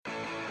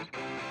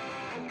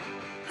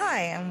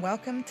Hi, and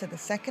welcome to the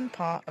second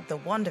part of the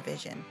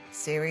WandaVision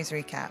series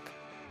recap.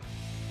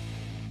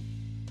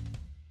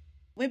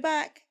 We're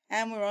back,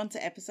 and we're on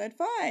to episode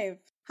 5.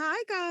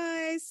 Hi,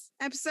 guys.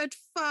 Episode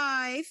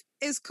 5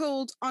 is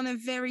called On a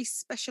Very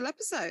Special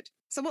Episode.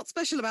 So what's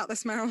special about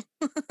this, Meryl?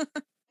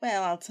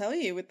 Well, I'll tell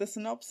you with the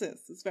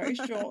synopsis. It's very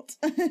short.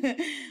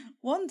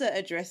 Wanda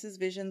addresses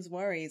Vision's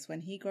worries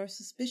when he grows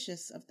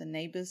suspicious of the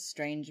neighbor's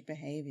strange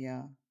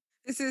behavior.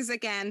 This is,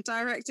 again,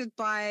 directed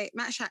by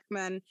Matt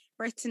Shakman,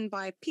 written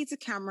by Peter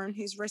Cameron,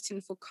 who's written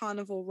for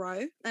Carnival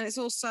Row. And it's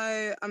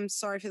also, I'm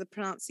sorry for the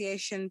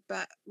pronunciation,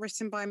 but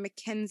written by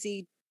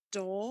Mackenzie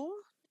Dorr.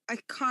 I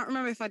can't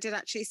remember if I did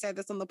actually say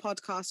this on the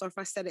podcast or if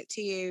I said it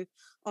to you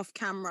off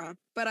camera,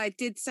 but I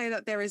did say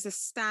that there is a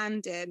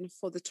stand-in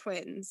for the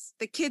twins.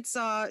 The kids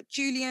are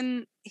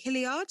Julian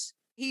Hilliard.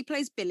 He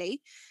plays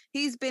Billy.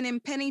 He's been in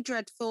Penny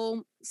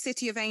Dreadful,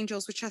 City of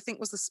Angels, which I think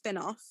was a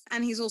spin-off,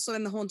 and he's also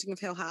in The Haunting of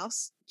Hill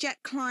House. Jet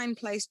Klein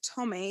plays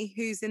Tommy,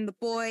 who's in The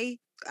Boy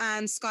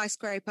and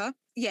Skyscraper.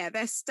 Yeah,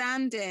 their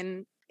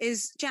stand-in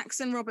is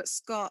Jackson Robert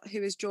Scott,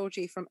 who is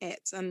Georgie from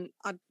It, and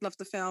I love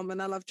the film and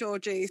I love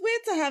Georgie. It's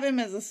weird to have him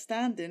as a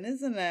stand-in,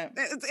 isn't it?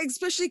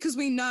 Especially because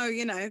we know,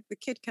 the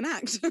kid can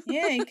act.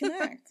 Yeah, he can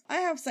act. I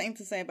have something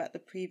to say about the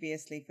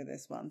previously for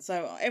this one.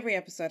 So every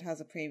episode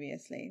has a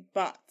previously,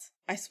 but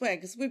I swear,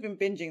 because we've been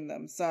binging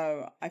them,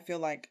 so I feel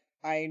like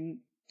I'm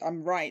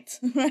right,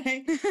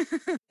 right?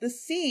 The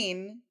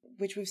scene,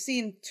 which we've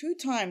seen 2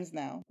 times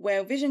now,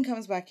 where Vision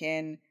comes back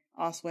in,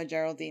 asks where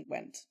Geraldine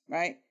went,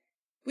 right?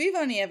 We've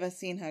only ever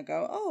seen her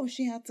go, oh,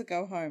 she had to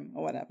go home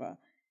or whatever.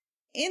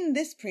 In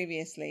this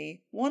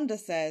previously, Wanda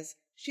says,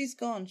 she's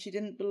gone, she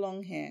didn't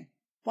belong here.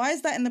 Why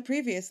is that in the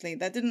previously?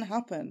 That didn't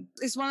happen.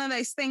 It's one of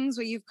those things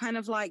where you've kind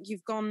of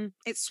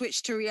it's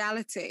switched to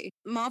reality.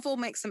 Marvel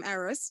makes some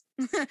errors.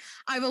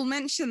 I will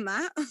mention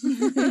that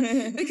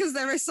because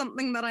there is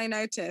something that I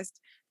noticed.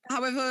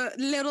 However,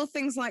 little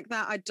things like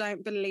that I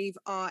don't believe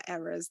are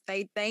errors.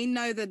 They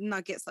know the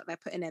nuggets that they're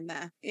putting in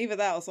there. Either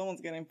that or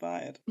someone's getting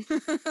fired.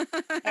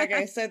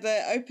 Okay, so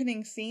the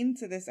opening scene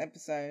to this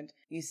episode,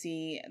 you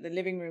see the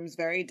living room's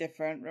very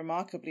different,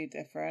 remarkably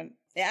different.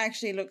 It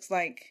actually looks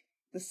like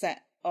the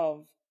set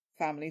of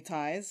Family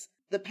Ties.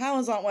 The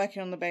powers aren't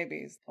working on the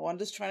babies.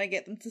 Wanda's trying to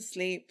get them to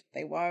sleep.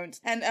 They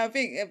won't. And I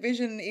think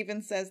Vision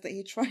even says that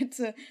he tried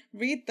to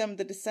read them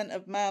The Descent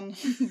of Man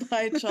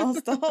by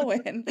Charles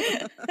Darwin.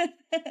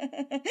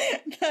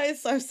 That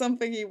is so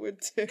something he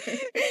would do.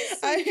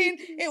 I mean,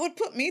 it would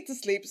put me to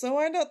sleep, so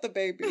why not the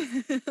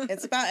babies?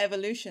 It's about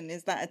evolution.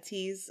 Is that a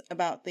tease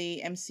about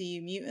the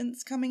MCU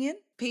mutants coming in?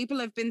 People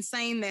have been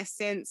saying this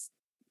since,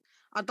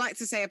 I'd like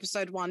to say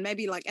episode 1,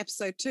 maybe like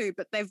episode 2,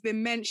 but they've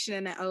been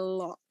mentioning it a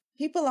lot.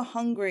 People are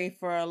hungry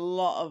for a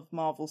lot of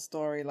Marvel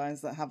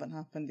storylines that haven't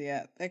happened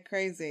yet. They're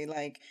crazy.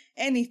 Like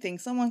anything,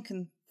 someone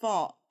can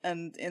fart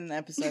and in the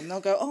episode and they'll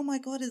go, oh my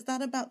God, is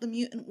that about the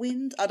mutant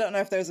Wind? I don't know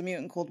if there's a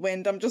mutant called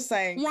Wind. I'm just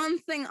saying. One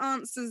thing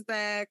answers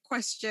their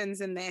questions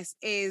in this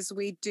is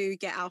we do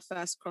get our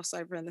first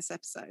crossover in this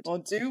episode. Or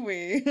do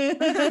we?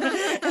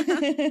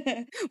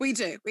 We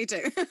do.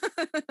 Do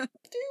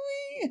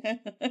we?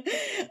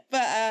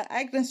 But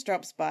Agnes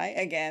drops by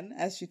again,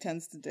 as she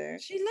tends to do.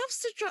 She loves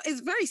to drop. It's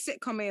very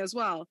sitcom-y as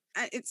well.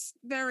 It's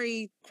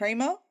very...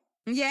 Kramer?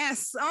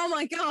 Yes. Oh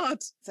my God.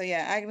 So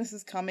yeah, Agnes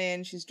has come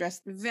in. She's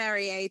dressed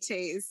very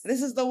 80s.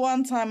 This is the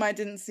one time I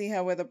didn't see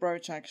her with a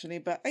brooch, actually,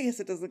 but I guess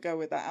it doesn't go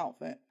with that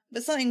outfit.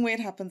 But something weird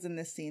happens in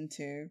this scene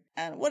too.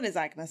 And what is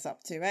Agnes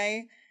up to,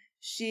 eh?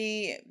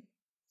 She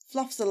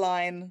fluffs a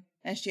line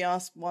and she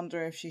asks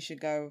Wanda if she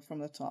should go from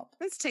the top.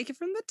 Let's take it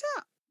from the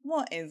top.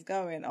 What is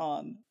going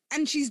on?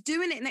 And she's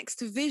doing it next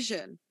to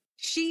Vision.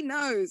 She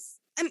knows.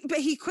 But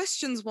he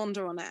questions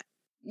Wanda on it.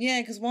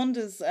 Yeah, because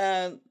Wanda's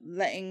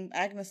letting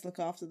Agnes look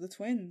after the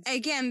twins.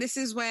 Again, this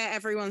is where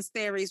everyone's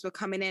theories were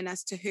coming in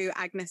as to who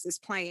Agnes is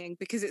playing,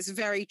 because it's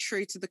very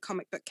true to the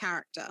comic book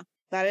character.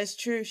 That is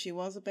true. She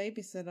was a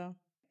babysitter.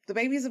 The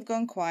babies have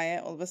gone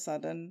quiet all of a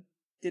sudden.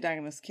 Did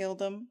Agnes kill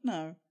them?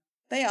 No.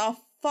 They are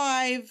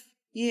 5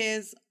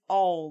 years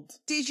old.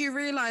 Did you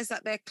realise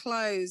that their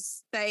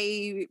clothes,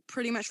 they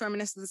pretty much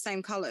reminisce of the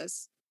same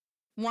colours?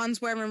 One's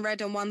wearing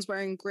red and one's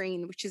wearing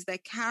green, which is their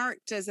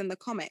characters in the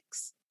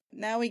comics.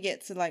 Now we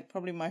get to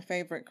probably my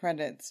favourite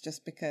credits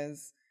just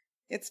because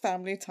it's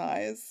Family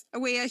Ties.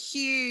 We are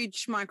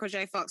huge Michael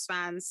J. Fox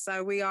fans,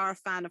 so we are a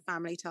fan of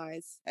Family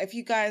Ties. If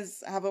you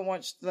guys haven't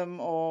watched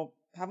them or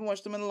haven't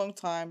watched them in a long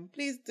time,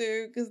 please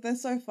do because they're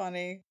so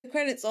funny. The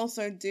credits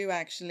also do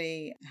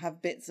actually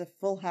have bits of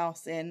Full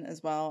House in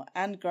as well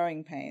and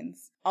Growing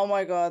Pains. Oh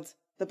my God.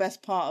 The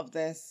best part of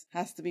this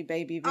has to be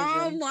Baby Vision.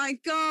 Oh my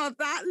God,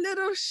 that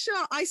little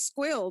shot. I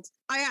squealed.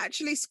 I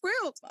actually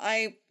squealed.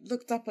 I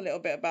looked up a little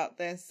bit about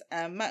this.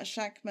 Matt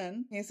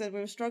Shakman, he said,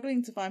 we were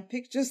struggling to find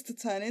pictures to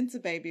turn into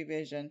Baby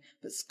Vision,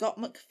 but Scott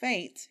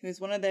McFate,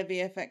 who's one of their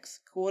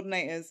VFX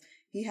coordinators,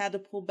 he had a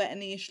Paul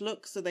Bettany-ish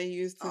look, so they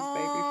used his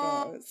baby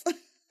photos.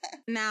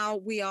 Now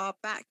we are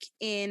back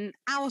in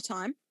our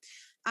time.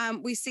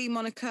 We see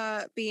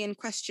Monica being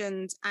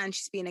questioned and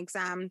she's being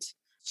examined.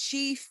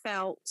 She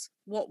felt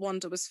what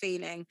Wanda was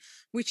feeling,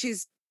 which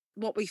is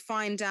what we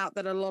find out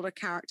that a lot of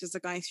characters are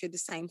going through the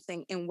same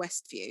thing in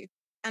Westview.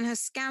 And her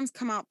scans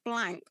come out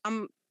blank.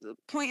 I'm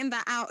pointing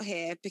that out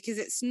here because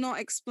it's not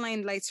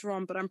explained later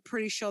on, but I'm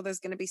pretty sure there's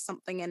going to be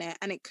something in it,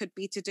 and it could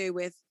be to do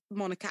with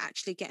Monica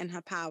actually getting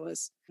her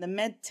powers. The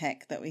med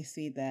tech that we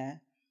see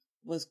there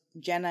was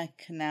Jenna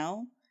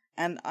Canal,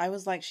 and I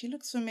was like, she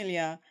looks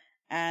familiar,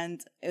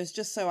 and it was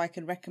just so I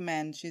could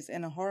recommend. She's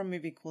in a horror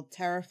movie called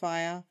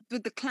Terrifier.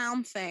 With the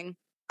clown thing,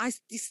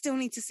 you still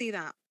need to see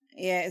that.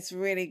 Yeah, it's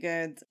really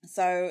good.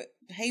 So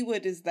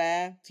Hayward is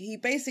there. He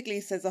basically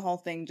says the whole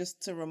thing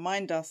just to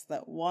remind us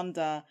that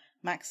Wanda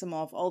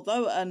Maximoff,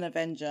 although an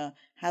Avenger,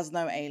 has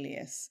no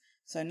alias.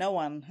 So no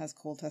one has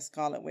called her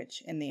Scarlet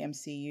Witch in the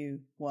MCU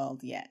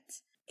world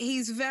yet.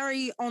 He's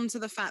very onto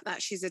the fact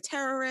that she's a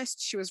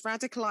terrorist. She was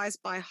radicalized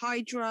by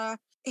Hydra.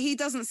 He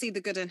doesn't see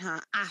the good in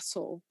her at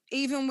all.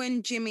 Even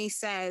when Jimmy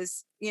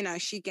says, you know,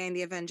 she gained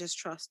the Avengers'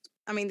 trust.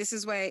 I mean, this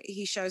is where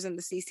he shows in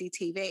the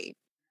CCTV.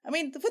 I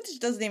mean, the footage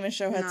doesn't even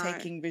show her No.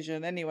 taking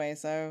Vision anyway,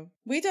 so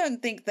we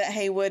don't think that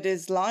Hayward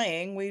is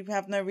lying. We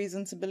have no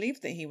reason to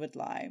believe that he would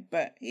lie,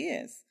 but he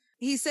is.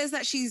 He says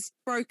that she's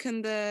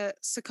broken the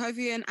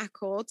Sokovian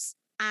Accords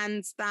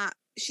and that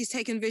she's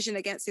taken Vision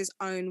against his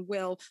own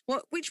will,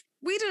 which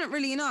we didn't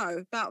really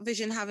know about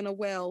Vision having a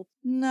will.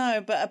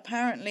 No, but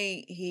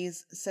apparently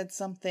he's said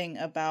something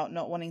about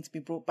not wanting to be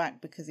brought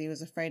back because he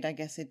was afraid, I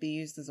guess, he'd be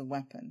used as a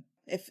weapon.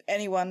 If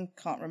anyone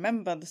can't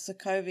remember, the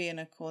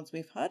Sokovian Accords,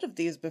 we've heard of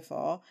these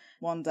before.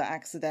 Wanda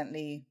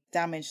accidentally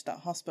damaged that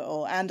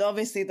hospital, and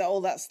obviously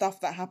all that stuff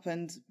that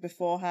happened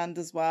beforehand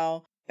as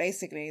well.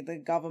 Basically, the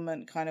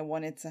government kind of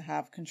wanted to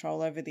have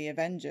control over the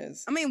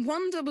Avengers. I mean,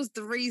 Wanda was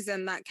the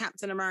reason that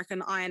Captain America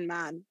and Iron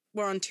Man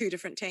were on two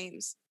different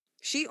teams.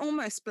 She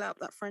almost split up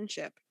that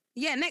friendship.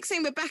 Yeah, next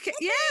thing we're back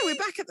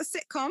at the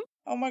sitcom.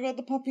 Oh my god,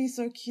 the puppy's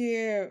so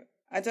cute.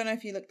 I don't know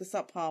if you looked this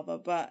up, Harbour,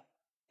 but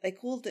they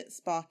called it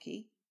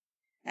Sparky.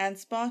 And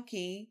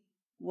Sparky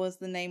was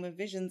the name of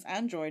Vision's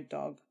android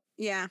dog.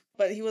 Yeah.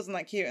 But he wasn't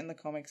that cute in the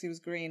comics. He was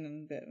green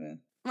and a bit...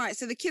 Right,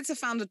 so the kids have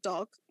found a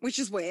dog, which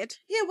is weird.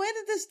 Yeah, where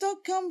did this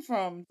dog come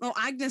from? Well,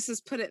 Agnes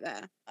has put it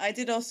there. I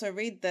did also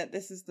read that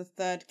this is the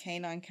third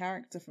canine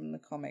character from the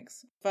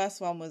comics. First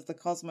one was the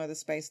Cosmo the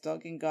Space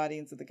Dog in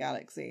Guardians of the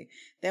Galaxy.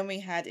 Then we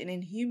had in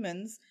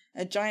Inhumans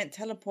a giant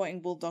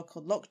teleporting bulldog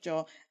called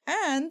Lockjaw.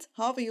 And,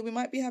 Harvey, we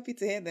might be happy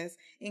to hear this,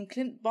 in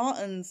Clint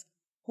Barton's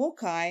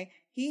Hawkeye,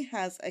 he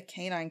has a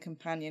canine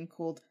companion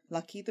called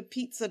Lucky the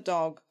Pizza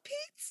Dog.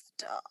 Pizza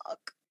dog.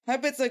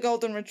 Hope it's a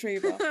golden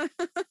retriever.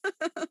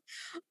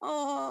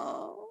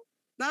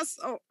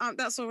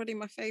 That's already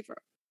my favorite.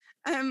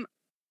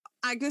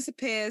 Agnes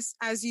appears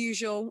as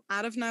usual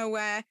out of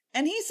nowhere,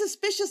 and he's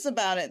suspicious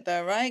about it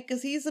though, right?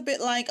 Because he's a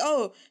bit like,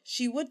 oh,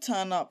 she would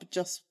turn up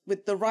just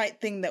with the right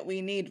thing that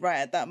we need right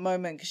at that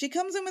moment, because she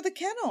comes in with a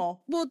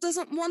kennel. Well,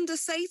 doesn't Wanda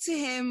say to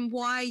him,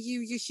 why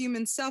your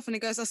human self? And he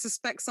goes, I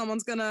suspect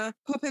someone's gonna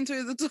pop in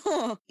through the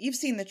door. You've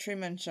seen The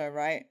Truman Show,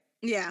 right?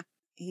 Yeah.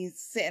 He's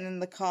sitting in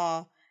the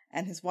car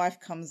and his wife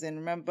comes in,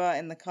 remember,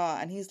 in the car,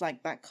 and he's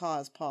like, that car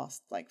has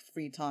passed like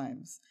 3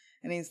 times.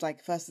 And he's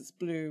like, first it's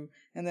blue,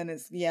 and then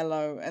it's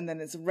yellow, and then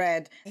it's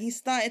red. He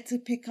started to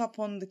pick up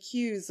on the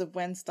cues of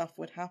when stuff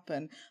would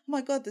happen. Oh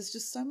my god, there's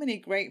just so many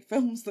great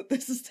films that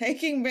this is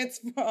taking bits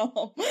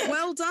from.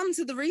 Well done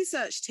to the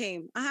research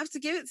team. I have to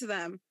give it to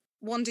them.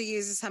 Wanda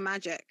uses her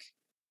magic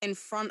in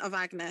front of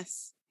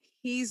Agnes.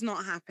 He's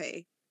not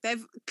happy.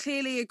 They've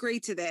clearly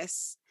agreed to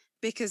this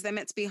because they're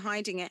meant to be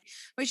hiding it.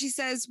 But she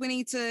says we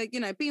need to,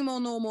 be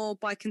more normal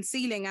by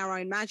concealing our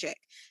own magic.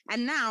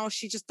 And now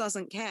she just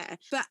doesn't care.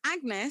 But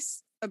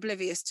Agnes,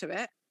 oblivious to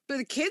it, but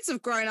the kids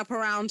have grown up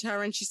around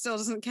her and she still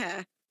doesn't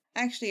care.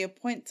 Actually, a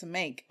point to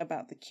make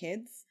about the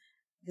kids,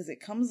 because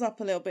it comes up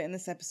a little bit in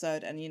this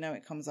episode and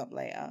it comes up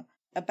later,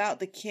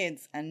 about the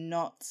kids and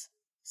not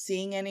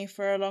seeing any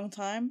for a long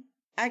time.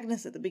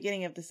 Agnes at the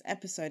beginning of this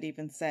episode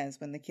even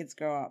says when the kids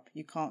grow up,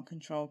 you can't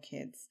control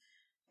kids.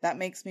 That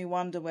makes me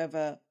wonder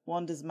whether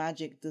Wanda's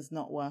magic does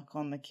not work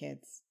on the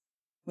kids,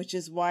 which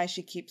is why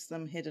she keeps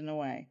them hidden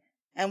away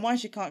and why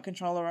she can't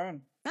control her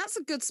own. That's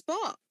a good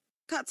spot.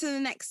 Cut to the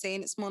next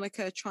scene. It's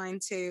Monica trying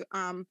to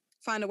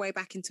find a way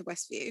back into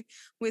Westview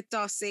with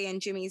Darcy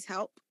and Jimmy's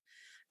help.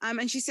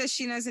 And she says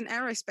she knows an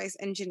aerospace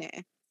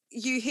engineer.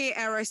 You hear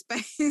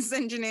aerospace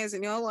engineers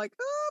and you're like,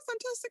 oh,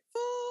 Fantastic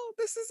Four,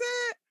 this is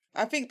it.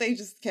 I think they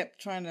just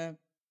kept trying to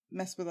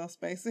mess with us,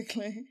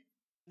 basically.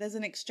 There's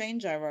an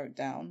exchange I wrote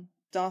down.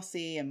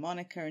 Darcy and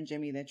Monica and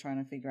Jimmy, they're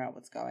trying to figure out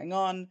what's going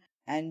on.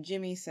 And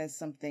Jimmy says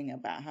something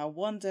about how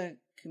Wanda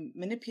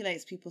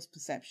manipulates people's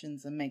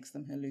perceptions and makes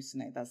them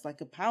hallucinate. That's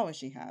like a power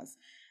she has.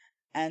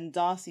 And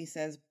Darcy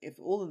says if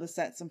all of the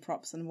sets and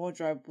props and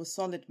wardrobe were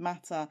solid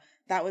matter,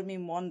 that would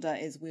mean Wanda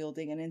is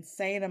wielding an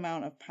insane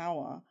amount of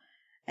power.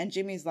 And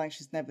Jimmy's like,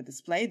 she's never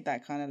displayed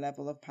that kind of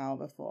level of power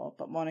before.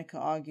 But Monica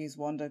argues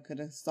Wanda could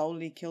have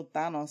solely killed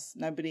Thanos.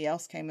 Nobody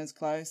else came as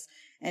close.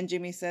 And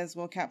Jimmy says,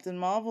 well, Captain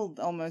Marvel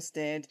almost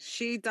did.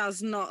 She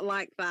does not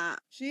like that.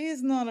 She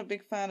is not a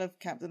big fan of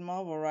Captain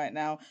Marvel right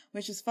now,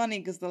 which is funny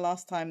because the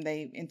last time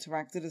they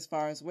interacted, as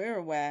far as we're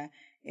aware,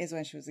 is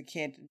when she was a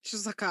kid.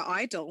 She's like her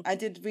idol. I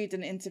did read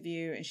an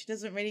interview and she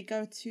doesn't really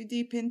go too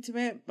deep into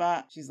it,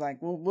 but she's like,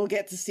 we'll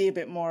get to see a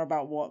bit more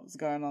about what's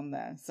going on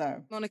there.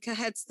 So Monica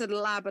heads to the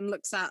lab and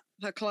looks at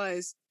her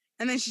clothes,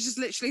 and then she just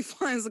literally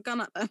fires a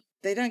gun at them.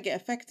 they don't get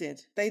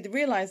affected. They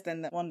realize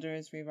then that Wanda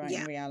is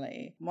rewriting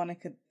reality.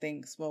 Monica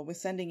thinks, well, we're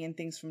sending in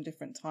things from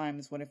different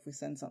times. What if we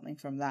send something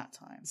from that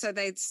time? So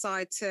they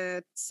decide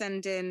to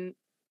send in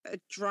a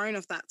drone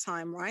of that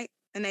time, right?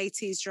 An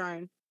 80s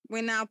drone.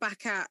 We're now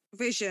back at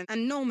Vision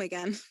and Norm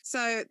again.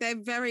 So they're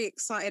very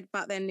excited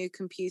about their new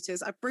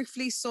computers. I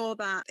briefly saw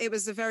that it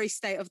was a very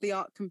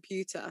state-of-the-art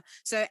computer.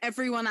 So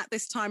everyone at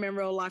this time in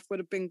real life would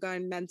have been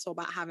going mental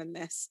about having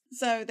this.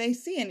 So they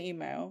see an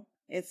email.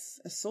 It's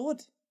a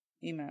sword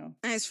email.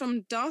 And it's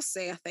from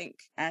Darcy, I think.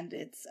 And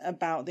it's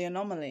about the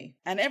anomaly.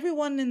 And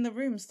everyone in the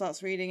room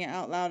starts reading it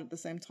out loud at the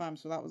same time.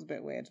 So that was a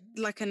bit weird.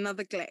 Like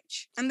another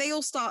glitch. And they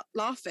all start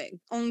laughing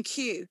on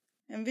cue.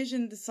 And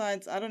Vision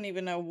decides, I don't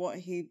even know what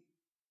he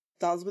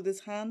does with his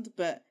hand,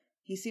 but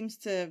he seems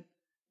to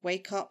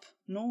wake up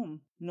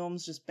Norm.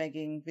 Norm's just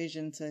begging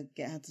Vision to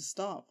get her to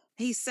stop.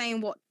 He's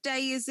saying, what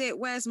day is it?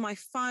 Where's my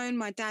phone?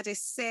 My dad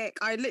is sick.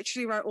 I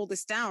literally wrote all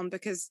this down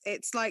because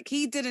it's like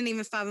he didn't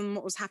even fathom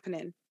what was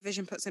happening.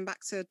 Vision puts him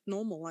back to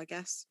normal, I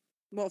guess.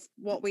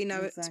 What we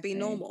know it to be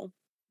normal.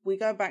 We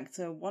go back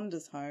to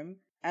Wanda's home,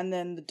 and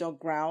then the dog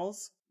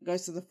growls,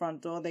 goes to the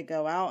front door, they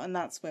go out, and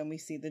that's when we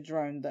see the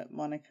drone that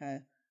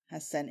Monica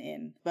has sent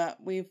in. But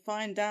we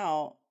find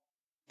out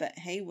that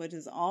Hayward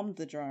has armed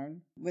the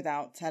drone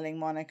without telling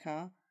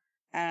Monica,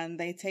 and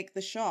they take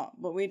the shot.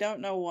 But we don't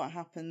know what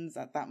happens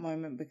at that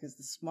moment because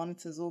the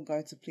monitors all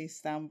go to please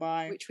stand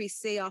by. Which we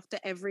see after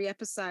every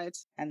episode.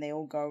 And they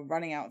all go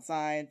running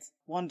outside.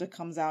 Wanda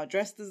comes out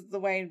dressed as the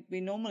way we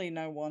normally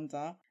know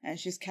Wanda, and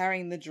she's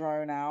carrying the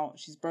drone out.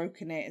 She's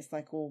broken it. It's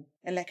like all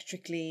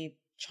electrically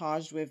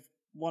charged with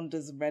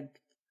Wanda's red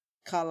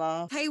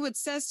colour. Hayward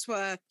says to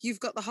her, you've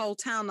got the whole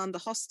town under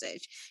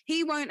hostage.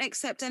 He won't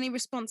accept any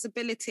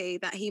responsibility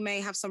that he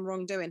may have some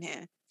wrongdoing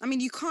here. I mean,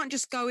 you can't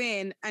just go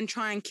in and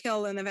try and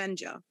kill an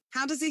Avenger.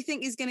 How does he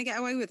think he's going to get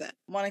away with it?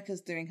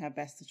 Monica's doing her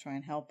best to try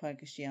and help her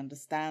because she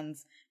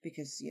understands,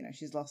 because, you know,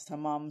 she's lost her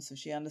mum, so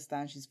she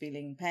understands she's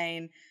feeling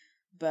pain.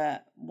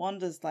 But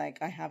Wanda's like,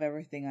 I have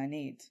everything I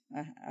need.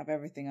 I have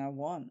everything I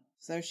want.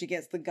 So she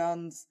gets the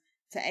guns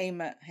to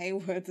aim at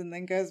Hayward and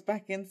then goes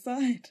back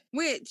inside.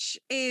 Which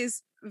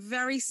is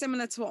very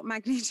similar to what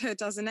Magneto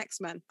does in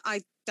X-Men.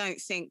 I don't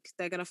think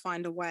they're going to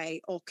find a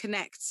way or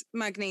connect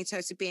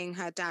Magneto to being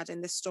her dad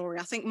in this story.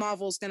 I think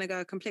Marvel's going to go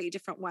a completely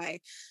different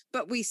way.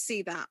 But we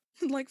see that.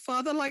 Like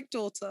father, like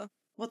daughter.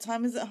 What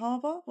time is it,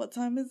 Harbour? What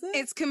time is it?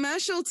 It's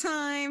commercial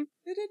time.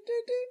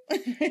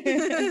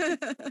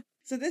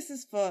 So this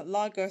is for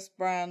Lagos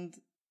brand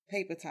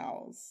paper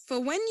towels.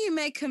 For when you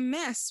make a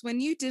mess when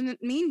you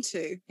didn't mean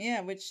to. Yeah,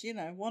 which, you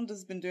know,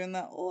 Wanda's been doing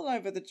that all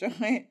over the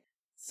joint.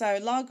 So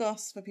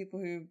Lagos, for people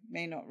who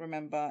may not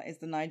remember, is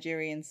the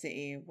Nigerian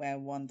city where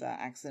Wanda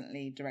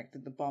accidentally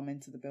directed the bomb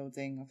into the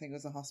building. I think it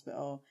was a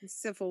hospital.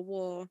 Civil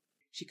War.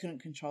 She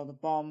couldn't control the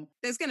bomb.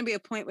 There's going to be a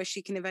point where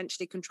she can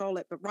eventually control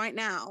it, but right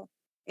now,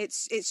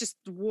 it's just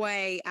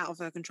way out of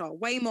her control.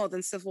 Way more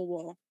than Civil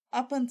War.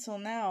 Up until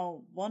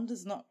now,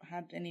 Wanda's not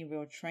had any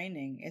real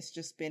training. It's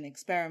just been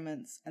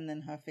experiments and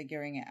then her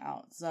figuring it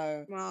out.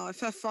 So, well,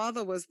 if her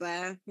father was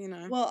there, you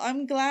know. Well,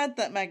 I'm glad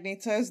that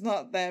Magneto's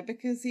not there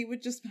because he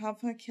would just have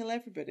her kill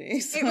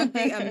everybody. So. It would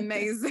be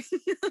amazing.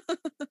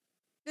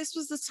 This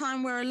was the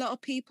time where a lot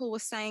of people were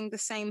saying the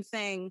same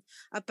thing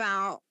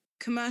about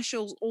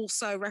commercials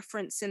also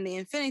referencing the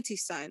Infinity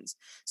Stones.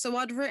 So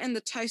I'd written the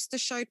toaster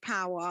showed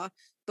power,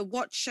 the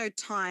watch showed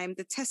time,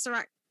 the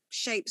Tesseract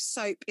shaped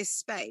soap is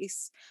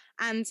space,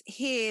 and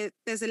here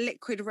there's a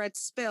liquid red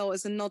spill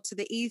as a nod to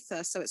the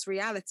ether, so it's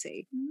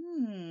reality.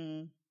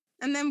 And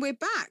then we're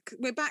back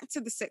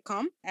to the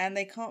sitcom, and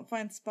they can't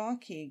find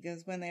Sparky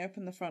because when they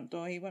opened the front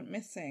door he went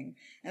missing,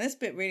 and this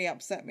bit really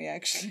upset me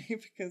actually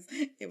because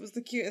it was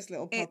the cutest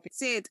little puppy. It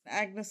did.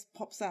 Agnes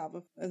pops out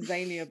of a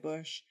azalea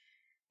bush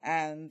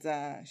and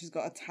she's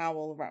got a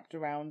towel wrapped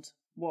around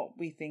what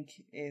we think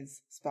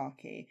is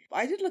Sparky.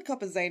 I did look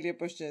up azalea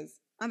bushes.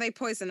 Are they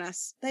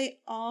poisonous? They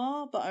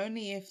are, but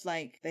only if,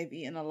 like, they've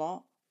eaten a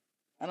lot.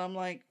 And I'm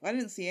like, I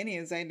didn't see any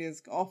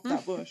azaleas off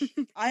that bush.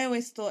 I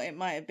always thought it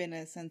might have been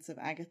a sense of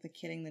Agatha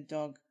killing the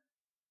dog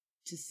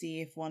to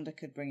see if Wanda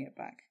could bring it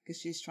back, because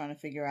she's trying to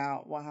figure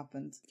out what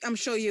happened. I'm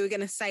sure you were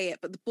going to say it,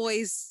 but the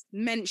boys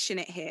mention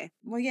it here.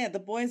 Well, yeah, the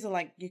boys are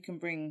like, you can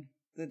bring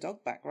the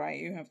dog back, right?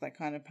 You have that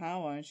kind of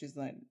power. And she's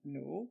like,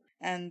 no.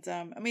 And,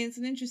 I mean, it's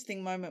an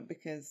interesting moment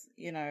because,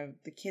 you know,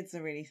 the kids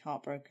are really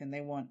heartbroken.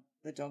 They want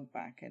the dog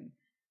back, and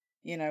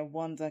you know,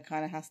 Wanda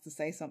kind of has to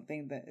say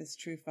something that is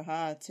true for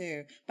her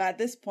too. But at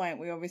this point,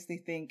 we obviously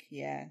think,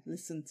 yeah,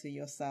 listen to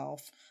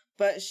yourself.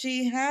 But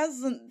she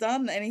hasn't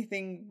done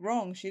anything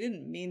wrong. She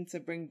didn't mean to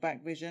bring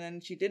back Vision,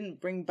 and she didn't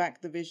bring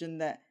back the Vision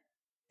that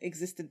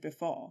existed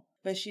before.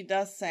 But she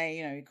does say,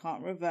 you know, you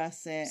can't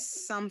reverse it.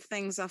 Some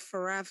things are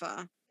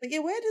forever. Like, yeah,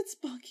 where did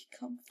Sparky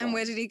come from? And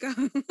where did he go?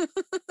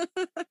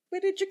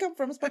 Where did you come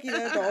from, Sparky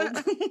the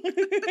dog?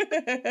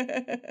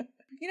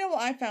 You know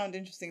what I found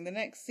interesting? The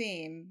next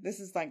scene, this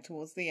is like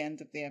towards the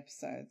end of the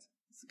episode,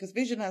 because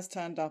Vision has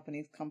turned up and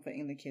he's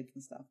comforting the kids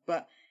and stuff,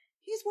 but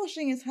he's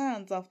washing his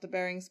hands after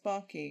burying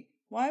Sparky.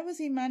 Why was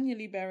he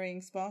manually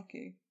burying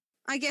Sparky?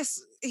 I guess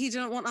he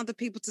didn't want other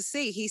people to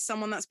see. He's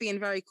someone that's being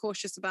very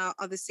cautious about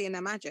others seeing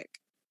their magic.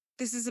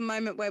 This is a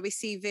moment where we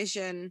see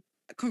Vision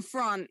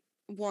confront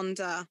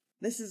Wanda.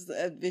 This is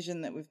a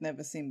Vision that we've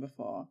never seen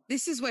before.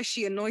 This is where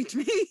she annoyed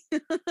me.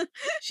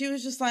 She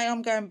was just like,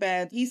 I'm going to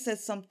bed. He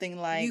says something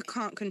like, you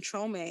can't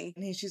control me.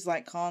 And she's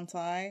like, can't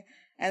I?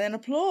 And then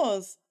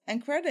applause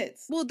and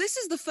credits. Well, this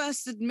is the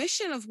first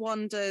admission of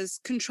Wanda's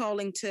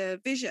controlling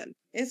to Vision.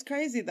 It's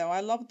crazy though.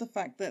 I love the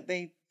fact that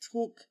they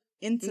talk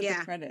into the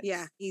credits.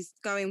 Yeah, he's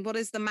going, what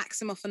is the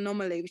Maximoff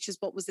anomaly, which is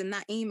what was in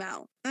that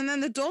email. And then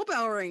the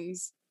doorbell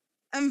rings.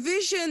 And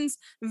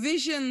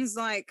Vision's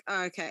like,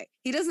 oh, okay.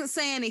 He doesn't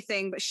say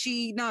anything, but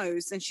she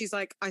knows. And she's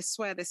like, I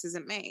swear this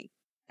isn't me.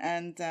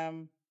 And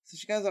so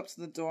she goes up to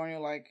the door and you're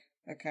like,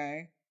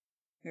 okay,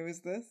 who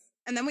is this?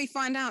 And then we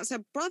find out it's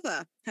her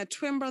brother, her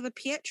twin brother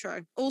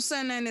Pietro,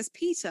 also known as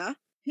Peter.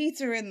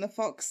 Peter in the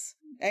Fox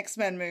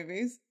X-Men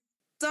movies.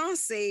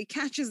 Darcy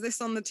catches this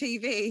on the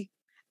TV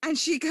and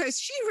she goes,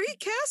 she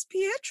recast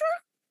Pietro?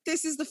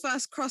 This is the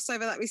first crossover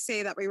that we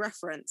see that we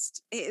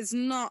referenced. It is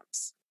not.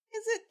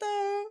 Is it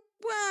though?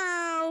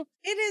 Well,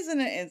 it is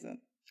and it isn't.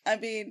 I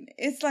mean,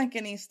 it's like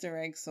an Easter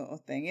egg sort of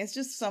thing. It's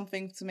just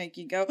something to make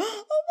you go,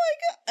 oh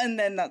my God, and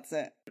then that's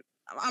it.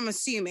 I'm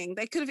assuming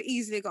they could have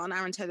easily gotten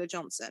Aaron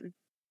Taylor-Johnson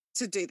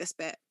to do this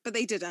bit, but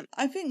they didn't.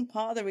 I think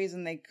part of the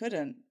reason they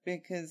couldn't,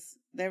 because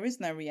there is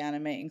no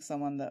reanimating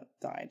someone that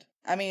died.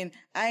 I mean,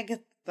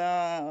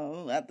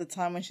 Agatha, at the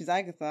time when she's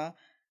Agatha,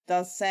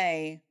 does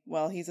say,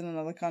 well, he's in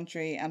another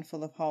country and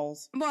full of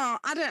holes. Well,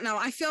 I don't know.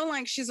 I feel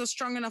like she's a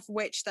strong enough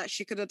witch that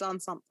she could have done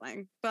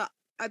something. But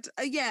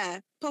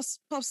yeah,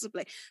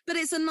 possibly. But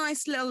it's a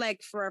nice little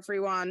egg for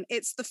everyone.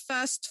 It's the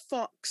first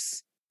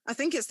Fox. I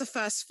think it's the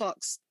first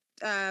Fox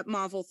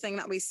Marvel thing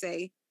that we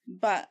see.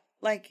 But,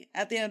 like,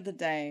 at the end of the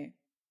day,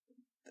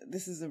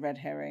 this is a red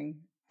herring.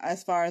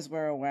 As far as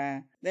we're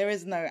aware, there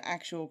is no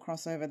actual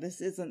crossover.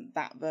 This isn't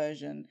that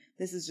version.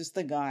 This is just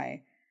the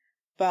guy.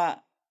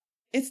 But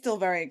it's still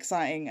very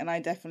exciting, and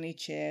I definitely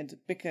cheered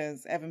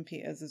because Evan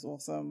Peters is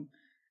awesome.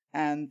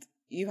 And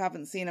you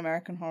haven't seen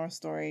American Horror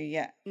Story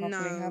yet,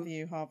 properly, No. have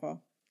you, Harper?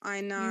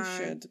 I know. You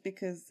should,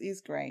 because he's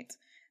great.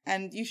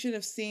 And you should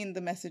have seen the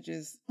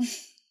messages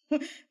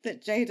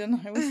that Jade and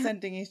I were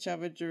sending each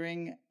other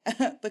during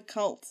the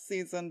cult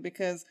season,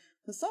 because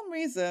for some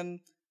reason,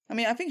 I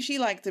mean, I think she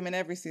liked him in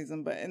every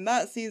season, but in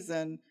that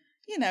season,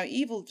 you know,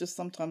 evil just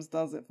sometimes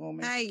does it for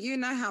me. Hey, you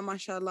know how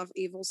much I love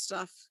evil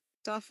stuff.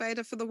 Darth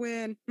Vader for the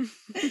win. All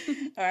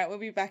right, we'll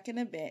be back in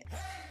a bit.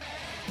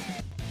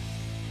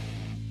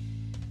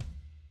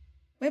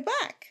 We're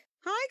back.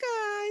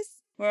 Hi, guys.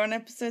 We're on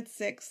episode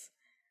 6.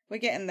 We're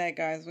getting there,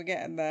 guys. We're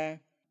getting there.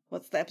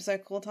 What's the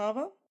episode called,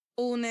 Harper?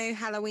 All New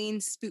Halloween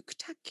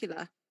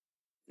Spooktacular.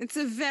 It's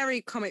a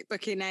very comic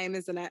booky name,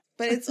 isn't it?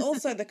 But it's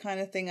also the kind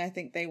of thing I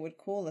think they would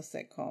call a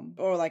sitcom,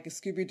 or like a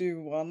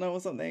Scooby-Doo one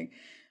or something.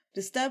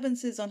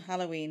 Disturbances on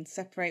Halloween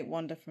separate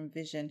Wanda from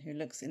Vision, who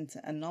looks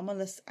into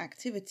anomalous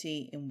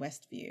activity in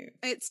Westview.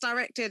 It's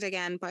directed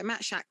again by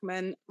Matt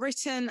Shackman,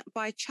 written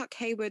by Chuck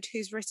Hayward,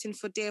 who's written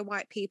for Dear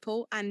White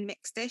People and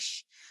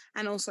Mixed-ish,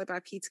 and also by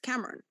Peter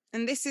Cameron.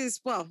 And this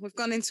is, well, we've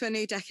gone into a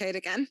new decade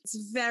again.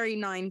 It's very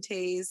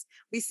 90s.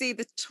 We see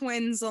the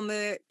twins on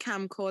the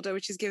camcorder,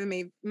 which is giving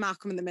me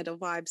Malcolm in the Middle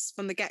vibes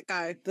from the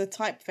get-go. The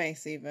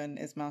typeface even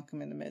is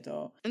Malcolm in the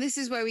Middle. And this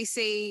is where we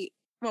see,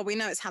 well, we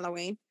know it's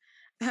Halloween.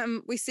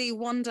 We see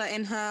Wanda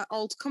in her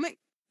old comic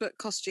book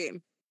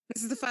costume.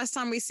 This is the first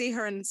time we see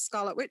her in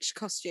Scarlet Witch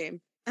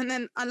costume. And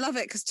then I love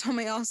it because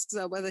Tommy asks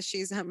her whether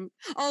she's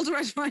old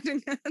Red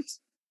Riding Hood.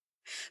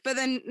 But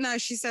then, no,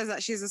 she says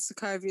that she's a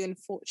Sokovian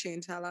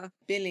fortune teller.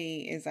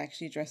 Billy is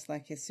actually dressed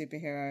like his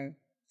superhero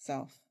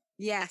self.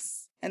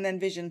 Yes. And then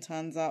Vision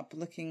turns up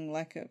looking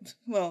like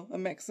a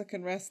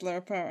Mexican wrestler,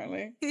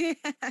 apparently. Yeah.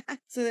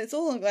 So it's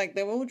all like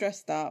they're all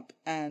dressed up,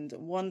 and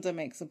Wanda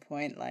makes a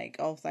point like,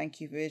 oh, thank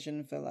you,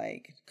 Vision, for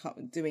like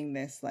doing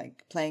this,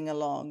 like playing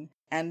along.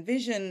 And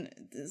Vision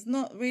is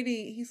not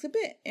really, he's a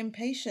bit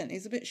impatient.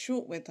 He's a bit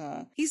short with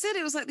her. He said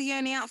it was like the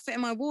only outfit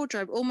in my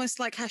wardrobe, almost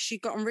like has she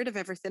gotten rid of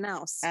everything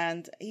else.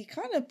 And he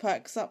kind of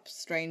perks up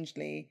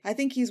strangely. I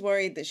think he's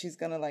worried that she's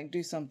going to like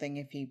do something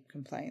if he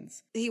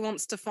complains. He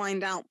wants to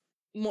find out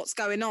what's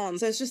going on.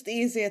 So it's just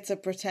easier to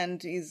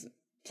pretend he's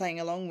playing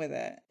along with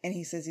it. And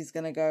he says he's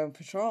going to go and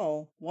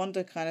patrol.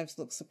 Wanda kind of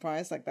looks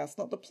surprised, like, that's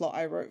not the plot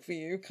I wrote for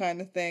you,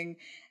 kind of thing.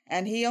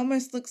 And he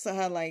almost looks at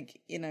her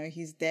like,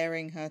 he's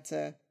daring her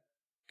to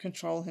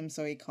control him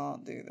so he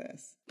can't do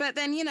this. But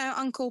then,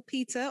 Uncle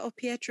Peter or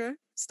Pietro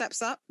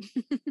steps up.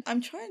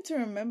 I'm trying to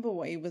remember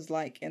what he was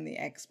like in the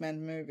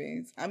X-Men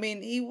movies. I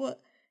mean,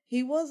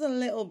 he was a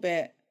little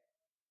bit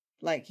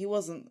like, he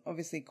wasn't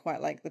obviously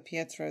quite like the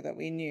Pietro that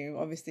we knew,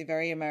 obviously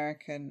very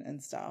American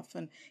and stuff.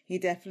 And he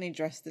definitely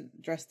dressed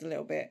a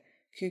little bit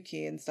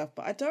kooky and stuff,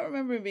 but I don't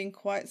remember him being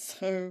quite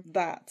so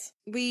that.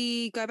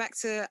 We go back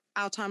to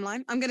our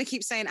timeline. I'm going to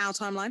keep saying our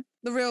timeline,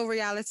 the real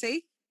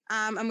reality.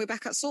 And we're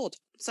back at Sword.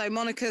 So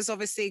Monica's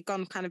obviously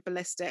gone kind of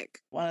ballistic.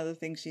 One of the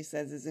things she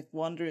says is if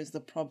Wanda is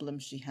the problem,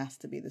 she has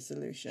to be the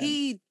solution.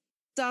 He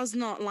does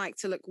not like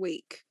to look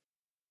weak.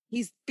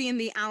 He's being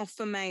the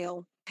alpha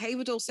male.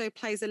 Hayward also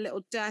plays a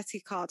little dirty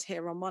card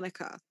here on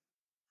Monica.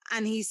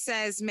 And he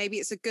says, maybe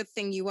it's a good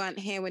thing you weren't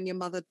here when your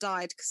mother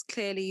died, because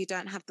clearly you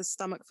don't have the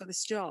stomach for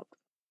this job.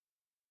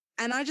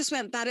 And I just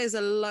went, that is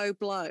a low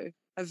blow,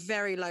 a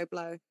very low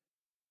blow.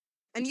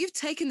 And you've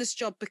taken this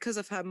job because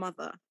of her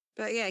mother.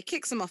 But yeah, it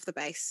kicks him off the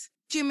base.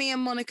 Jimmy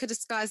and Monica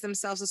disguise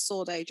themselves as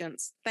sword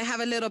agents. They have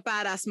a little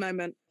badass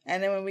moment.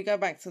 And then when we go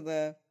back to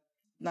the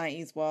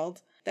 90s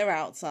world, they're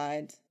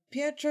outside.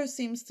 Pietro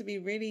seems to be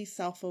really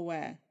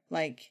self-aware.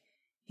 Like,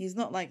 he's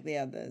not like the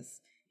others.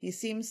 He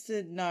seems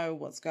to know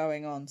what's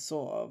going on,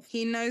 sort of.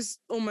 He knows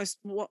almost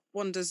what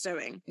Wanda's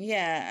doing.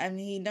 Yeah, and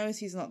he knows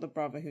he's not the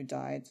brother who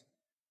died.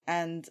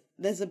 And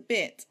there's a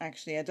bit,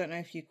 actually, I don't know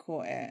if you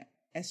caught it.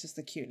 It's just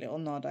a cute little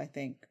nod, I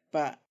think.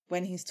 But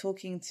when he's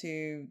talking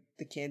to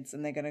the kids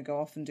and they're going to go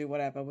off and do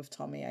whatever with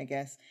Tommy, I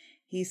guess,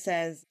 he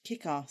says,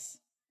 kick ass.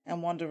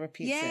 And Wanda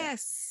repeats it.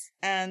 Yes.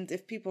 And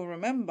if people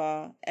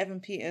remember, Evan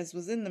Peters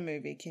was in the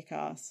movie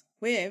Kick-Ass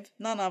with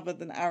none other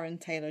than Aaron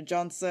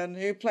Taylor-Johnson,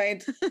 who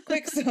played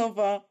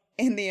Quicksilver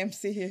in the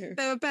MCU.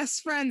 They were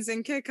best friends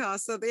in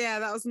Kick-Ass, so yeah,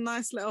 that was a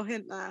nice little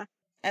hint there.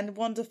 And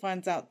Wanda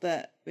finds out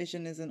that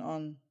Vision isn't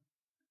on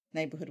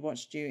neighborhood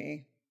watch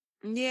duty.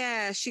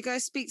 Yeah, she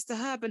goes, speaks to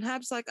Herb, and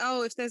Herb's like,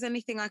 oh, if there's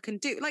anything I can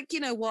do. Like,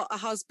 what a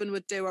husband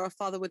would do or a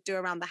father would do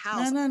around the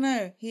house.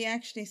 No. He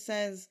actually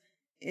says,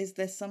 is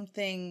there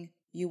something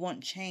you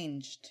want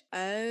changed?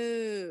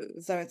 Oh.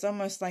 So it's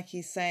almost like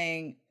he's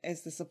saying,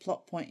 is this a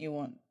plot point you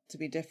want to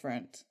be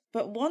different?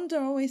 But Wanda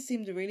always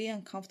seemed really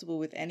uncomfortable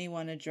with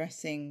anyone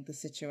addressing the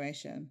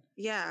situation.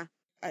 Yeah.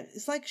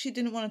 It's like she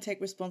didn't want to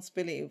take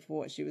responsibility for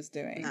what she was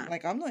doing. No.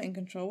 Like, I'm not in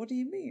control. What do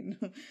you mean?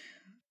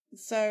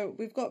 So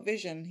we've got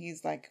Vision.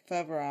 He's like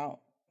further out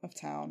of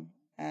town.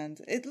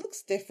 And it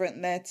looks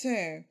different there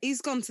too.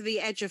 He's gone to the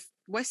edge of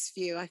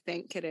Westview, I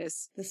think it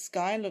is. The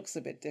sky looks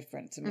a bit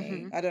different to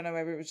me. I don't know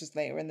whether it was just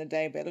later in the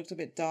day, but it looked a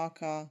bit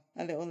darker,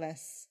 a little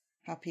less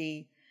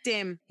happy.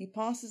 Dim. He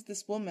passes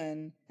this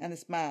woman and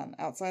this man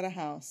outside a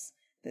house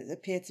that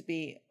appear to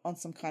be on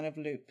some kind of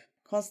loop,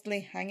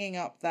 constantly hanging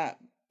up that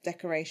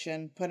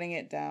decoration, putting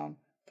it down,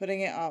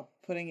 putting it up,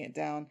 putting it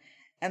down.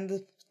 And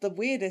the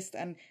weirdest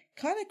and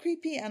kind of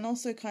creepy and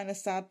also kind of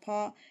sad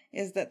part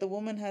is that the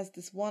woman has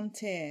this one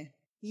tear.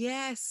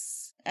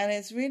 Yes. And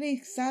it's really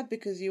sad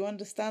because you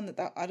understand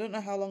that I don't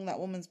know how long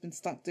that woman's been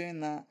stuck doing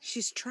that.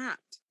 She's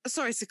trapped.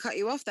 Sorry to cut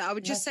you off there. I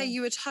would just say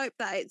you would hope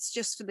that it's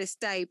just for this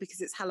day because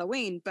it's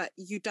Halloween, but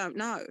you don't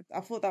know. I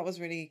thought that was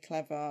really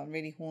clever and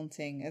really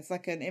haunting. It's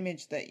like an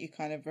image that you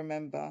kind of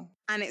remember.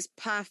 And it's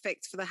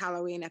perfect for the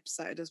Halloween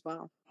episode as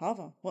well.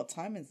 Hava, what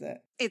time is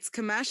it? It's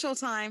commercial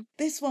time.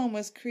 This one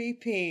was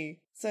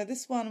creepy. So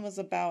this one was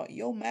about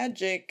your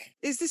magic.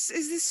 Is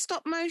this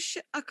stop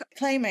motion?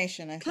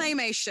 Claymation, I think.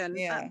 Claymation.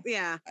 Yeah.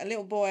 Yeah. A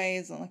little boy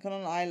is on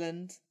an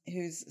island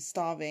who's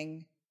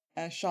starving.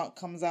 And a shark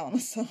comes out on a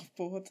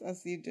surfboard,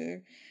 as you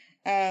do,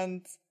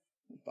 and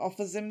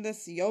offers him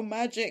this yo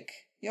magic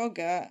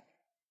yogurt.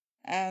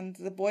 And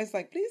the boy's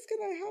like, please can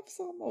I have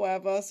some or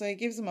whatever? So he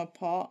gives him a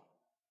pot,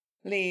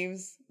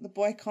 leaves. The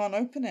boy can't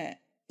open it.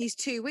 He's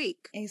too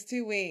weak.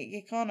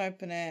 He can't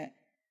open it.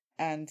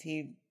 And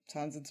he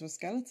turns into a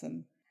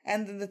skeleton.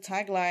 And then the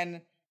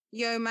tagline,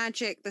 yo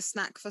magic, the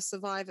snack for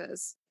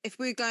survivors. If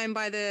we're going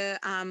by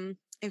the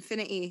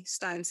Infinity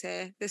Stones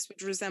here, this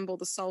would resemble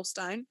the Soul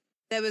Stone.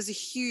 There was a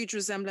huge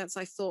resemblance,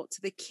 I thought,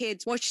 to the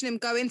kid watching him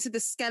go into the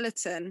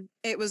skeleton.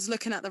 It was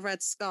looking at the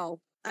Red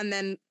Skull and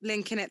then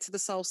linking it to the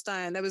Soul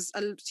Stone. There was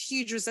a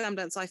huge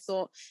resemblance, I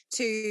thought,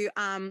 to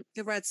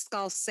the Red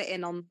Skull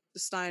sitting on the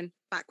stone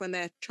back when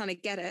they're trying to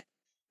get it.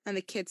 And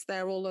the kid's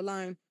there all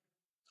alone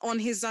on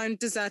his own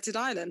deserted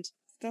island.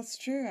 That's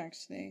true,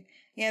 actually.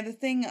 Yeah, the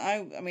thing,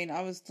 I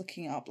was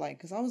looking up,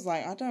 because I was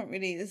like,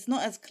 it's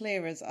not as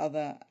clear as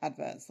other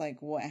adverts,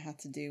 like what it had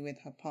to do with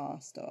her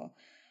past or...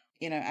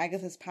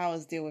 Agatha's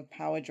powers deal with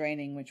power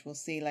draining, which we'll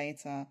see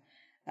later.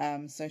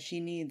 So she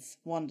needs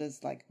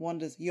Wanda's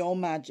your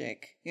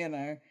magic,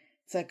 to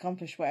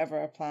accomplish whatever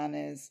her plan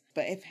is.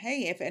 But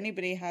if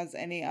anybody has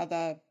any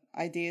other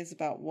ideas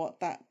about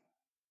what that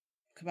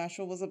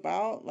commercial was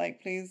about,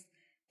 please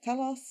Tell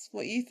us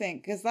what you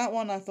think, because that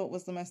one I thought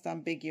was the most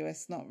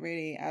ambiguous, not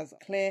really as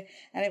clear,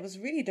 and it was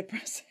really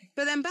depressing.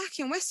 But then back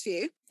in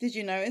Westview, Did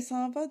you notice,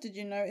 Harbour? Did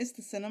you notice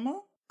the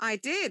cinema? I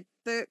did.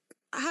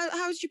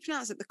 How would you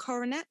pronounce it? The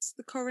coronet?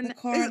 The coronet?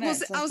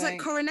 Coronet, I was like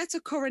coronet or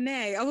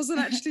coronet. I wasn't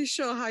actually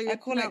sure how you I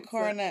call it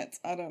coronet.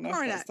 I don't know if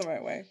Coronet. that's the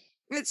right way.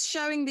 It's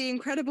showing The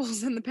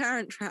Incredibles and The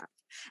Parent Trap.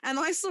 And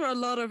I saw a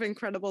lot of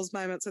Incredibles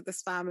moments with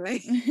this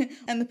family.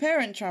 And The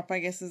Parent Trap, I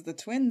guess, is the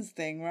twins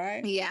thing,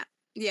 right? Yeah.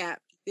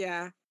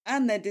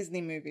 And they're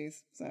Disney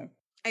movies, so.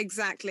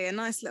 Exactly. A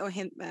nice little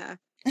hint there.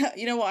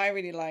 You know what I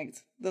really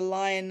liked? The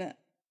line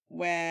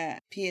where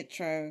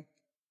Pietro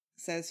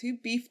says, "Who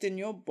beefed in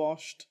your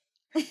borscht?"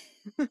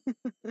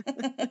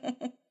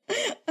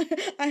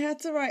 I had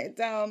to write it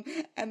down,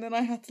 and then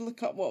I had to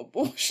look up what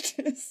borscht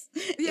is.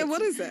 Yeah,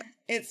 what is it?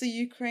 It's a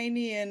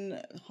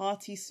Ukrainian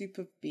hearty soup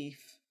of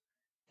beef.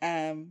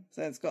 So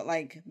it's got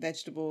like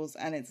vegetables,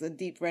 and it's a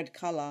deep red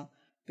color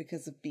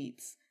because of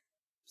beets.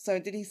 So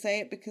did he say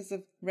it because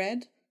of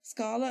red?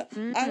 Scarlet?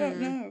 I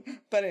don't know,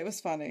 but it was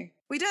funny.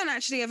 We don't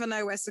actually ever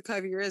know where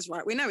Sokovia is,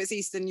 right? We know it's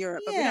Eastern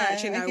Europe, but we don't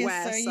actually know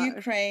where. So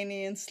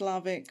Ukrainian,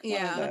 Slavic,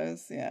 one of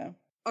those, yeah.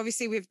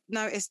 Obviously, we've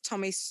noticed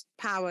Tommy's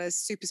powers,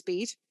 super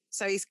speed.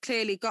 So he's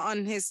clearly got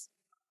on his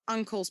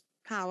uncle's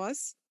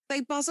powers.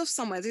 They buzz off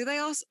somewhere. Do they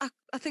ask?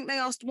 I think they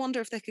asked Wanda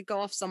if they could go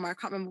off somewhere. I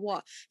can't remember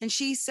what. And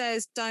she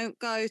says, "Don't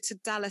go to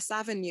Dallas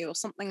Avenue" or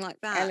something like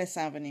that. Ellis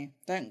Avenue.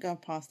 Don't go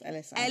past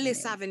Ellis Avenue.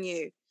 Ellis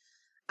Avenue.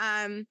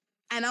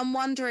 And I'm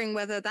wondering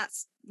whether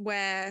that's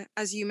where,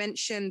 as you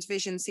mentioned,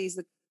 Vision sees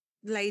the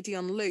lady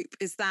on loop.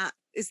 Is that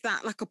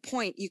like a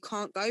point you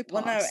can't go past?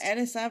 Well, no,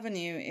 Ellis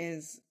Avenue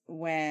is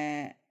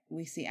where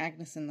we see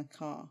Agnes in the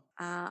car.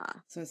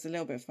 So it's a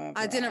little bit further.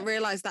 I didn't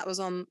realise that was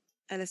on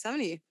Ellis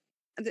Avenue.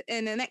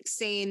 In the next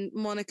scene,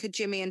 Monica,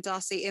 Jimmy and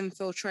Darcy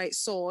infiltrate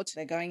SWORD.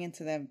 They're going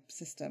into their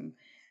system,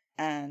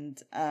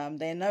 and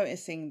they're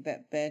noticing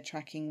that they're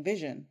tracking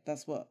Vision.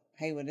 That's what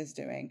Hayward is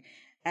doing.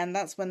 And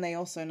that's when they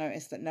also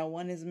notice that no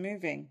one is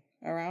moving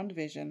around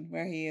Vision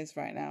where he is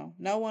right now.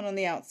 No one on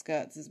the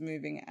outskirts is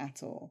moving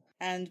at all.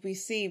 And we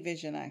see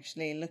Vision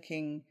actually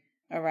looking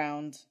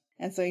around.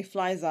 And so he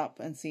flies up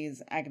and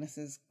sees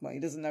Agnes's, well, he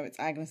doesn't know it's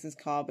Agnes's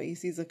car, but he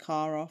sees a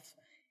car off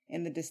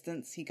in the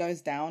distance. He goes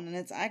down and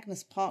it's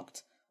Agnes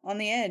parked on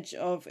the edge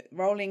of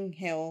Rolling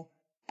Hill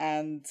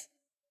and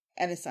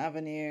Ellis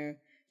Avenue,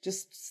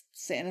 just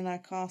sitting in her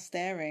car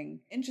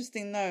staring.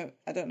 Interesting note,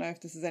 I don't know if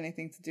this has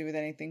anything to do with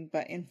anything,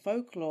 but in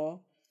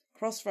folklore,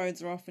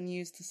 crossroads are often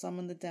used to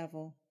summon the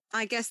devil.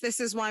 I guess this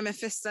is why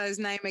Mephisto's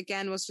name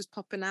again was just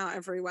popping out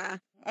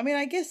everywhere. I mean,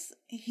 I guess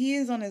he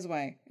is on his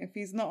way. If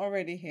he's not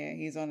already here,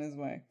 he's on his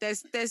way.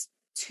 There's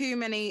too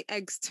many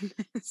eggs to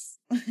miss.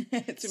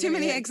 too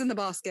many eggs in the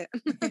basket.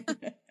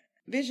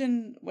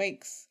 Vision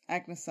wakes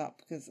Agnes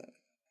up because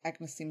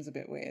Agnes seems a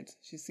bit weird.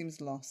 She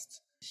seems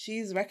lost.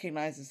 She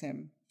recognizes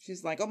him.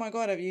 She's like, "Oh my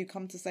God, have you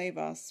come to save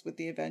us with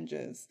the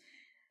Avengers?"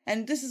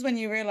 And this is when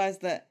you realize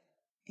that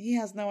he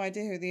has no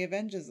idea who the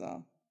Avengers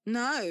are.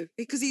 No,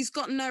 because he's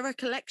got no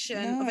recollection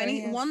of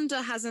anything.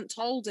 Wanda hasn't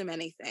told him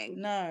anything.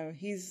 No,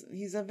 he's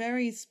a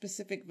very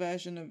specific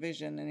version of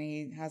Vision, and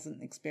he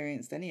hasn't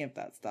experienced any of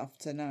that stuff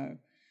to know.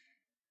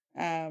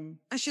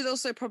 I should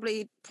also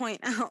probably point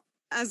out,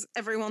 as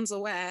everyone's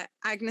aware,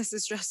 Agnes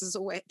is dressed as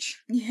a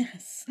witch.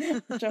 Yes,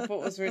 which I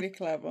thought was really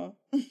clever.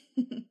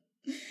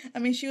 I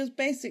mean, she was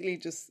basically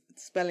just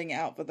spelling it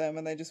out for them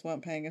and they just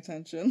weren't paying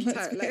attention.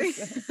 Totally.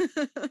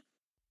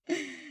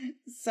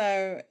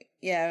 So,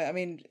 yeah, I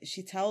mean,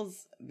 she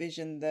tells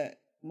Vision that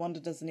Wanda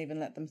doesn't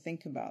even let them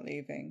think about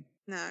leaving.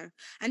 No.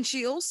 And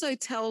she also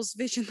tells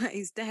Vision that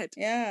he's dead.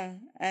 Yeah.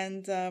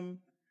 And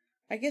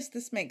I guess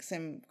this makes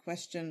him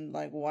question,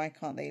 like, why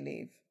can't they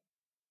leave?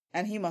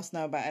 And he must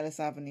know about Ellis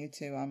Avenue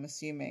too, I'm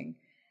assuming.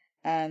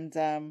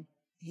 And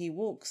he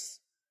walks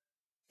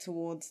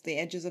towards the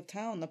edges of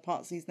town, the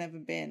parts he's never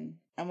been.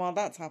 And while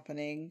that's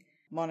happening,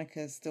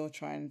 Monica's still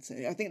trying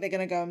to... I think they're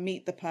going to go and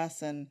meet the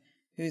person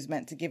who's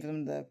meant to give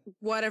them the...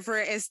 whatever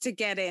it is to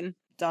get in.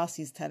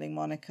 Darcy's telling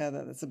Monica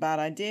that it's a bad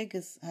idea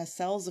because her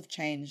cells have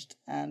changed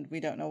and we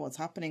don't know what's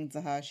happening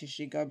to her. She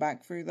should go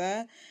back through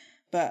there.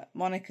 But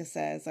Monica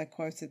says, I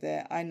quoted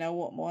it, "I know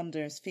what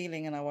Wanda is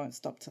feeling and I won't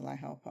stop till I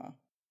help her."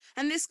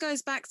 And this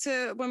goes back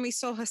to when we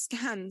saw her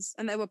scans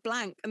and they were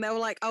blank and they were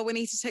like, "Oh, we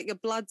need to take your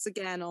bloods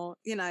again," or,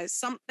 you know,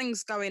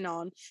 something's going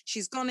on.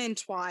 She's gone in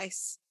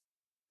twice.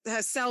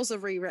 Her cells are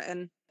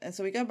rewritten. And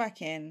so we go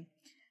back in.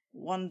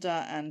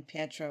 Wanda and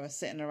Pietro are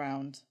sitting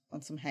around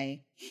on some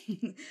hay.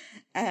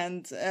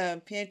 And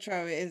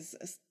Pietro is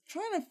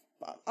trying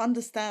to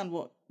understand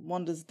what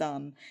Wanda's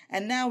done.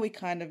 And now we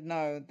kind of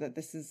know that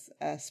this is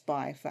a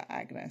spy for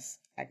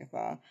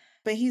Agatha.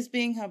 But he's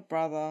being her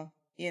brother.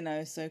 You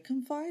know, so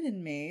confide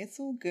in me. It's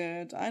all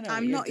good. I know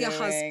I'm not your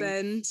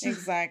husband.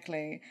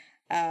 Exactly.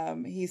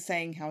 He's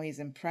saying how he's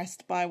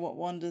impressed by what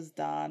Wanda's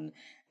done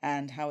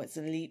and how it's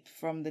a leap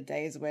from the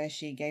days where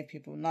she gave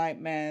people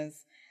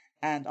nightmares.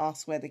 and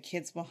asks where the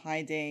kids were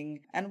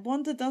hiding. And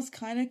Wanda does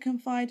kind of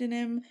confide in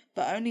him,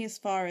 but only as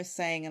far as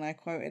saying, and I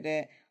quoted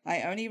it,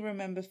 "I only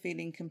remember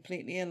feeling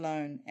completely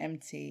alone,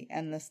 empty,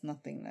 endless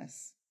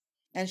nothingness."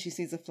 And she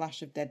sees a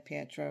flash of dead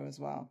Pietro as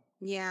well.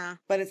 Yeah.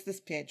 But it's this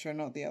Pietro,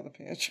 not the other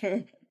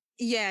Pietro.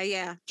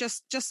 Yeah.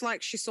 Just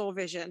like she saw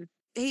Vision.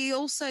 He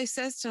also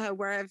says to her,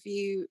 "Where have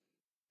you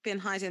been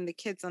hiding the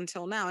kids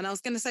until now?" And I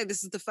was going to say,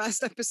 this is the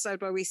first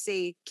episode where we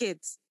see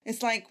kids.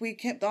 It's like we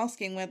kept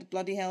asking where the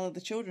bloody hell are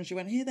the children. She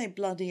went, "Here they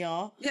bloody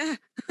are." Yeah.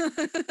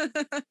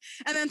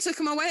 And then took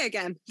them away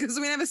again because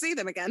we never see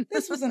them again.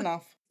 This was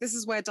enough. This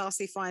is where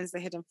Darcy finds the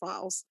hidden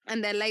files,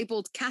 and they're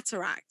labeled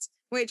Cataract,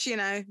 which, you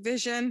know,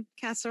 Vision,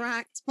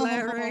 Cataract,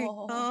 blurry.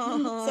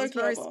 Oh, so it's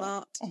very clever.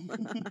 smart.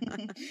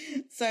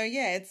 So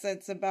yeah,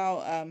 it's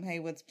about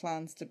Hayward's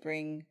plans to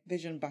bring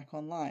Vision back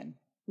online.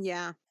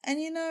 Yeah. And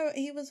you know,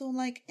 he was all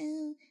like,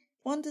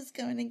 Wanda's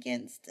going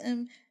against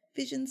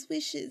Vision's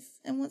wishes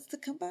and wants to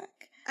come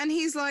back. And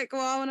he's like,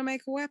 "Well, I want to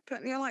make a weapon."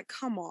 And you're like,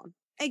 come on.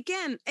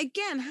 Again,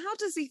 how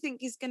does he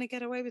think he's going to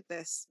get away with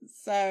this?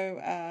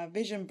 So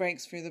Vision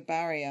breaks through the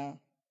barrier,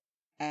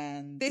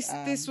 and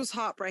this was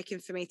heartbreaking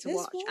for me to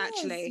watch,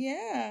 actually.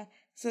 Yeah.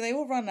 So they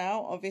all run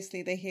out.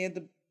 Obviously, they hear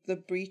the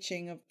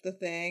breaching of the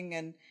thing,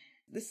 and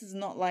this is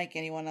not like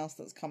anyone else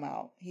that's come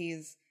out.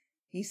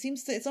 He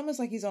seems to, it's almost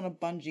like he's on a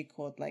bungee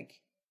cord.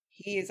 Like,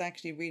 he is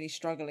actually really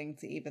struggling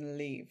to even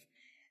leave.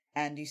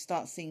 And you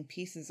start seeing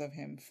pieces of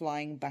him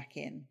flying back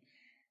in.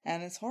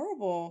 And it's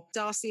horrible.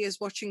 Darcy is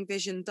watching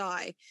Vision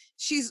die.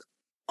 She's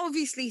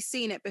obviously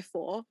seen it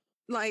before.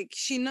 Like,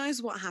 she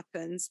knows what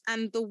happens.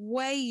 And the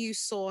way you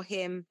saw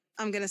him,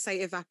 I'm going to say,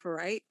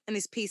 evaporate and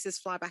his pieces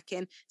fly back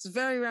in, it's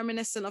very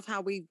reminiscent of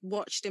how we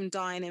watched him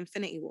die in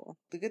Infinity War.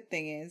 The good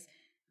thing is,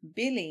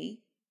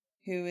 Billy,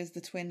 who is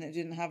the twin that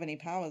didn't have any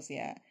powers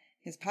yet,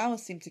 his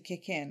powers seem to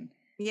kick in.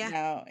 Yeah.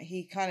 Now,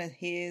 he kind of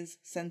hears,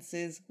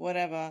 senses,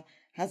 whatever,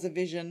 has a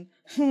vision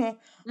of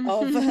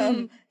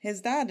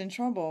his dad in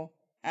trouble.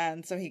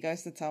 And so he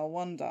goes to tell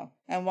Wanda.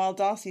 And while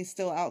Darcy's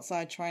still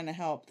outside trying to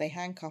help, they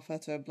handcuff her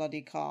to a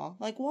bloody car.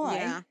 Like, why?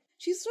 Yeah.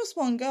 She's just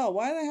one girl.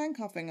 Why are they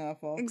handcuffing her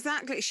for?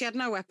 Exactly. She had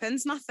no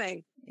weapons,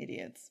 nothing.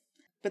 Idiots.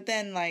 But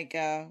then, like,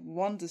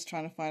 Wanda's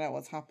trying to find out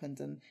what's happened,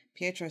 and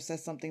Pietro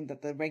says something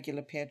that the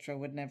regular Pietro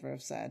would never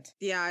have said.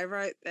 Yeah, I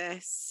wrote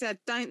this. Said,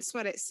 "Don't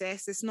sweat it,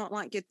 sis. It's not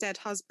like your dead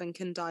husband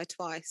can die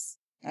twice."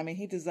 I mean,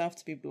 he deserved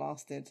to be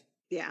blasted.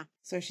 Yeah.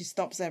 So she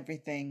stops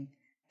everything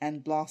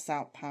and blasts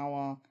out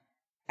power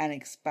and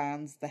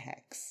expands the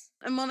hex.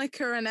 And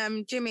Monica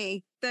and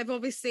Jimmy, they've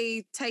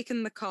obviously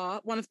taken the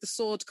car, one of the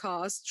sword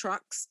cars,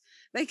 trucks.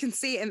 They can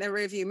see it in their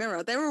rearview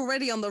mirror. They're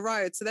already on the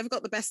road, so they've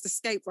got the best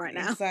escape right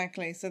now.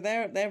 Exactly. So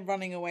they're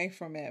running away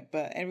from it,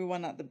 but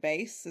everyone at the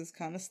base is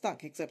kind of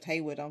stuck, except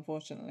Hayward,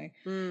 unfortunately.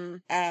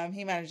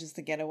 He manages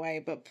to get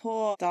away, but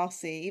poor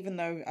Darcy, even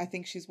though I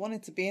think she's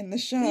wanted to be in the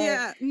show.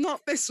 Yeah,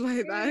 not this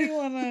way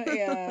though.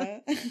 Yeah.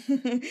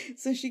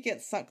 So she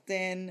gets sucked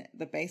in,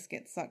 the base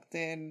gets sucked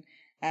in,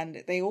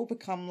 and they all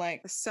become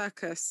like a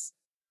circus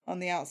on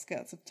the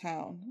outskirts of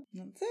town.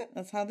 That's it.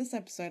 That's how this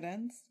episode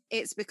ends.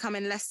 It's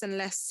becoming less and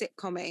less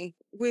sitcom-y.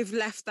 We've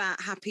left that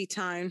happy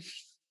tone.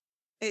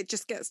 It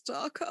just gets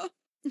darker.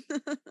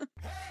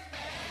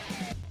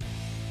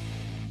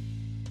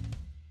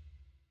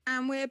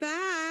 And we're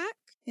back.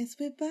 Yes,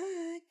 we're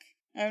back.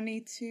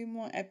 Only 2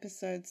 more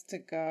episodes to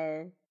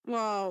go.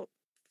 Well,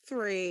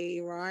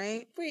 3,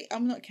 right? 3.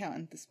 I'm not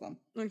counting this one.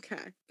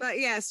 Okay. But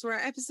yes, we're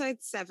at episode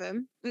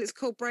 7. It's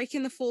called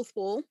Breaking the Fourth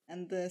Wall.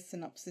 And the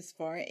synopsis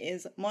for it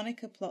is: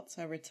 Monica plots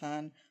her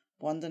return,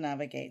 Wanda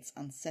navigates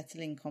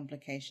unsettling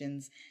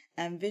complications,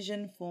 and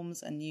Vision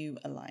forms a new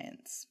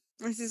alliance.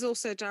 This is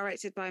also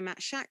directed by Matt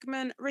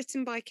Shakman,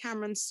 written by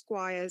Cameron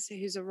Squires,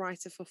 who's a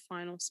writer for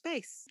Final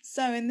Space.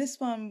 So in this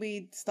one,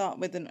 we start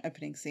with an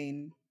opening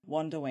scene.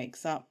 Wanda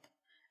wakes up,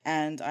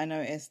 and I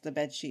noticed the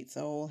bed sheets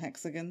are all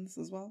hexagons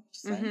as well.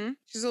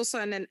 She's also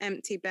in an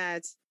empty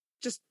bed.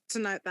 Just to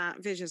note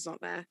that Vision's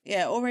not there.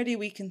 Yeah, already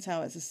we can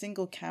tell it's a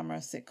single camera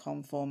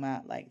sitcom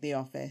format like The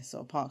Office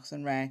or Parks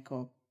and Rec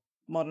or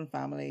Modern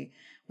Family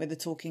with the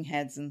talking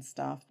heads and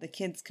stuff. The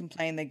kids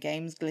complain their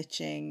game's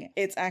glitching.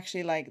 It's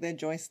actually like their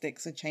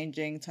joysticks are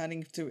changing,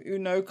 turning to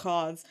Uno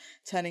cards,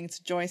 turning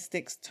to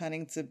joysticks,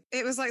 turning to...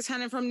 It was like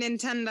turning from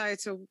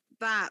Nintendo to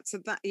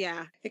that,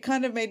 yeah. It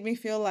kind of made me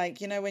feel like,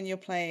 you know, when you're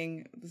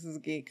playing, this is a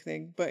geek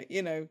thing, but,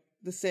 you know,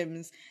 The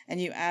Sims, and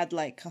you add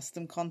like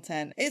custom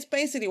content. It's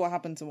basically what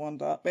happened to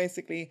Wanda.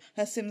 Basically,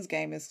 her Sims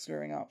game is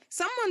screwing up.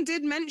 Someone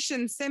did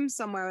mention Sims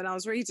somewhere when I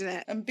was reading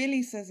it. And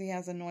Billy says he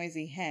has a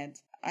noisy head.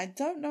 I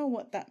don't know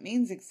what that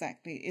means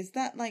exactly. Is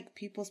that like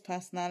people's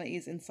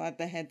personalities inside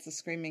their heads are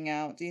screaming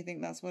out? Do you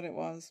think that's what it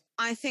was?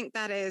 I think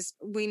that is.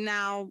 We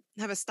now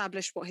have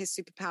established what his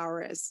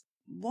superpower is.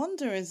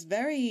 Wanda is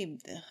very,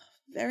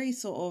 very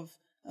sort of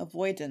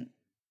avoidant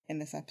in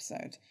this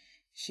episode.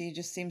 She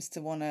just seems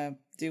to want to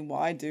do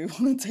what I do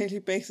on a daily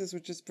basis,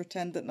 which is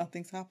pretend that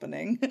nothing's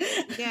happening.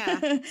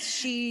 Yeah,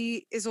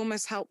 she is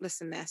almost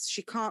helpless in this.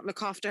 She can't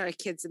look after her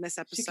kids in this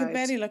episode. She can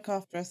barely look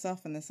after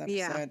herself in this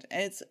Yeah.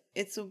 episode.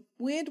 It's a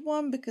weird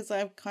one because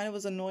I kind of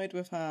was annoyed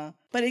with her.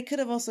 But it could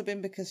have also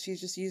been because she's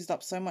just used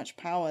up so much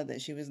power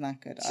that she was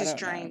knackered. I She's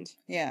don't know. drained.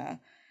 Yeah.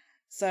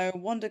 So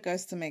Wanda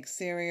goes to make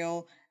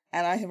cereal.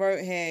 And I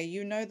wrote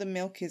here, the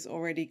milk is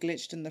already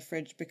glitched in the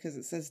fridge because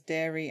it says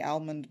dairy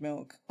almond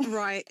milk.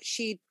 Right.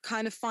 She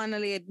kind of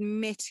finally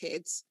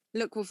admitted,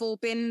 look, we've all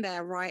been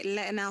there, right?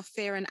 Letting our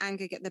fear and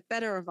anger get the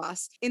better of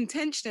us,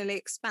 intentionally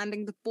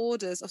expanding the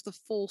borders of the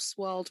false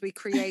world we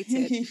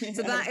created. Yeah.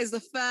 So that is the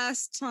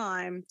first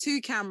time to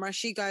camera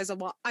she goes, oh,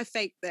 well, I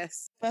faked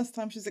this. First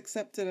time she's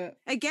accepted it.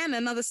 Again,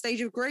 another stage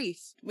of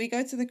grief. We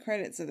go to the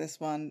credits of this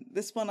one.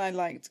 This one I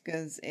liked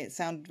because it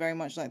sounded very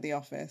much like The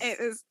Office. It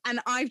is,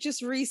 and I've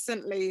just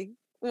recently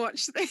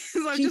watched this.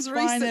 I've She just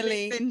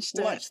recently finally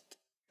binged watched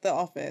The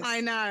Office. I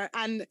know,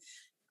 and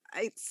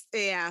it's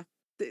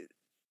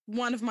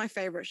one of my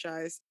favorite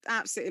shows.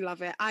 Absolutely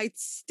love it. I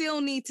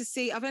still need to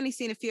see. I've only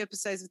seen a few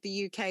episodes of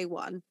the UK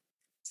one,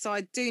 so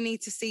I do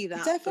need to see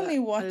that. Definitely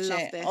but watch I love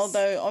it. this.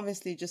 Although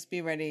obviously, just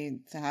be ready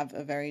to have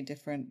a very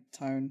different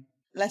tone,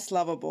 less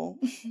lovable.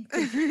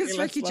 it's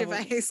Less Ricky lovable.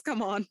 Gervais.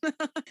 Come on.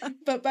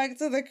 But back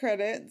to the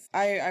credits.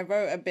 I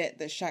wrote a bit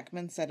that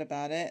Shackman said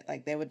about it.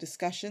 Like there were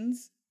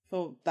discussions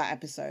for that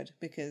episode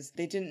because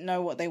they didn't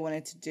know what they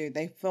wanted to do.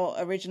 They thought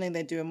originally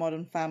they'd do a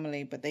Modern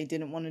Family, but they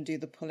didn't want to do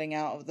the pulling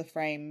out of the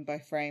frame by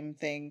frame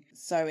thing.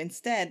 So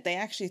instead, they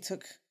actually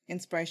took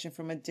inspiration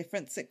from a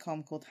different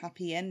sitcom called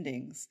Happy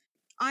Endings.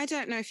 I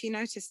don't know if you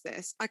noticed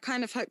this. I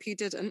kind of hope you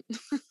didn't.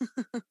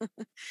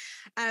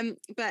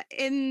 But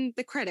in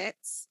the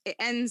credits, it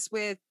ends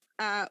with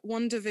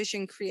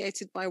WandaVision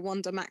created by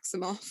Wanda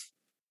Maximoff.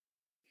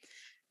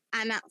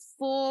 And at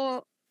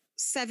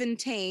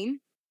 4:17,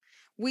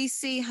 we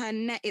see her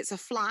it's a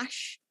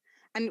flash.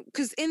 And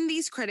because in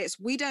these credits,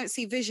 we don't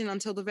see Vision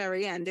until the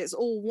very end. It's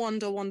all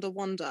Wanda, Wanda,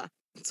 Wanda.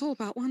 It's all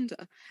about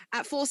Wanda.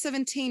 At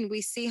 4:17,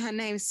 we see her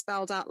name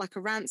spelled out like a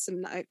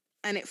ransom note.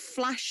 And it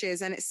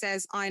flashes and it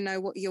says, I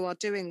know what you are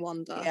doing,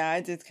 Wanda. Yeah,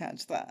 I did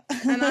catch that.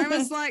 And I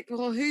was like,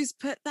 well, who's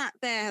put that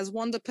there? Has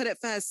Wanda put it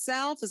for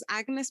herself? Has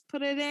Agnes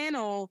put it in?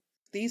 Or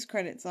These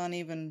credits aren't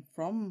even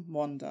from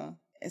Wanda.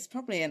 It's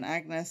probably an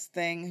Agnes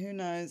thing. Who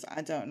knows?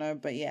 I don't know.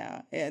 But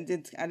yeah, I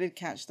did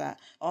catch that.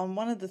 On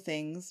one of the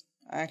things,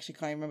 I actually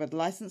can't remember, the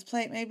license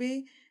plate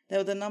maybe, there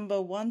was the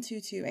number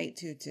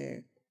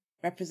 122822.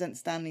 Represents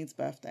Stanley's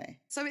birthday.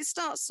 So it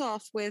starts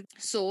off with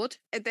Sword.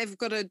 They've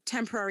got a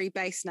temporary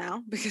base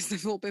now because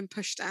they've all been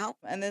pushed out.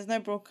 And there's no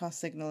broadcast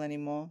signal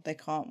anymore. They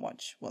can't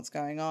watch what's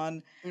going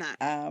on.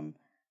 No.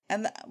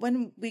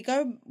 When we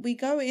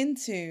go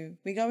into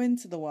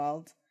the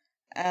world,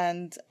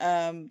 and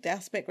the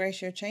aspect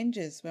ratio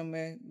changes when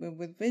we're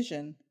with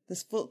Vision.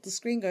 The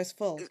screen goes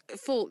full.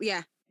 Full,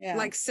 yeah. Yeah.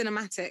 Like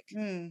cinematic.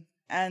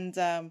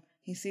 And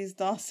he sees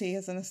Darcy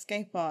as an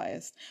escape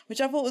artist, which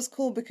I thought was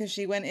cool because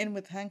she went in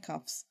with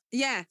handcuffs.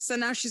 Yeah, so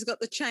now she's got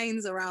the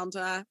chains around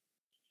her.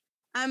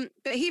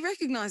 But he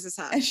recognizes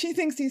her. And she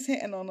thinks he's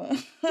hitting on her.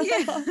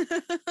 Yeah.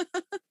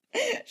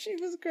 She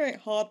was great.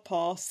 Hard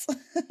pass.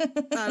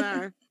 I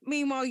know.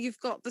 Meanwhile, you've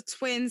got the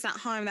twins at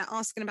home. They're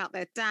asking about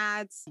their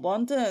dads.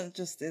 Wanda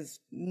just is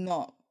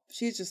not.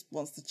 She just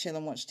wants to chill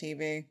and watch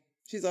TV.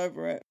 She's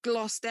over it.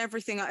 Glossed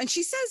everything up. And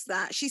she says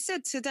that. She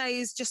said, today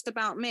is just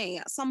about me.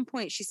 At some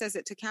point, she says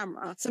it to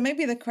camera. So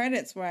maybe the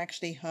credits were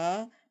actually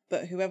her,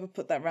 but whoever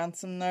put that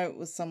ransom note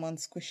was someone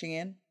squishing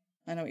in.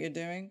 I know what you're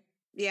doing.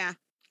 Yeah.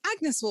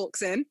 Agnes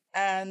walks in.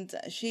 And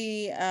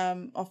she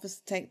offers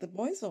to take the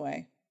boys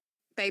away.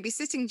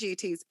 Babysitting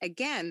duties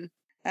again.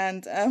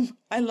 And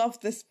I love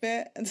this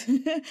bit.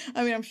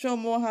 I mean, I'm sure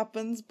more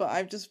happens, but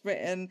I've just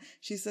written,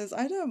 she says,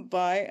 I don't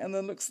buy, and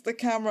then looks at the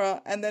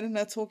camera, and then in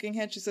her talking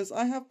head, she says,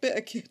 I have bit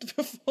a kid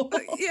before.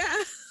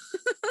 Yeah.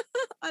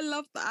 I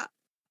love that.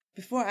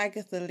 Before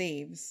Agatha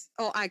leaves.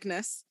 Or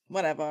Agnes.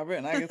 Whatever, I've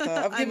written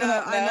Agatha. I've given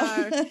up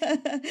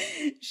now.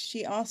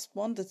 She asked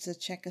Wanda to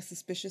check a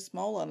suspicious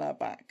mole on her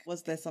back.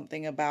 Was there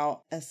something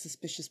about a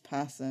suspicious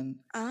person?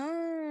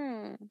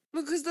 Oh.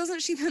 Because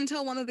doesn't she then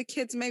tell one of the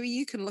kids, maybe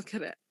you can look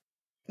at it?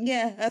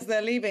 Yeah, as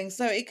they're leaving.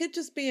 So it could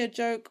just be a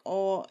joke,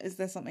 or is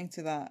there something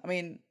to that? I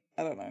mean,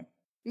 I don't know.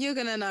 You're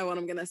going to know what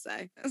I'm going to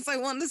say. It's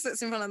like Wanda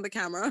sits in front of the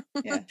camera.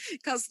 Yeah.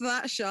 Cuts to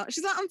that shot.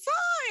 She's like, I'm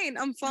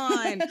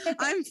fine.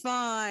 I'm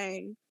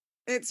fine.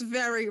 It's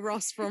very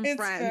Ross from It's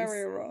Friends.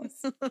 very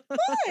Ross.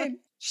 Fine.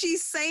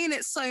 She's saying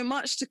it so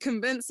much to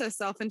convince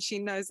herself, and she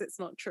knows it's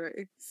not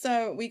true.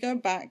 So we go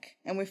back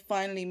and we're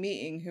finally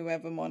meeting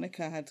whoever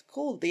Monica had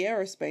called the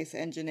aerospace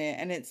engineer,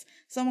 and it's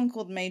someone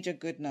called Major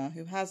Goodner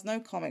who has no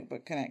comic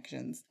book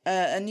connections.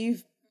 A new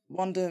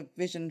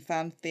WandaVision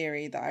fan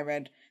theory that I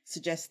read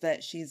suggests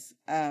that she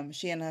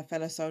and her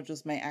fellow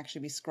soldiers may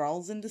actually be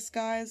Skrulls in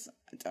disguise.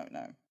 I don't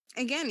know.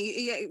 Again,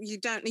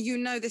 you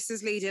know this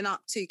is leading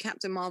up to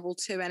Captain Marvel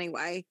 2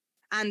 anyway.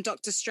 And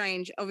Doctor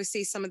Strange.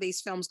 Obviously, some of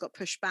these films got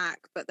pushed back,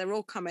 but they're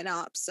all coming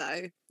up,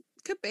 so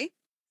could be.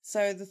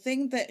 So the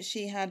thing that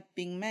she had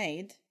being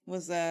made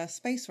was a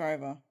space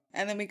rover.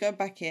 And then we go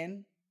back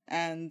in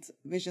and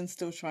Vision's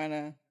still trying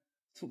to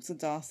talk to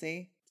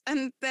Darcy.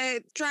 And they're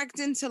dragged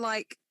into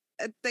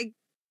they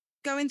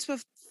go into a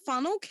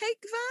funnel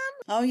cake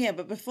van? Oh yeah,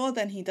 but before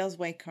then he does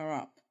wake her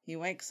up. He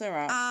wakes her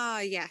up. Ah,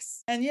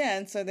 yes.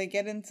 And so they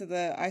get into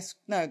the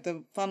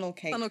funnel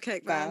cake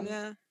van,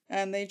 yeah.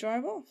 And they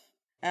drive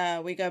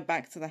off. We go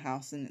back to the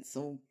house and it's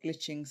all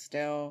glitching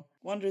still.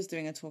 Wanda's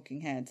doing a talking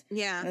head.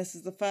 Yeah. And this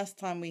is the first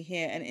time we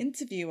hear an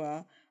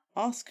interviewer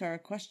ask her a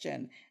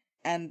question.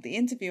 And the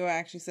interviewer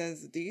actually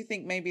says, "Do you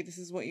think maybe this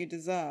is what you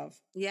deserve?"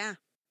 Yeah.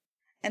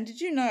 And did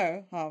you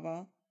know,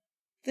 Hava,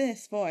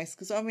 this voice,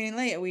 because I mean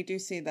later we do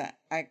see that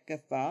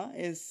Agatha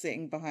is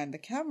sitting behind the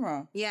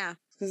camera. Yeah.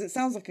 Because it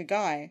sounds like a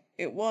guy.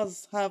 It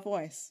was her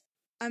voice.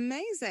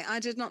 Amazing. I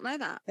did not know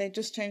that. They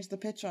just changed the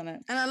pitch on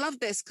it. And I love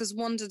this because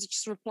Wanda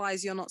just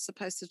replies, "You're not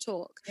supposed to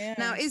talk." Yeah.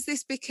 Now, is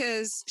this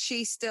because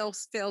she still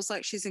feels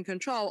like she's in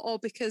control, or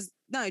because,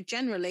 no,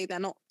 generally they're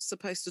not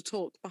supposed to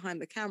talk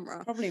behind the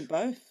camera? Probably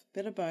both.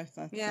 Bit of both,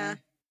 I think. Yeah.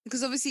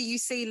 Because obviously you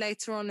see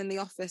later on in The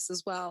Office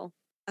as well.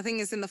 I think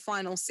it's in the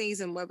final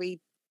season where we,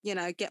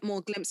 get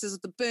more glimpses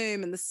of the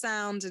boom and the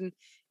sound and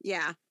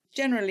yeah.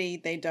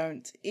 Generally, they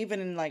don't. Even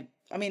in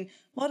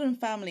Modern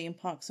Family and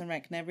Parks and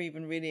Rec never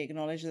even really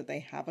acknowledge that they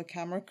have a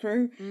camera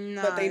crew.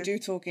 No. But they do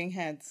talking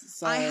heads.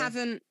 So.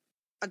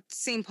 I've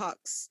seen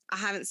Parks. I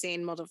haven't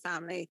seen Modern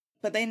Family.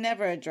 But they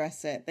never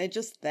address it. They're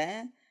just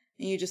there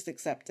and you just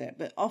accept it.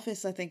 But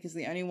Office, I think, is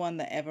the only one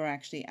that ever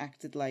actually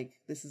acted like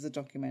this is a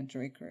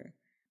documentary crew.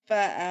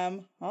 But,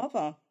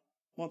 Hava,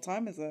 what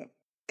time is it?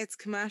 It's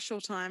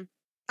commercial time.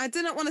 I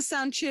didn't want to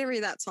sound cheery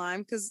that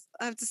time because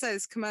I have to say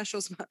this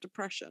commercial's about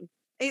depression.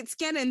 It's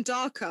getting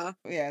darker.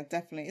 Yeah,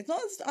 definitely. It's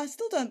not. I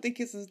still don't think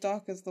it's as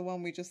dark as the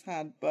one we just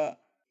had, but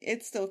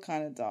it's still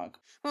kind of dark.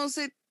 Well,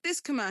 so this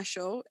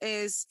commercial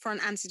is for an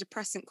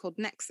antidepressant called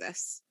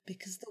Nexus.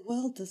 Because the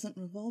world doesn't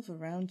revolve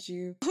around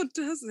you. Or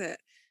does it?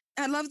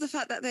 I love the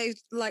fact that they've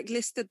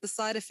listed the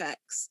side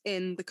effects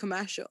in the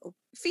commercial.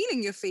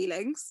 Feeling your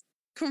feelings,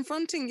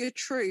 confronting your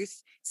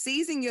truth,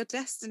 seizing your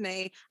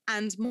destiny,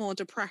 and more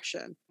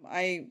depression.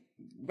 I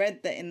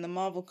read that in the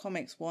Marvel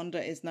Comics,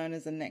 Wanda is known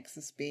as a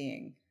Nexus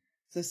being.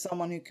 So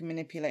someone who can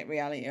manipulate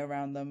reality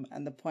around them,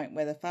 and the point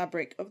where the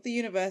fabric of the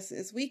universe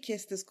is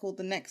weakest is called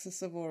the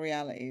Nexus of all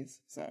realities.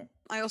 So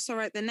I also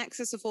wrote the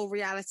Nexus of all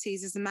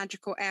realities is a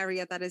magical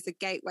area that is a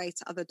gateway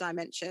to other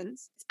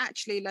dimensions. It's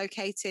actually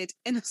located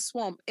in a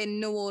swamp in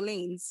New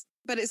Orleans,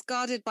 but it's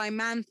guarded by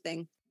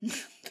Man-Thing.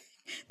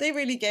 They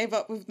really gave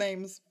up with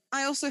names.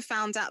 I also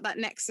found out that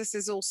Nexus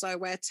is also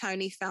where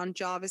Tony found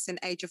Jarvis in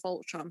Age of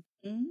Ultron.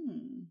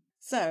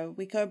 So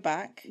we go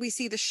back. We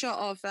see the shot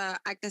of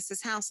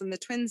Agnes's house and the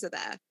twins are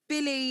there.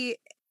 Billy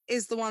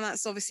is the one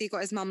that's obviously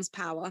got his mum's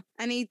power.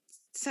 And he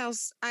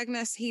tells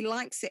Agnes he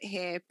likes it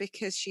here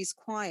because she's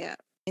quiet.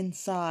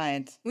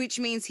 Inside. Which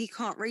means he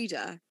can't read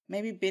her.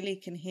 Maybe Billy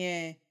can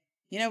hear,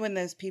 when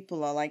those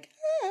people are like,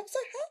 "Oh, I'm so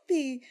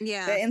happy."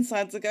 Yeah. Their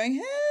insides are going,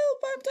 "Help,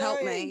 I'm dying."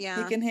 Help me,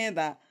 yeah. He can hear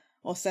that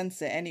or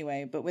sense it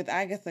anyway. But with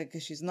Agatha,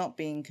 because she's not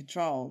being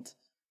controlled,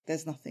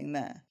 there's nothing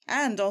there.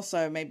 And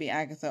also maybe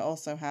Agatha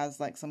also has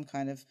some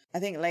kind of, I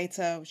think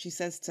later she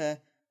says to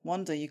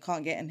Wanda, "You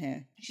can't get in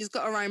here." She's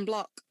got her own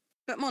block.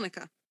 But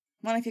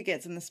Monica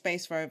gets in the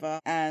space rover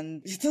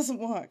and it doesn't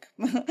work.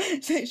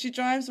 So she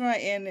drives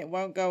right in, it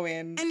won't go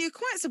in. And you're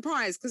quite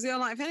surprised because you're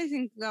like, if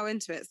anything can go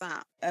into it, it's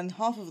that. And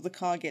half of the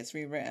car gets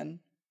rewritten.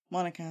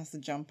 Monica has to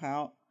jump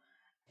out.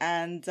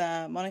 And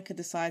Monica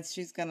decides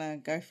she's going to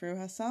go through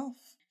herself.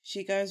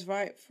 She goes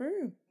right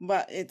through.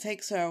 But it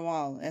takes her a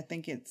while. I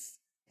think it's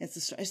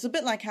a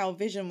bit like how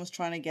Vision was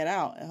trying to get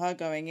out, her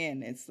going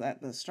in. It's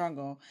the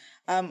struggle.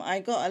 I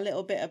got a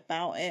little bit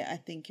about it. I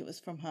think it was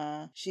from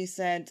her. She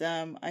said,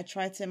 "I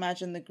tried to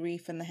imagine the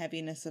grief and the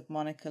heaviness of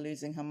Monica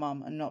losing her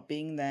mum and not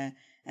being there,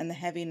 and the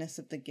heaviness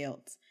of the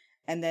guilt.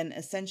 And then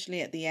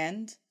essentially at the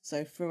end,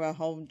 so through her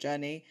whole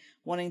journey,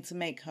 wanting to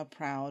make her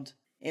proud.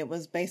 It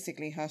was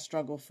basically her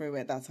struggle through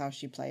it. That's how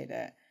she played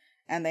it.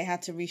 And they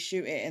had to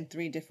reshoot it in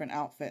 3 different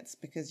outfits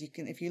because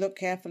if you look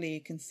carefully,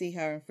 you can see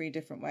her in 3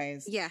 different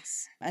ways.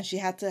 Yes. And she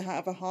had to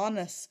have a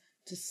harness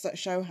to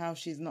show how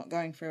she's not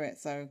going through it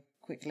so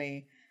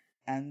quickly.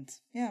 And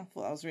yeah, I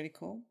thought that was really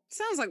cool.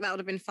 Sounds like that would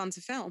have been fun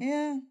to film.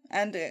 Yeah.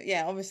 And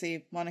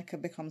obviously Monica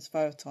becomes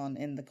Photon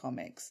in the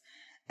comics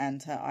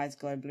and her eyes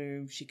glow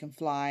blue. She can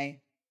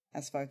fly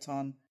as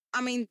Photon. I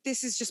mean,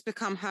 this has just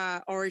become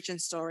her origin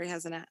story,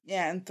 hasn't it?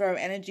 Yeah, and throw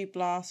energy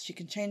blasts. She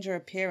can change her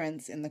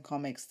appearance in the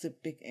comics,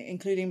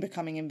 including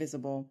becoming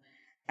invisible.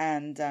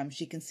 And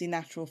she can see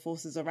natural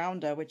forces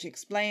around her, which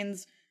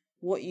explains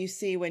what you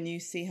see when you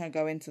see her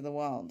go into the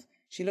world.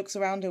 She looks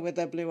around her with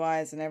her blue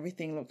eyes and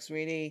everything looks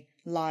really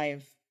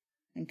live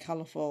and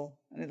colourful,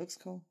 and it looks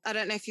cool. I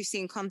don't know if you've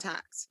seen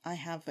Contact. I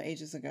have for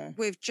ages ago.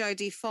 With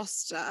Jodie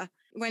Foster.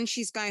 When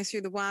she's going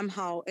through the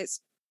wormhole,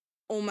 it's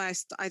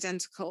almost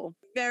identical.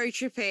 Very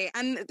trippy.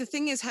 And the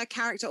thing is, her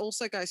character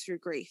also goes through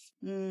grief.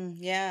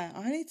 Yeah,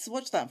 I need to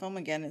watch that film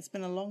again. It's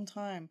been a long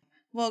time.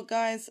 Well,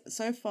 guys,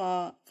 so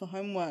far for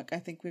homework, I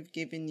think we've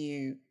given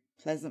you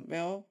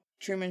Pleasantville,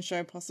 Truman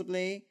Show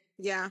possibly,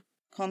 Yeah.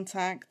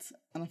 Contact,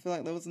 and I feel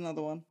like there was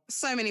another one.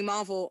 So many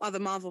other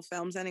Marvel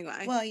films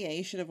anyway. Well, yeah,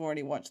 you should have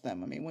already watched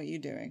them. I mean, what are you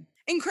doing?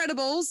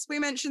 Incredibles. We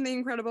mentioned The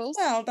Incredibles.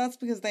 Well, that's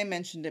because they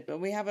mentioned it, but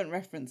we haven't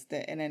referenced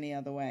it in any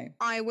other way.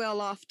 I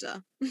will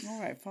after.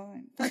 All right,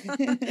 fine.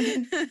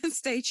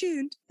 Stay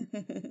tuned.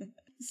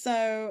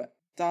 So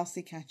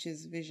Darcy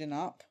catches Vision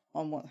up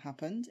on what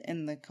happened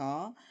in the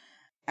car,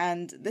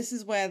 and this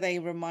is where they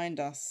remind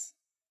us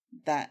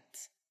that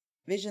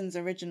Vision's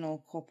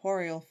original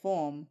corporeal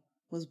form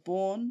was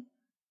born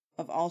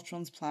of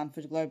Ultron's plan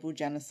for global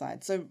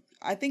genocide. So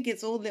I think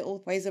it's all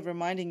little ways of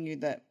reminding you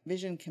that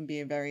Vision can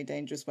be a very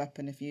dangerous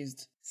weapon if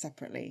used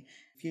separately.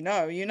 If you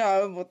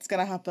know what's going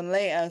to happen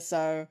later.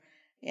 So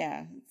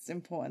yeah, it's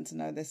important to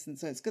know this. And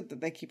so it's good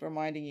that they keep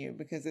reminding you,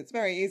 because it's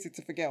very easy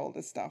to forget all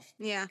this stuff.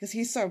 Yeah. Because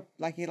he's so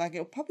like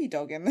a puppy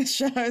dog in this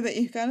show that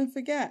you kind of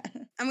forget.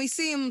 And we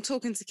see him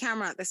talking to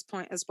camera at this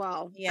point as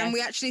well. Yes. And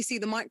we actually see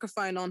the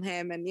microphone on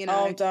him, and, you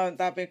know. Oh, don't.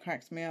 That bit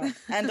cracks me up.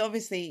 And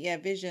obviously, yeah,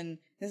 Vision,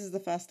 this is the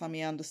first time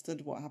he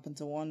understood what happened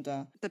to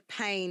Wanda. The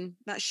pain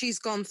that she's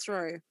gone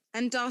through.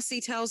 And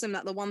Darcy tells him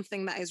that the one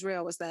thing that is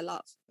real is their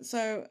love.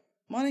 So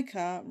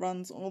Monica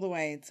runs all the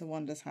way to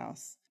Wanda's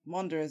house.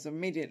 Wanda is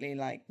immediately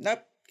like, nope,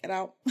 get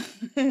out.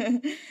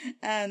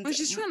 And Well,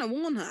 she's trying to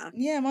warn her.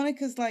 yeah,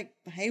 Monica's like,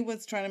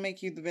 Hayward's trying to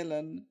make you the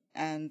villain.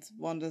 And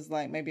Wanda's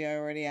like, maybe I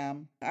already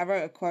am. I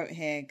wrote a quote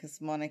here because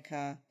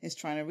Monica is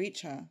trying to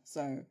reach her.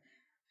 So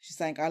she's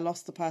saying, I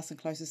lost the person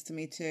closest to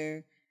me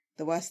too.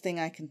 The worst thing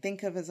I can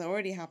think of has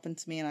already happened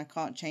to me, and I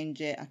can't change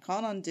it. I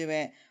can't undo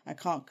it. I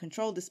can't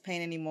control this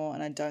pain anymore,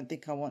 and I don't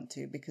think I want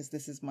to, because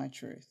this is my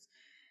truth.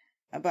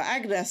 But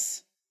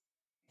Agnes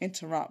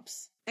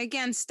interrupts.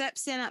 Again,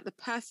 steps in at the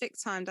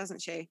perfect time,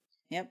 doesn't she?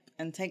 Yep,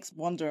 and takes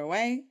Wanda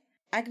away.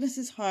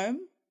 Agnes's home,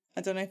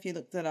 I don't know if you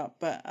looked it up,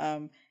 but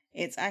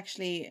it's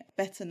actually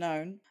better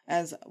known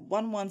as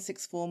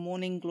 1164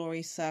 Morning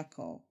Glory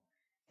Circle.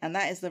 And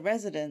that is the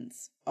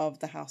residence of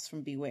the house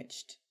from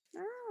Bewitched.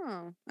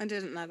 Oh, I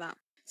didn't know that.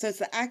 So it's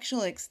the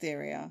actual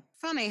exterior.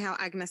 Funny how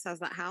Agnes has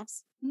that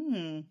house.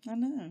 I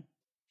know.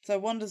 So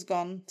Wanda's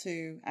gone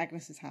to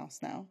Agnes's house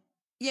now.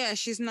 Yeah,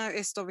 she's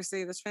noticed,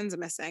 obviously, the twins are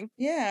missing.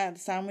 Yeah, the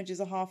sandwiches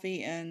are half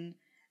eaten.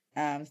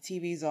 The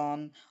TV's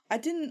on. I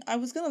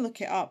was going to look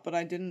it up, but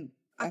I didn't.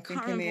 I think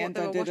can't in the remember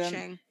end what they I were didn't.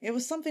 watching. It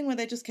was something where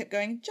they just kept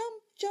going,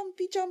 jump,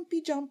 jumpy,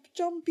 jumpy, jump,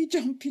 jumpy,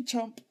 jumpy,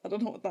 jump. I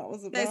don't know what that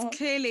was about. There's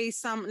clearly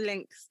some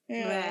links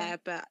Yeah. there,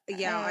 but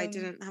yeah, I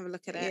didn't have a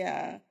look at it.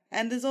 Yeah.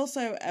 And there's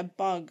also a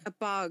bug A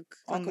bug,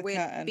 on like the a weird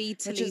curtain,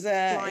 beetly which is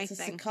fly it's a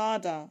thing.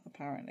 cicada,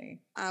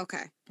 apparently.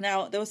 Okay.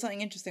 Now, there was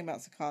something interesting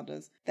about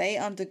cicadas. They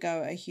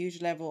undergo a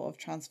huge level of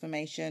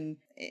transformation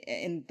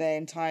in their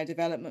entire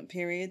development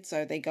period.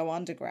 So they go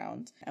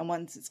underground, and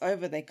once it's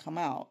over, they come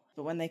out.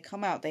 But when they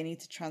come out, they need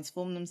to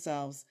transform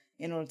themselves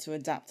in order to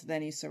adapt to their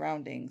new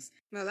surroundings.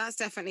 Well, that's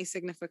definitely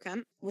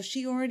significant. Was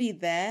she already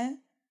there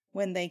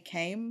when they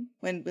came,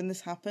 when this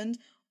happened?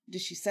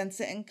 Did she sense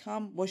it and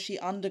come? Was she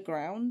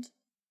underground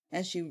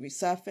and she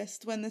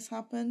resurfaced when this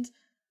happened?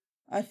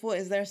 I thought,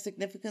 is there a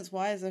significance?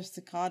 Why is there a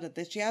cicada?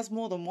 That she has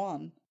more than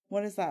one.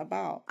 What is that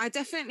about? I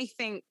definitely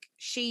think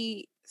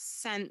she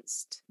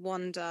sensed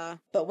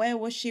Wanda. But where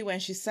was she when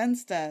she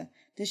sensed her?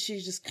 Did she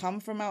just come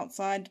from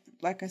outside?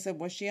 Like I said,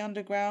 was she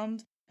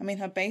underground? I mean,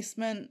 her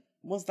basement,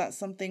 was that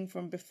something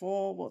from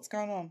before? What's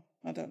going on?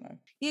 I don't know.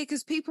 Yeah,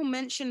 because people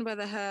mentioned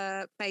whether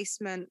her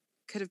basement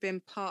could have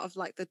been part of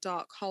like the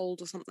dark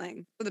hold or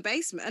something. But the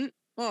basement,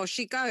 well,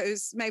 she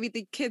goes, maybe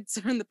the kids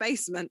are in the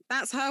basement.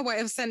 That's her way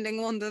of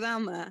sending Wanda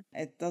down there.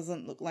 It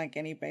doesn't look like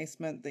any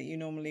basement that you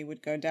normally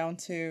would go down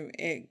to.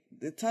 It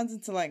turns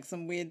into like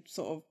some weird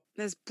sort of...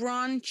 There's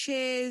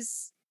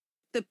branches,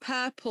 the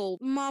purple.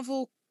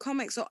 Marvel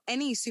comics or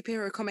any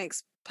superhero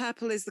comics,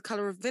 purple is the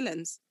colour of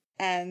villains.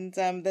 And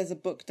there's a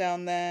book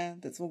down there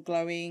that's all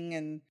glowing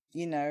and,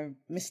 you know,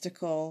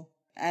 mystical.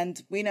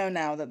 And we know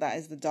now that that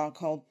is the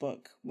Darkhold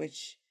book,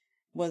 which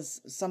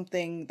was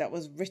something that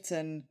was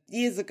written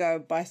years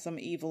ago by some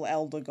evil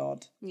elder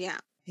god. Yeah.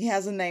 He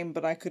has a name,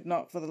 but I could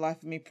not for the life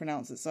of me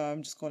pronounce it, so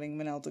I'm just calling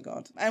him an elder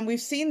god. And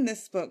we've seen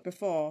this book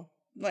before,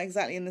 not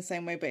exactly in the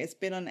same way, but it's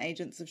been on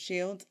Agents of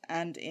S.H.I.E.L.D.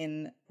 and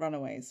in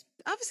Runaways.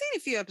 I've seen a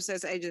few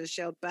episodes of Agents of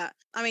S.H.I.E.L.D., but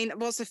I mean,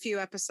 what's a few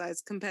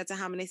episodes compared to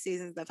how many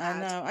seasons they've had?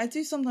 I know. I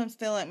do sometimes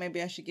feel like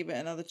maybe I should give it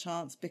another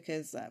chance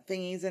because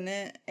Thingy's in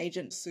it,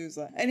 Agent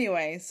Sousa.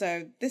 Anyway,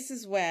 so this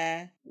is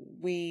where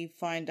we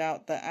find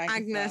out that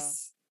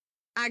Agnes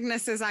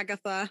is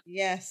Agatha.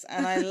 Yes,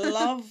 and I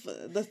love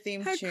the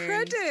theme Her tune.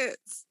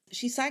 credits.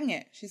 She sang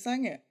it.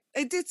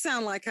 It did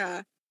sound like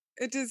her.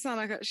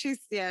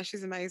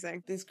 She's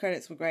amazing. These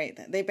credits were great.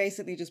 They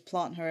basically just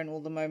plant her in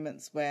all the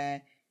moments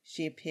where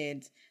she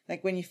appeared.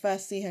 Like when you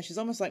first see her, she's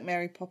almost like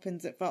Mary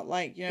Poppins, it felt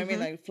like, you know what I mean?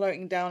 Like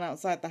floating down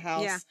outside the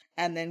house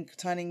and then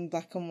turning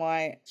black and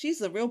white. She's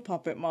the real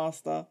puppet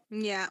master.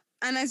 Yeah.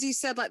 And as you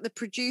said, like the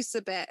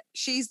producer bit,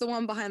 she's the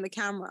one behind the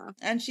camera.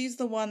 And she's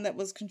the one that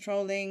was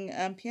controlling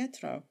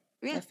Pietro.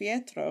 Yeah. Or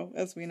Pietro,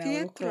 as we now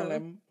will call Pietro.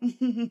 him.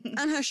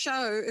 And her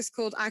show is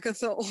called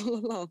Agatha All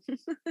Along.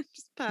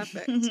 Just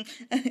perfect.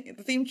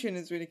 The theme tune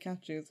is really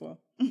catchy as well.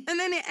 And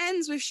then it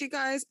ends with she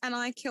goes, and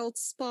I killed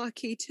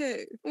Sparky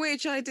too,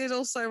 which I did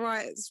also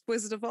write as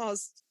Wizard of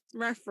Oz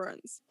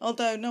reference.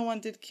 Although no one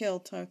did kill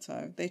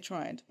Toto. They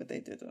tried, but they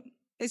didn't.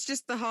 It's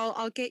just the whole,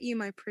 I'll get you,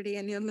 my pretty,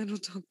 and your little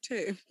dog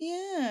too.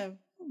 Yeah.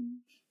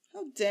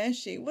 How dare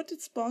she? What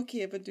did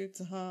Sparky ever do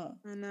to her?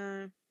 I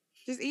know.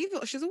 She's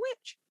evil. She's a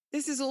witch.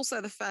 This is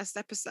also the first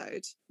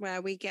episode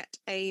where we get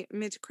a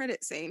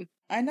mid-credit scene.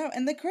 I know,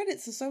 and the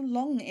credits are so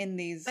long in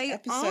these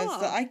episodes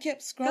that I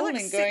kept They're like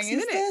scrolling 6 going, is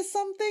minutes. there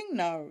something?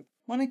 No.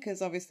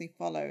 Monica's obviously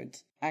followed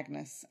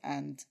Agnes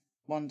and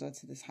Wanda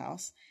to this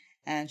house,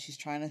 and she's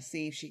trying to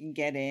see if she can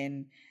get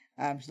in.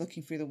 She's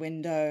looking through the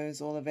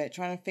windows, all of it,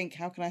 trying to think,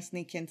 how can I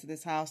sneak into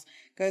this house?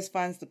 Goes,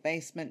 finds the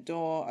basement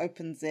door,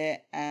 opens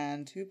it,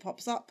 and who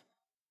pops up?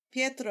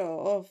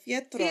 Pietro.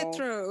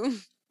 Pietro.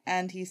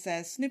 And he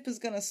says, Snooper's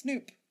gonna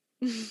snoop.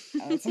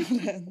 That's all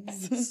it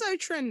ends. So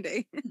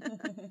trendy.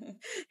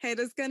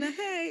 Haters gonna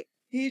hate.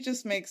 He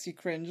just makes you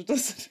cringe,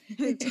 doesn't he?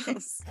 He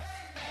does.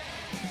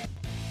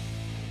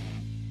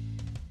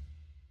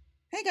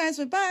 Hey guys,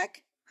 we're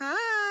back.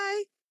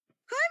 Hi.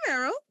 Hi,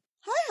 Meryl.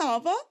 Hi,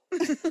 Harbour.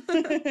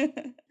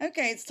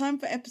 Okay, it's time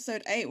for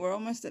episode 8. We're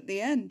almost at the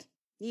end.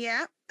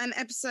 Yeah, and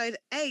episode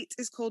 8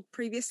 is called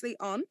Previously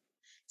On.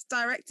 It's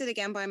directed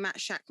again by Matt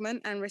Shackman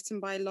and written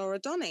by Laura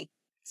Donney.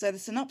 So the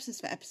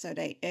synopsis for episode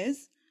 8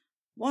 is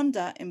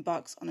Wanda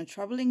embarks on a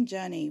troubling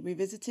journey,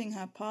 revisiting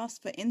her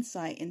past for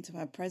insight into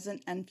her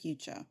present and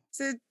future.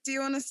 So do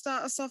you want to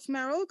start us off,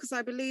 Meryl? Because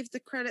I believe the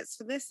credits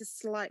for this is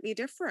slightly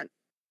different.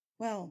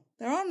 Well,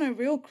 there are no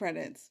real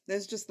credits.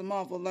 There's just the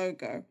Marvel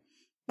logo.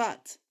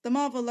 But the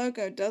Marvel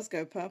logo does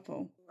go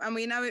purple. And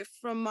we know it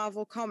from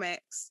Marvel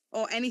Comics,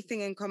 or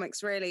anything in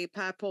comics really,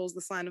 purple's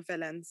the sign of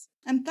villains.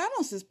 And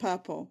Thanos is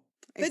purple.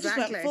 They just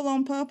went full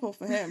on purple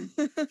for him.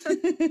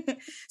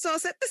 So I'll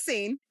set the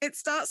scene. It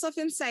starts off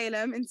in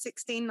Salem in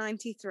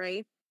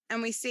 1693,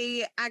 and we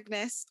see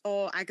Agnes,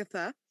 or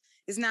Agatha,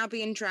 is now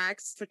being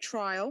dragged for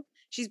trial.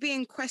 She's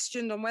being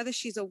questioned on whether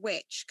she's a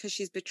witch because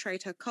she's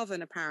betrayed her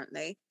coven,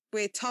 apparently.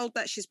 We're told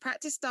that she's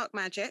practiced dark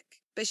magic,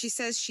 but she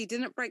says she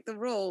didn't break the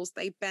rules.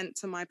 They bent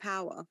to my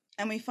power.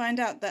 And we find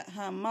out that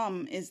her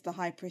mum is the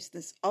high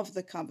priestess of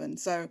the coven.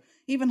 So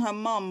even her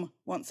mum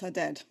wants her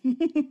dead.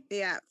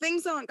 Yeah,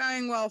 things aren't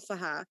going well for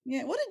her.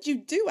 Yeah, what did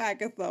you do,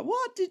 Agatha?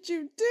 What did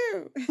you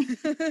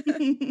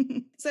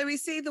do? So we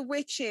see the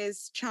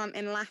witches chant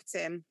in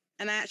Latin,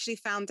 and I actually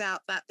found out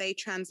that they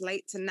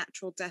translate to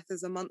natural death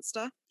as a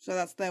monster. So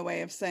that's their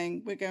way of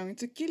saying, we're going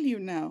to kill you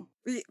now.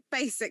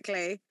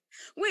 Basically.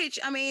 Which,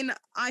 I mean,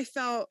 I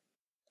felt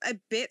a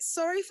bit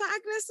sorry for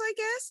Agnes, I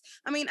guess.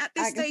 I mean, at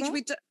this stage,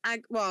 we do,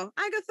 Agatha,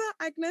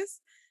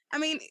 Agnes. I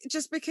mean,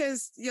 just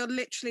because you're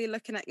literally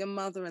looking at your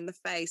mother in the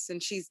face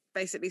and she's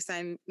basically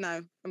saying,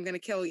 no, I'm going to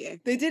kill you.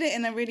 They did it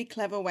in a really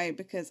clever way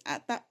because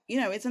at that,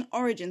 it's an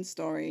origin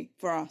story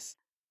for us.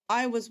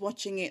 I was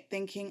watching it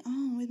thinking,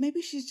 oh,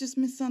 maybe she's just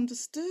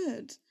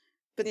misunderstood.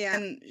 But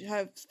then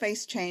her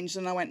face changed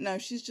and I went, no,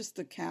 she's just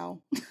a cow.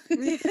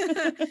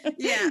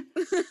 Yeah.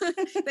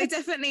 They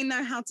definitely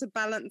know how to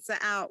balance it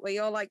out where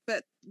you're like,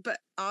 but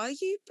are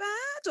you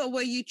bad? Or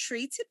were you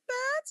treated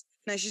bad?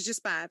 No, she's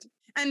just bad.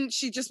 And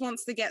she just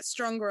wants to get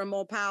stronger and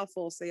more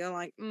powerful. So you're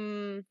like,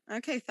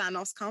 okay,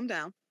 Thanos, calm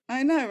down.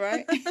 I know,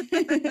 right?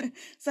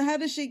 So how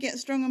does she get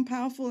strong and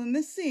powerful in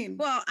this scene?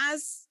 Well,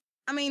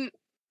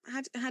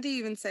 how do you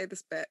even say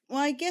this bit? Well,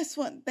 I guess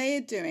what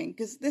they're doing,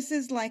 because this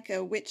is like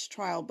a witch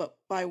trial, but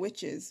by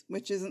witches,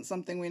 which isn't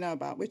something we know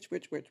about. Witch.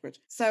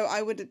 So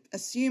I would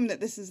assume that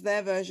this is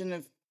their version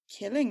of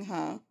killing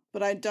her,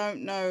 but I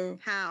don't know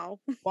how,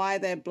 why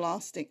they're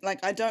blasting.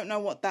 Like, I don't know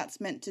what that's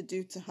meant to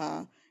do to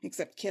her,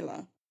 except kill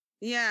her.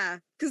 Yeah,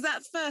 because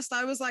at first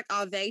I was like,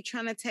 are they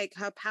trying to take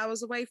her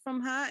powers away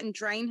from her and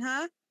drain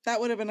her? That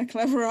would have been a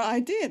cleverer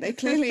idea. They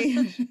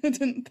clearly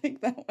didn't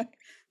think that way.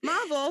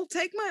 Marvel,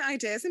 take my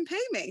ideas and pay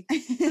me.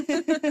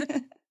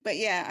 But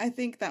yeah, I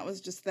think that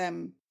was just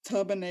them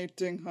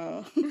terminating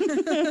her.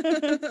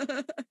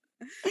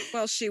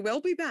 Well, she will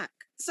be back.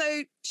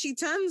 So she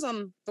turns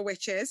on the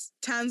witches,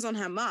 turns on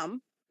her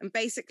mum, and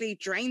basically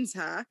drains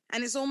her.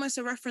 And it's almost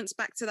a reference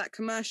back to that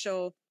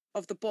commercial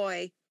of the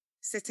boy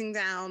sitting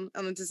down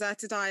on a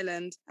deserted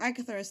island.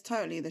 Agatha is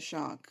totally the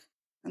shark.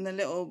 And the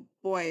little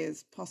boy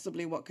is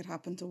possibly what could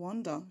happen to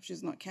Wanda if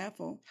she's not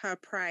careful. Her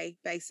prey,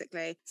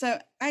 basically. So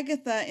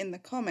Agatha in the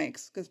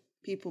comics, because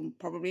people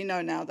probably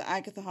know now that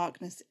Agatha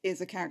Harkness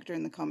is a character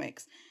in the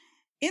comics.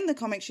 In the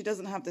comics, she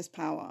doesn't have this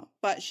power,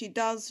 but she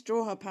does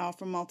draw her power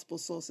from multiple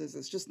sources.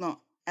 It's just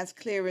not as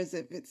clear as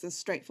if it's as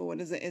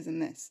straightforward as it is in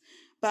this.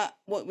 But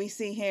what we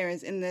see here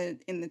is in the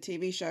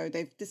TV show,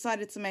 they've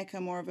decided to make her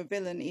more of a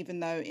villain, even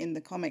though in the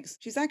comics,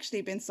 she's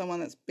actually been someone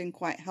that's been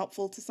quite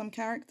helpful to some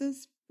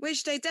characters.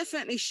 Which they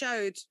definitely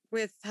showed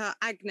with her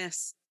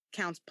Agnes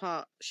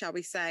counterpart, shall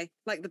we say,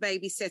 like the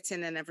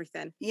babysitting and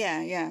everything.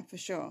 Yeah, for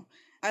sure.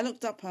 I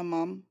looked up her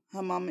mum.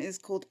 Her mum is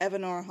called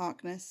Evanora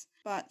Harkness,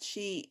 but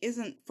she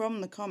isn't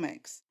from the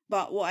comics.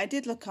 But what I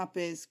did look up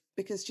is,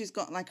 because she's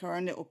got like her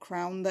own little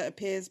crown that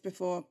appears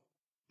before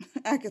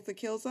Agatha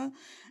kills her,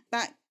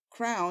 that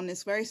crown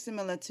is very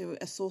similar to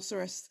a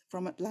sorceress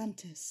from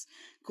Atlantis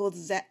called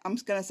I'm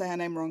just going to say her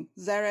name wrong,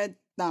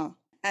 Zeredna.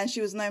 And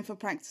she was known for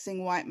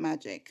practicing white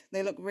magic.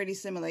 They look really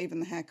similar. Even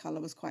the hair color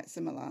was quite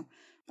similar.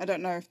 I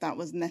don't know if that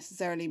was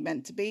necessarily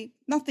meant to be.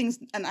 Nothing's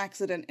an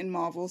accident in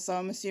Marvel, so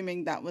I'm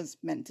assuming that was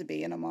meant to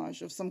be an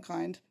homage of some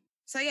kind.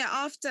 So yeah,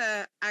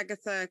 after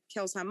Agatha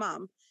kills her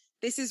mum,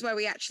 this is where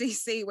we actually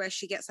see where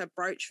she gets her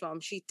brooch from.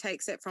 She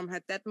takes it from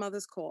her dead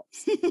mother's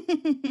corpse.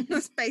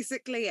 That's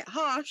basically it.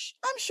 Harsh.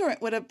 I'm sure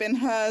it would have been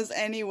hers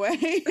anyway.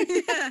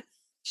 Yeah.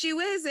 She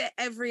wears it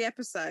every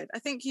episode. I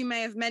think you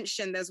may have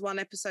mentioned there's one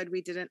episode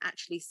we didn't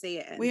actually see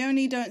it in. We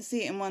only don't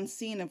see it in one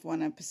scene of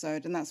one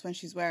episode, and that's when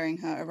she's wearing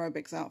her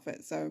aerobics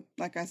outfit. So,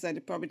 like I said,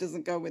 it probably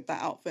doesn't go with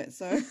that outfit.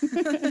 So,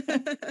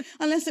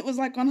 unless it was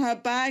like on her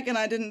bag and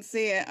I didn't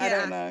see it, I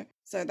don't know.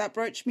 So that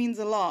brooch means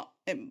a lot.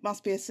 It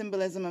must be a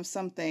symbolism of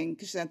something,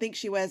 because I think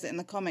she wears it in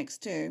the comics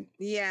too.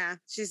 Yeah,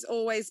 she's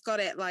always got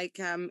it like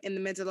in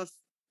the middle of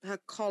her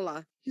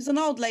collar. She's an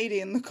old lady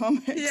in the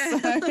comics. Yeah.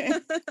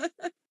 So.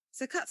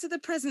 So cut to the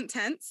present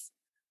tense.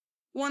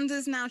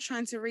 Wanda's now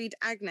trying to read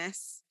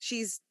Agnes.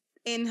 She's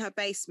in her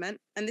basement,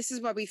 and this is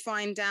where we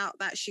find out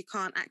that she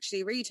can't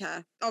actually read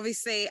her.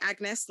 Obviously,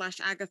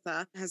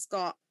 Agnes/Agatha has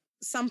got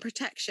some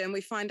protection.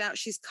 We find out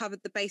she's covered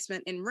the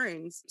basement in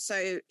runes,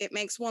 so it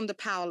makes Wanda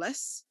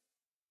powerless.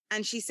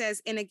 And she says,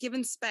 in a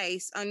given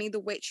space, only the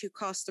witch who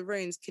casts the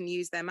runes can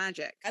use their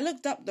magic. I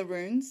looked up the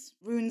runes.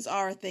 Runes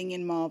are a thing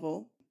in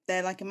Marvel.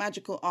 They're like a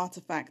magical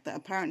artifact that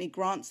apparently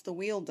grants the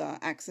wielder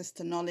access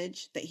to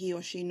knowledge that he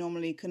or she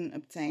normally couldn't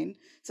obtain.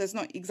 So it's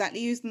not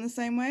exactly used in the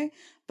same way.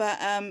 But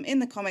in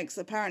the comics,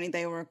 apparently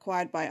they were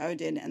acquired by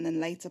Odin and then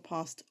later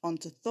passed on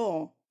to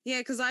Thor. Yeah,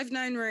 because I've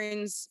known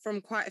runes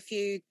from quite a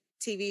few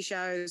TV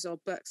shows or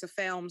books or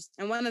films.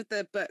 And one of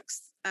the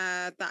books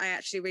that I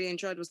actually really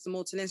enjoyed was The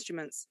Mortal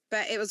Instruments.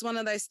 But it was one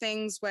of those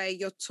things where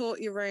you're taught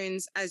your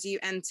runes as you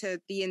enter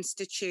the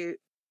institute.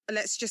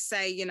 Let's just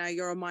say, you know,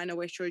 you're a minor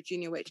witch or a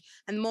junior witch,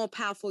 and the more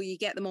powerful you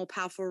get, the more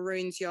powerful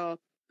runes you're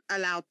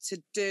allowed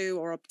to do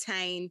or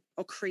obtain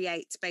or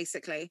create,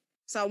 basically.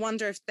 So I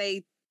wonder if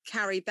they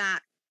carry that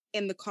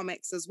in the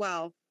comics as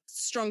well. The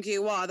stronger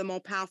you are, the more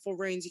powerful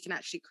runes you can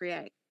actually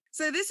create.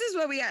 So this is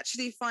where we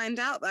actually find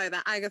out, though,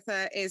 that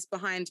Agatha is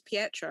behind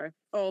Pietro,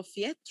 or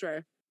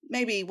Fietro.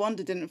 Maybe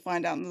Wanda didn't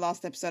find out in the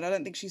last episode. I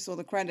don't think she saw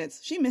the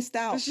credits. She missed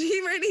out.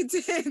 She really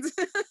did.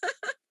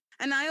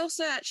 And I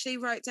also actually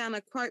wrote down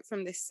a quote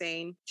from this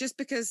scene, just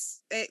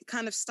because it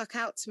kind of stuck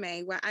out to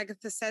me, where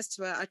Agatha says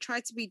to her, I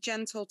tried to be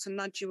gentle to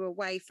nudge you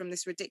away from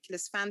this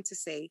ridiculous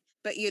fantasy,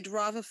 but you'd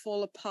rather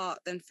fall apart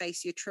than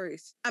face your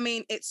truth. I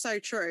mean, it's so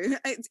true.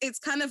 It's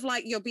kind of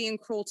like you're being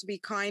cruel to be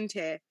kind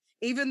here,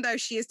 even though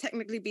she is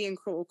technically being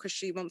cruel because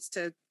she wants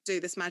to do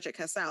this magic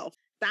herself.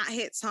 That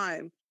hits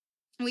home.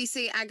 We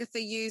see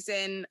Agatha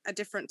using a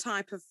different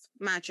type of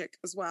magic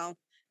as well.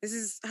 This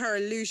is her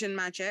illusion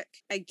magic.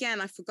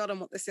 Again, I've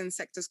forgotten what this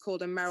insect is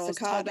called, and Meryl's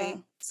told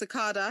me.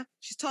 Cicada.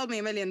 She's told me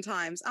a million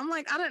times. I'm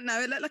like, I don't know.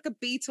 It looked like a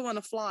beetle on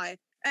a fly.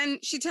 And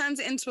she turns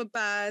it into a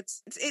bird.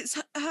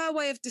 It's her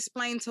way of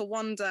displaying to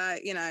Wanda,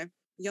 you know,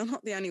 you're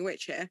not the only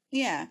witch here.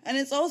 Yeah, and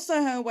it's also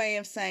her way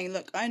of saying,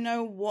 look, I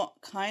know what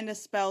kind of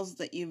spells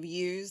that you've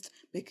used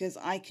because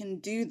I can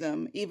do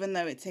them, even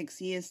though it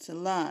takes years to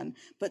learn.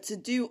 But to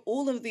do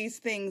all of these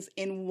things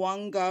in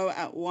one go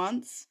at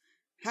once...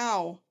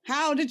 How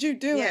did you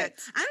do it?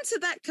 And to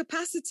that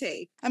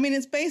capacity. I mean,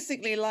 it's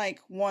basically like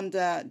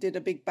Wanda did a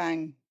Big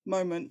Bang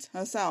moment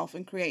herself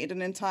and created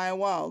an entire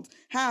world.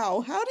 How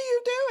do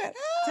you do it?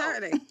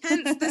 Totally.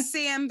 Hence the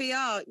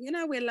CMBR. You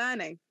know, we're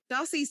learning.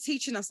 Darcy's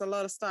teaching us a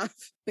lot of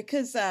stuff.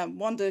 Because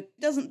Wanda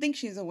doesn't think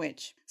she's a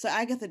witch. So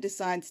Agatha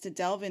decides to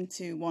delve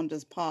into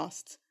Wanda's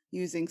past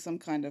using some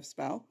kind of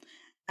spell.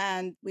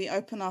 And we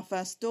open our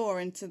first door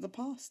into the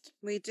past.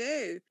 We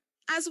do.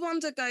 As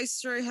Wanda goes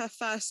through her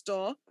first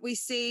door, we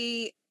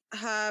see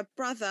her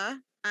brother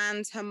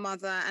and her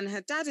mother and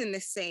her dad in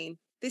this scene.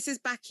 This is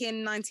back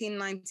in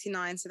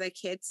 1999, so they're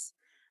kids.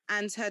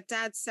 And her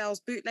dad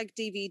sells bootleg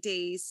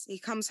DVDs. He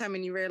comes home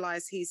and you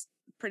realise he's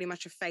pretty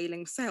much a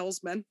failing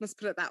salesman, let's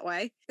put it that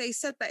way. They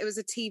said that it was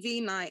a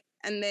TV night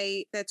and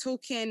they're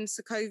talking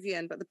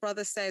Sokovian, but the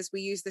brother says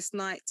we use this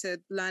night to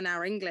learn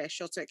our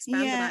English or to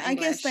expand on our English. I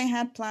guess they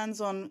had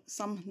plans on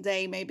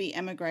someday maybe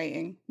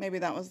emigrating. Maybe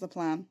that was the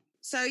plan.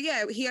 So,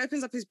 yeah, he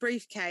opens up his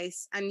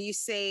briefcase and you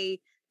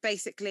see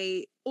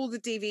basically all the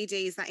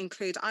DVDs that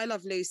include I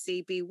Love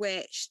Lucy,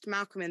 Bewitched,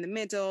 Malcolm in the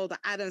Middle, The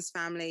Addams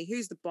Family,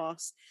 Who's the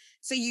Boss?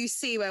 So you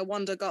see where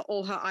Wanda got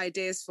all her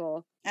ideas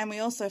for. And we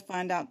also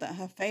find out that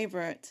her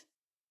favourite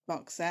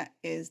box set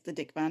is The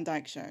Dick Van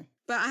Dyke Show.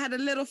 But I had a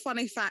little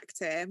funny fact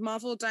here.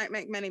 Marvel don't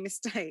make many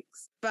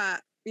mistakes.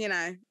 But, you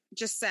know,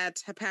 just said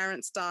her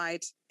parents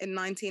died in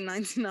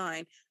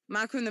 1999.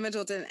 Malcolm in the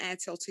Middle didn't air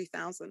till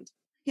 2000.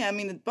 Yeah, I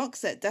mean, the box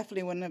set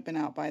definitely wouldn't have been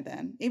out by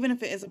then. Even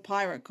if it is a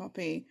pirate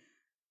copy,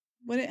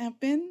 Would it have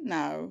been?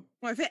 No.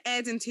 Well, if it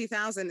aired in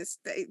 2000,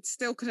 it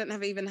still couldn't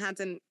have even had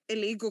an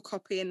illegal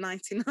copy in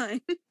 99.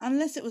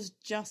 Unless it was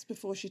just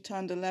before she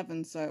turned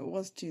 11, so it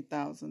was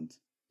 2000.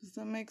 Does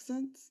that make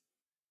sense?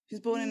 She's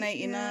born in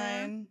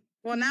 89.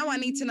 Well, now I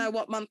need to know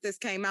what month this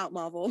came out,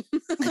 Marvel.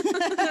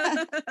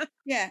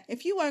 Yeah,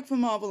 if you work for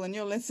Marvel and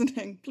you're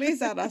listening,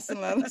 please add us and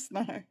let us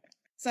know.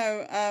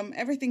 So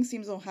everything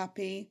seems all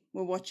happy.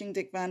 We're watching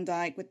Dick Van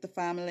Dyke with the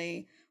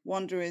family.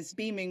 Wanda is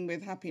beaming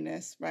with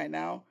happiness right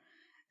now.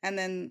 And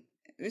then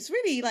it's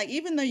really like,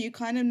 even though you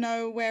kind of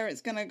know where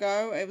it's going to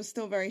go, it was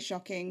still very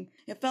shocking.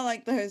 It felt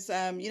like those,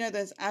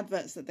 those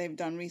adverts that they've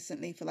done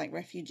recently for like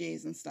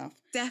refugees and stuff.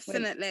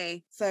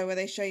 Definitely. Where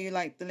they show you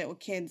like the little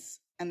kids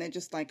and they're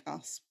just like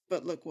us,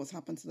 but look what's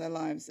happened to their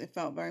lives. It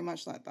felt very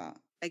much like that.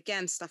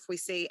 Again, stuff we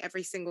see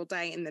every single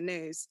day in the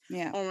news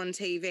or on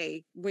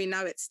TV. We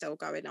know it's still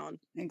going on.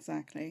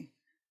 Exactly.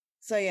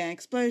 So yeah,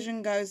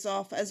 explosion goes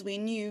off, as we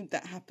knew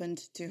that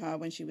happened to her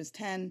when she was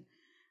 10.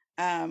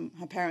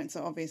 Her parents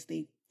are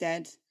obviously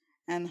dead,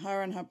 and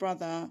her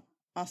brother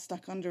are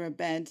stuck under a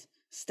bed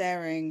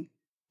staring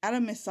at a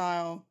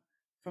missile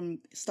from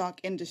Stark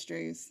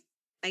Industries.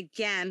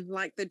 Again,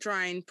 like the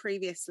drone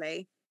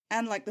previously.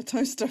 And like the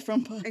toaster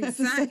from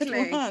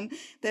episode 1.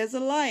 There's a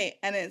light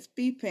and it's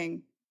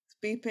beeping. It's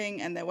beeping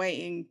and they're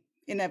waiting.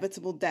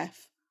 Inevitable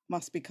death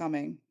must be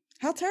coming.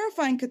 How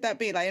terrifying could that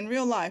be? Like in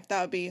real life,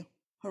 that would be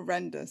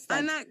horrendous.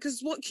 I know,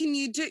 because what can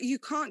you do? You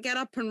can't get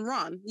up and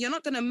run. You're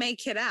not going to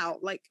make it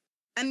out.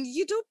 And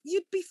you'd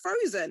be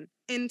frozen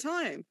in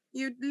time.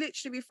 You'd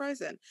literally be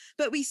frozen.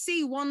 But we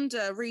see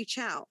Wanda reach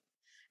out,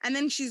 and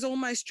then she's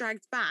almost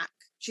dragged back.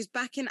 She's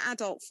back in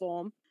adult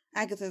form.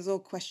 Agatha's all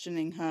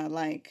questioning her,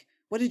 like,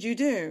 what did you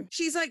do?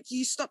 She's like,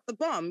 you stopped the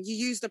bomb. You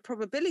used a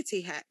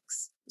probability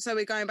hex. So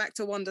we're going back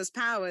to Wanda's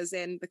powers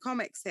in the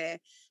comics here.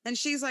 And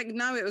she's like,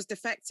 no, it was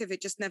defective.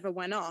 It just never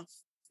went off.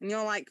 And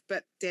you're like,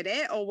 but did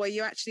it? Or were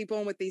you actually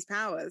born with these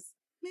powers?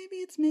 Maybe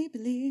it's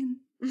Maybelline.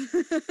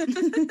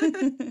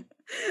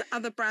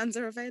 Other brands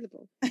are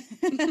available.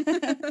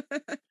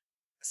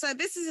 So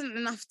this isn't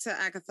enough to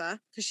Agatha,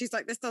 because she's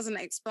like, this doesn't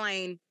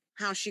explain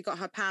how she got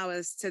her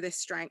powers to this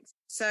strength.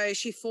 So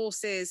she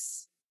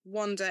forces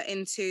Wanda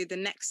into the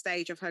next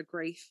stage of her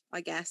grief,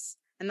 I guess.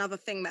 Another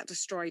thing that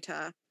destroyed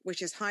her,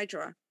 which is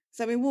Hydra.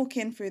 So we walk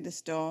in through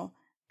this door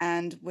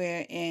and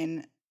we're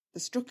in the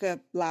Strucker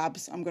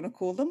labs, I'm going to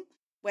call them,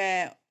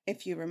 where,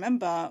 if you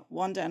remember,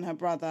 Wanda and her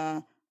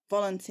brother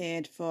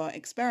volunteered for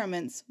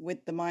experiments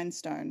with the Mind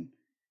Stone,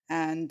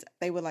 and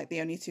they were like the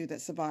only two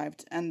that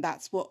survived, and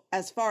that's what,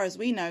 as far as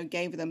we know,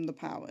 gave them the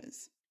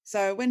powers.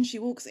 So when she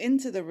walks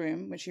into the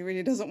room, which she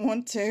really doesn't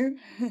want to,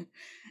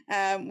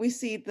 we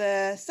see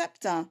the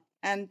scepter,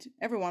 and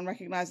everyone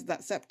recognizes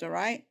that scepter,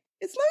 right?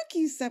 It's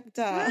Loki's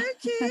scepter.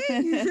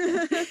 Loki!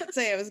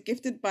 So yeah, it was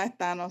gifted by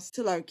Thanos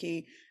to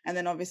Loki, and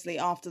then obviously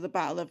after the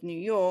Battle of New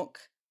York,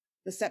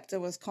 the scepter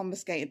was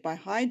confiscated by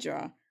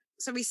Hydra.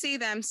 So we see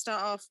them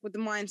start off with the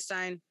Mind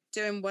Stone,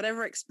 doing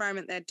whatever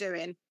experiment they're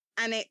doing,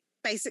 and it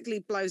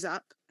basically blows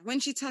up. When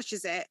she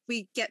touches it,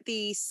 we get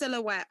the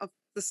silhouette of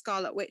the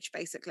Scarlet Witch,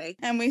 basically.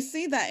 And we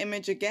see that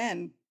image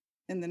again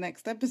in the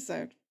next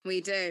episode. We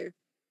do.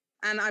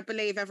 And I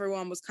believe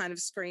everyone was kind of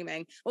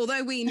screaming.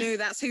 Although we knew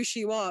that's who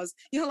she was.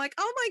 You're like,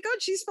 oh my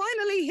God, she's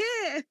finally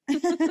here.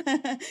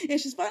 Yeah,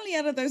 she's finally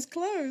out of those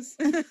clothes.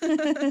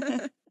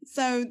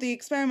 So the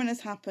experiment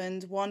has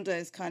happened. Wanda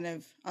is kind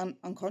of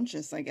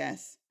unconscious, I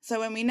guess. So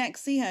when we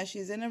next see her,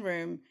 she's in a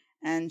room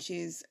and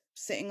she's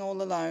sitting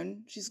all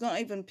alone. She's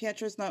not even,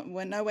 Pietro's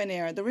nowhere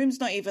near her. The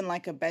room's not even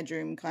like a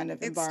bedroom kind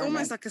of environment. It's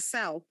almost like a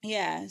cell.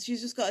 Yeah,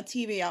 she's just got a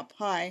TV up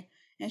high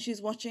and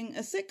she's watching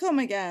a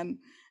sitcom again.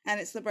 And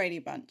it's the Brady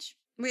Bunch.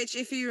 Which,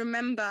 if you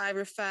remember, I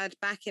referred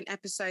back in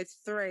episode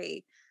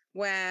 3,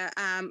 where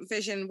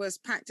Vision was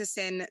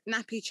practicing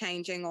nappy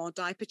changing or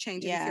diaper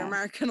changing, if you're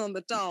American, on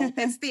the doll.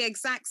 It's the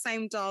exact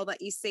same doll that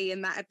you see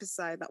in that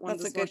episode that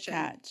Wanda's watching.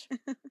 That's a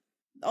good catch.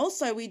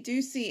 Also, we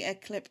do see a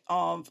clip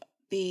of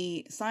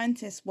the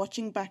scientists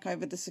watching back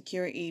over the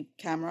security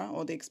camera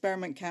or the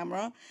experiment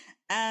camera.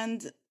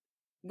 And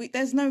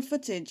there's no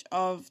footage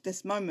of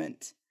this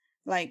moment.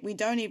 Like, we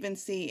don't even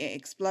see it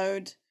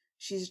explode.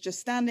 She's just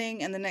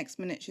standing and the next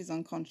minute she's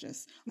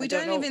unconscious. We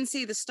don't even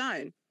see the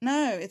stone.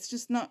 No, it's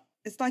just not,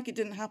 it's like it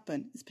didn't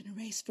happen. It's been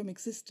erased from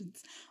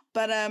existence.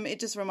 But it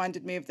just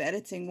reminded me of the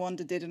editing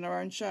Wanda did in her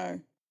own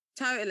show.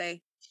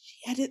 Totally. Did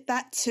she edit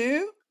that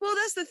too? Well,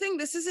 that's the thing.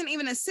 This isn't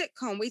even a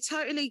sitcom. We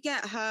totally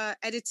get her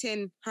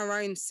editing her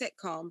own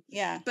sitcom.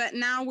 Yeah. But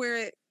now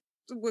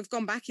we've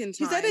gone back in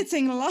time. She's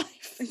editing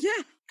life.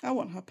 Yeah. I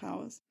want her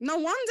powers. No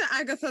wonder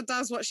Agatha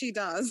does what she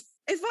does.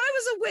 If I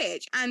was a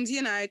witch and,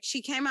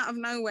 she came out of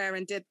nowhere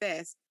and did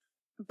this,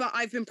 but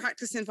I've been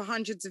practicing for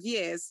hundreds of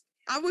years,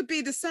 I would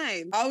be the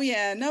same. Oh,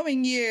 yeah.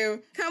 Knowing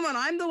you. Come on.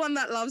 I'm the one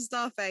that loves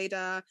Darth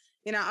Vader.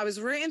 I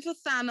was rooting for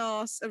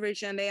Thanos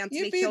originally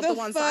until he killed the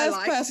ones that I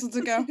like. You'd be the first person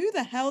to go, who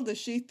the hell does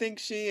she think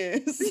she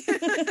is?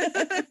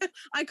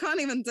 I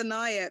can't even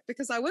deny it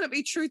because I wouldn't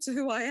be true to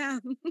who I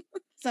am.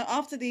 So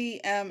after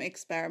the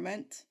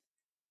experiment,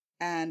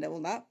 And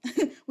all that,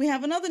 we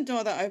have another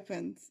door that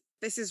opens.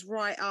 This is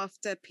right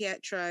after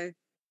Pietro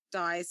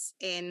dies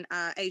in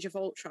Age of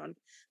Ultron.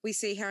 We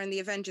see her in the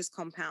Avengers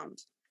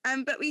compound.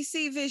 But we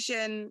see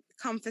Vision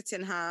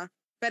comforting her.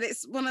 But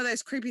it's one of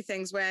those creepy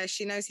things where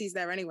she knows he's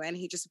there anyway and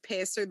he just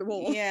appears through the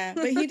wall. Yeah,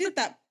 but he did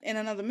that in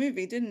another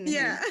movie, didn't he?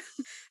 Yeah.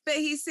 But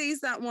he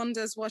sees that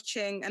Wanda's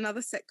watching another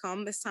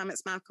sitcom. This time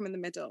it's Malcolm in the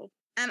Middle.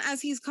 And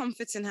as he's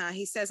comforting her,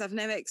 he says, I've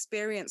never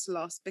experienced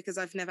loss because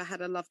I've never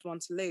had a loved one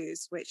to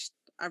lose, which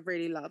I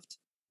really loved.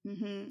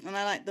 Mm-hmm. And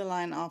I like the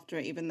line after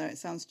it, even though it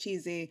sounds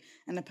cheesy.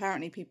 And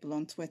apparently people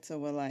on Twitter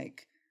were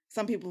like,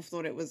 some people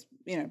thought it was,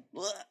 bleh,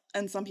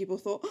 and some people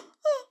thought,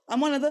 oh, I'm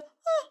one of the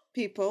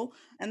people.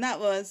 And that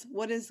was,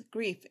 what is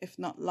grief if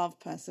not love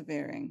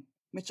persevering?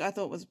 Which I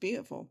thought was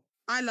beautiful.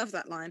 I love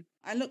that line.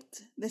 I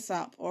looked this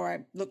up, or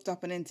I looked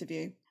up an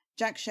interview.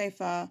 Jack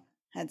Schaefer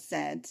had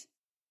said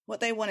what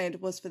they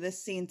wanted was for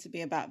this scene to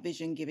be about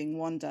Vision giving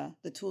Wanda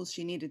the tools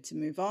she needed to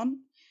move on.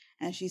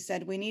 And she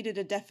said, we needed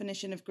a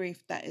definition of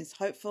grief that is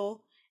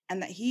hopeful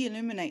and that he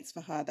illuminates for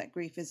her that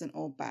grief isn't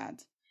all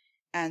bad.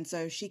 And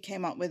so she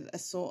came up with a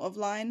sort of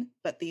line,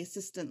 but the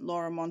assistant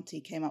Laura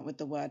Monti came up with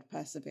the word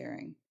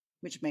persevering,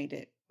 which made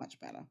it much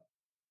better.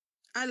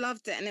 I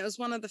loved it. And it was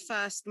one of the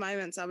first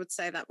moments, I would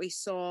say, that we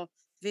saw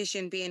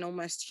Vision being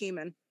almost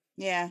human.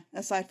 Yeah,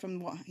 aside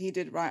from what he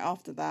did right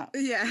after that.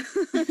 Yeah.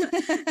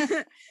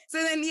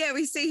 So then,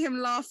 we see him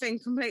laughing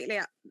completely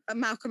at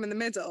Malcolm in the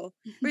Middle,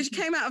 which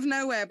came out of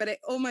nowhere, but it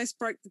almost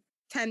broke the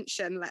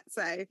tension, let's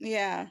say.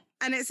 Yeah.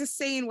 And it's a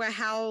scene where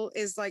Hal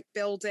is like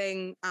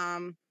building,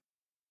 I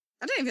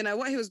don't even know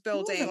what he was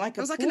building. It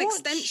was like an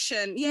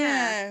extension.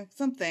 Yeah,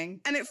 something.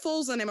 And it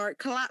falls on him or it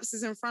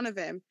collapses in front of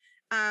him,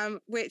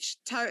 which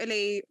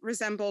totally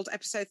resembled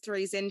episode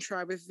 3's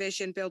intro with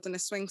Vision building a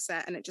swing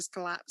set and it just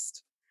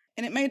collapsed.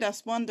 And it made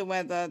us wonder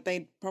whether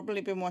they'd probably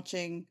been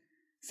watching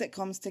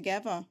sitcoms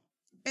together.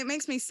 It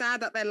makes me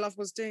sad that their love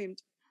was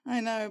doomed.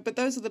 I know, but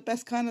those are the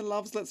best kind of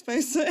loves, let's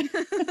face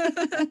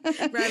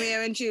it.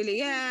 Romeo and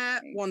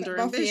Juliet, Wanda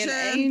and Buffy Vision.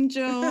 and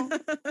Angel.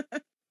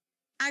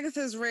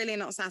 Agatha's really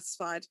not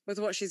satisfied with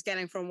what she's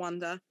getting from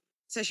Wanda.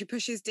 So she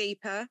pushes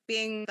deeper,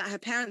 being that her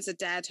parents are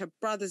dead, her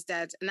brother's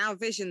dead, and now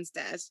Vision's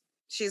dead.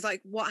 She's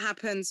like, what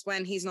happens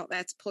when he's not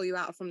there to pull you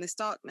out from this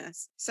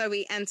darkness? So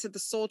we enter the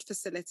sword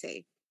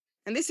facility.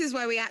 And this is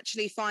where we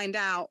actually find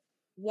out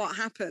what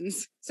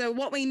happens. So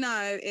what we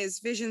know is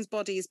Vision's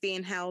body is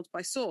being held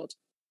by Sword.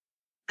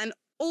 And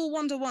all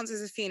Wanda wants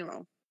is a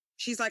funeral.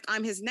 She's like,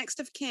 I'm his next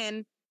of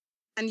kin,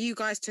 and you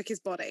guys took his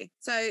body.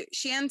 So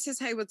she enters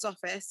Hayward's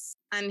office,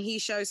 and he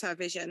shows her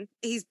Vision.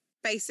 He's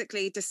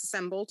basically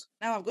disassembled.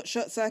 Now I've got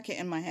short circuit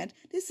in my head.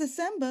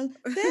 Disassembled,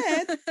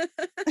 dead.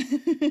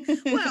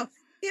 Well,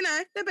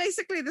 they're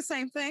basically the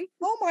same thing.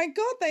 Oh my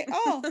God, they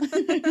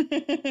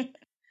are.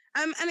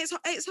 And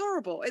it's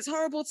horrible. It's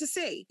horrible to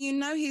see.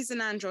 He's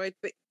an android,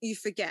 but you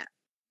forget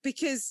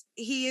because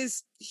he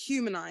is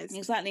humanized.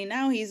 Exactly.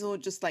 Now he's all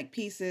just like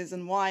pieces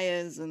and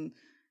wires and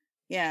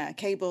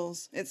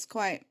cables. It's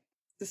quite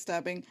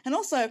disturbing. And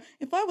also,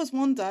 if I was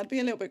Wanda, I'd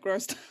be a little bit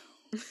grossed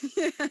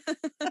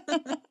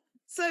out.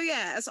 So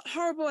as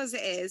horrible as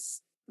it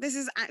is, this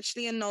is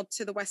actually a nod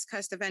to the West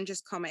Coast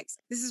Avengers comics.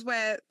 This is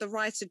where the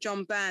writer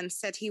John Byrne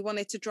said he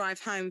wanted to drive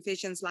home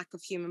Vision's lack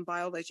of human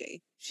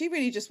biology. She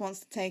really just wants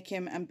to take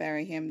him and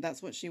bury him.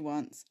 That's what she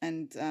wants.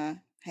 And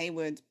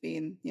Hayward,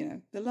 being,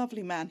 the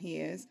lovely man he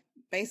is,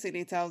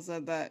 basically tells her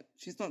that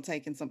she's not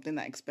taking something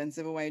that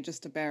expensive away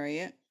just to bury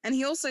it. And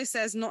he also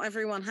says not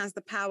everyone has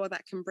the power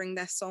that can bring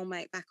their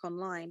soulmate back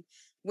online,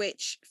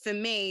 which for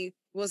me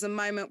was a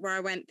moment where I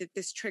went, did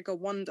this trigger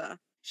Wanda?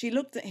 She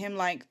looked at him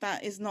like,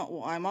 that is not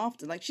what I'm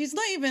after. Like, she's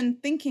not even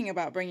thinking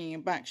about bringing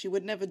him back. She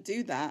would never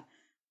do that,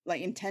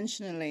 like,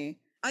 intentionally.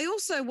 I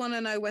also want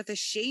to know whether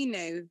she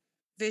knew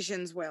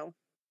Vision's will,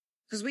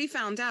 because we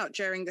found out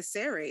during the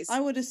series. I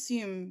would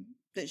assume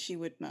that she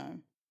would know.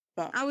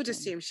 But I would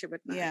assume she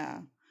would know. Yeah.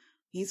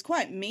 He's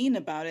quite mean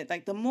about it.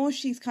 Like, the more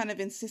she's kind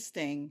of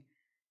insisting,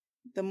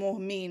 the more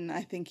mean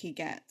I think he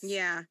gets.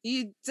 Yeah,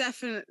 you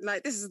definitely,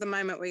 this is the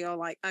moment where you're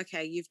like,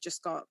 okay, you've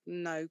just got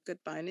no good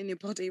bone in your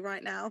body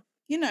right now.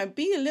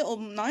 Be a little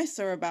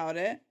nicer about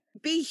it.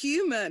 Be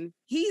human.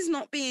 He's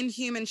not being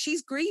human.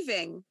 She's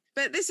grieving.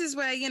 But this is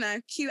where,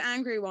 cute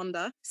angry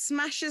Wanda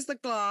smashes the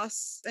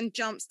glass and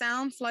jumps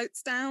down,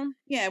 floats down.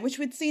 Yeah, which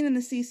we'd seen in the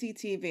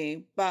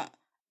CCTV. But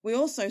we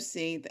also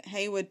see that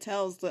Hayward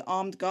tells the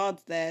armed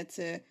guards there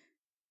to,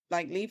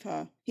 leave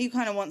her. He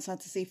kind of wants her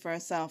to see for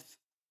herself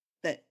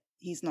that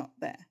he's not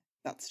there.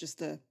 That's just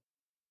a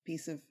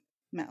piece of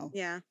metal.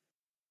 Yeah.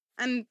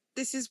 And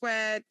this is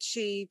where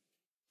she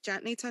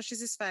gently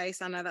touches his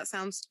face. I know that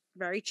sounds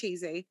very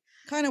cheesy.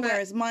 Kind of where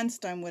his Mind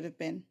Stone would have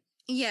been.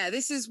 Yeah,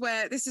 this is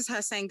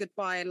her saying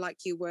goodbye like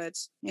you would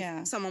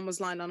if someone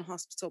was lying on a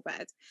hospital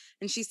bed.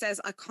 And she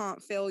says, I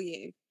can't feel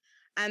you.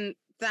 And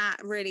that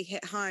really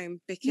hit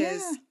home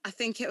because I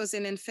think it was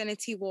in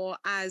Infinity War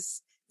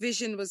as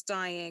Vision was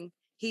dying.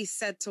 He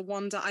said to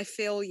Wanda, I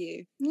feel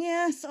you.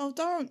 Yes, oh,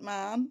 don't,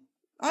 man.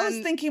 I was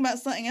thinking about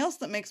something else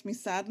that makes me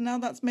sad, and now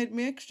that's made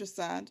me extra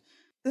sad.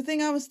 The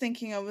thing I was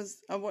thinking,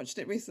 I watched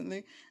it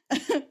recently.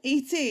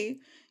 E.T.,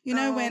 you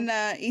know, when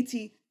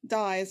E.T.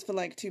 dies for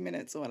like 2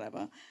 minutes or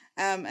whatever,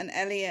 and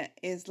Elliot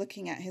is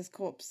looking at his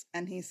corpse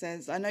and he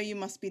says, I know you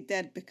must be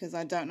dead because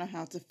I don't know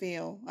how to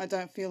feel. I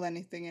don't feel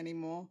anything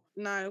anymore.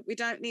 No, we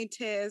don't need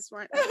tears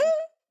right now.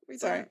 We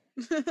Sorry.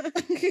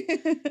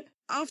 don't.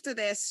 After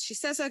this, she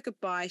says her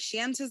goodbye. She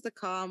enters the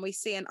car and we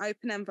see an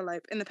open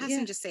envelope in the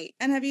passenger seat.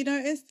 And have you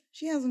noticed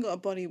she hasn't got a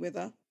body with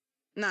her?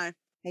 No.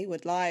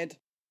 Haywood lied.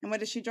 And where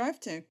does she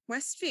drive to?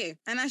 Westview.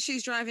 And as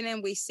she's driving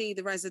in, we see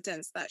the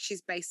residence that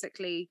she's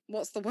basically,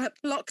 what's the word,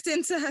 locked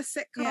into her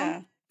sitcom.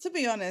 Yeah. To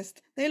be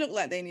honest, they look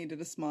like they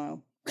needed a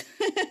smile.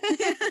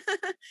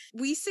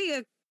 We see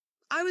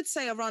I would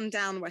say a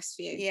rundown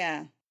Westview.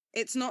 Yeah.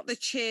 It's not the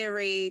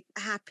cheery,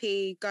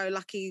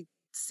 happy-go-lucky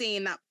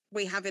scene that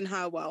we have in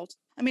her world.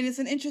 I mean, it's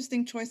an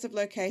interesting choice of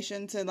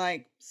location to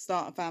like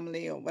start a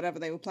family or whatever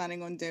they were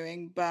planning on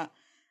doing, but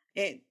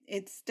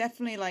it's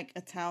definitely like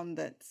a town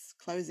that's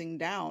closing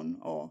down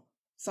or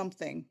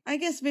something. I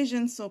guess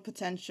Vision saw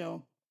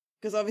potential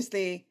because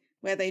obviously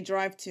where they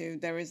drive to,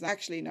 there is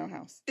actually no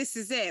house. This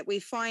is it. We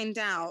find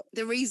out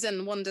the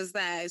reason Wanda's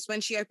there is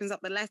when she opens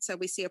up the letter,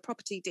 we see a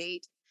property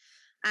deed.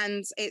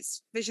 And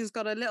it's Vision's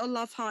got a little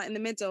love heart in the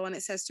middle and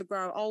it says to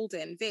grow old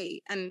in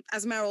V. And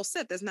as Meryl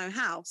said, there's no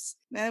house.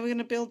 Now we're going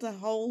to build a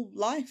whole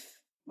life.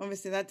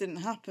 Obviously that didn't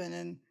happen.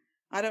 And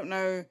I don't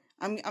know.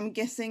 I'm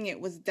guessing it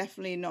was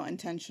definitely not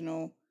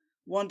intentional.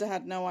 Wanda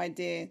had no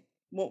idea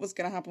what was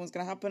going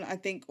to happen. I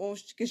think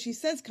because she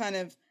says kind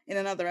of in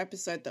another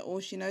episode that all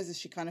she knows is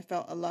she kind of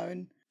felt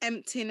alone.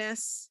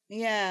 Emptiness.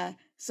 Yeah.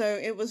 So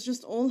it was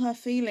just all her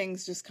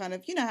feelings just kind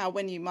of, you know how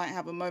when you might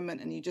have a moment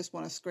and you just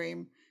want to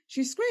scream.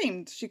 She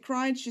screamed. She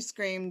cried. She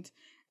screamed.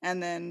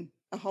 And then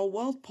a whole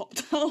world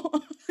popped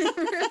out. It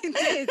really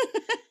did.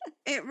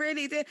 It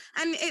really did.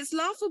 And it's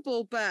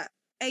laughable, but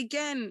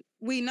again,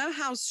 we know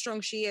how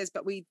strong she is,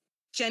 but we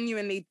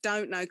genuinely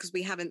don't know because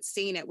we haven't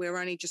seen it. We're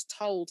only just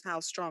told how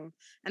strong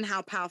and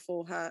how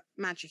powerful her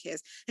magic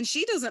is. And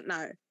she doesn't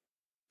know.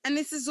 And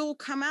this has all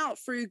come out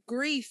through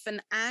grief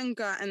and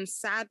anger and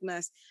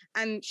sadness.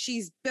 And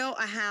she's built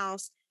a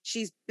house,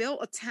 she's built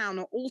a town,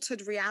 or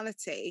altered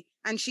reality,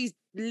 and she's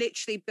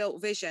literally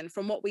built Vision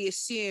from what we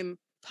assume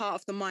part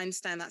of the Mind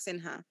Stone that's in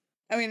her.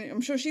 I mean,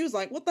 I'm sure she was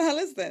like, what the hell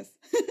is this?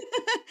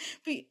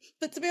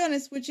 But to be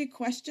honest, would you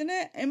question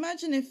it?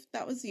 Imagine if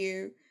that was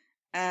you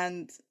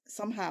and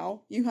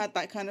somehow you had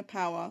that kind of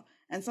power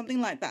and something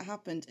like that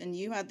happened and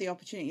you had the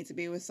opportunity to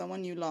be with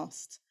someone you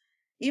lost.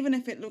 Even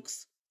if it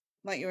looks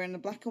like you're in a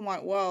black and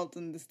white world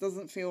and this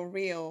doesn't feel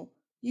real,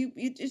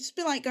 you'd just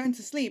be like going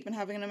to sleep and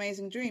having an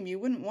amazing dream. You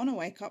wouldn't want to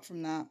wake up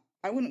from that.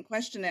 I wouldn't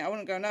question it. I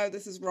wouldn't go, no,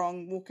 this is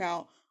wrong, walk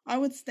out. I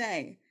would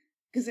stay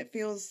because it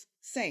feels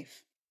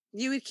safe.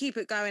 You would keep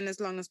it going as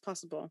long as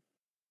possible.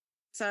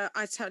 So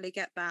I totally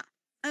get that.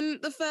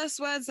 And the first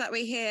words that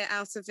we hear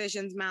out of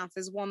Vision's mouth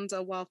is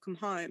Wanda, welcome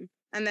home.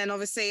 And then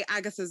obviously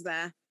Agatha's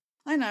there.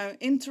 I know,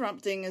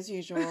 interrupting as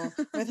usual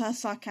with her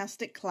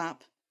sarcastic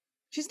clap.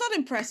 She's not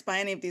impressed by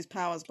any of these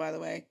powers, by the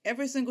way.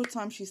 Every single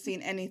time she's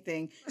seen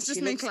anything... It's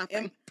just me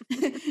clapping.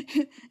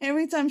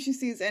 Every time she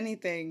sees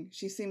anything,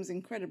 she seems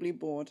incredibly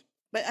bored.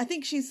 But I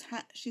think she's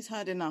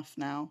heard enough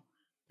now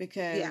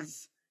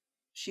because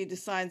she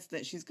decides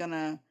that she's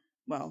gonna...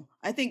 Well,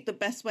 I think the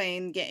best way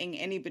in getting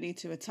anybody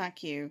to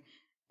attack you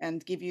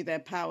and give you their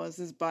powers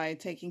is by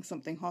taking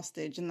something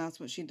hostage, and that's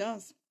what she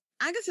does.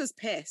 Agatha's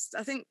pissed.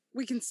 I think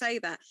we can say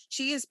that.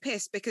 She is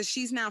pissed because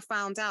she's now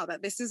found out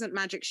that this isn't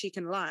magic she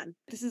can learn.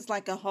 This is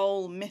like a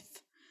whole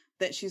myth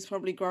that she's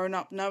probably grown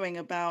up knowing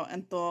about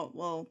and thought,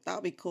 well,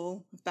 that'd be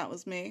cool if that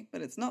was me,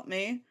 but it's not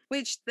me.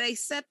 Which they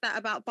said that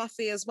about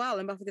Buffy as well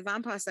in Buffy the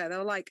Vampire Slayer. They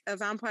were like, a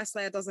vampire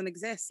slayer doesn't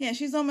exist. Yeah,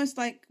 she's almost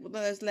like one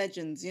of those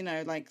legends, you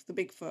know, like the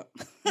Bigfoot.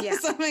 Yeah,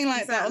 something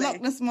like exactly. that, a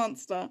Loch Ness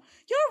Monster.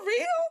 You're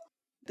real?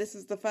 This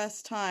is the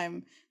first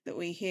time that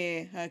we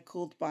hear her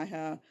called by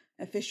her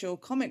official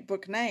comic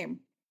book name.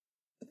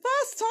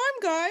 First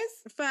time,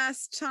 guys.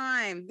 First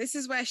time. This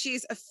is where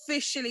she's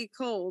officially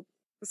called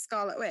the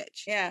Scarlet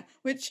Witch. Yeah,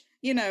 which,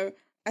 you know,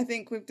 I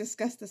think we've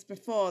discussed this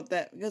before,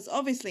 that because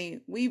obviously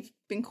we've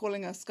been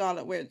calling her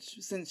Scarlet Witch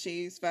since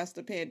she's first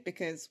appeared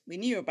because we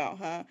knew about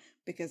her,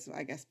 because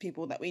I guess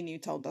people that we knew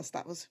told us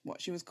that was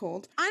what she was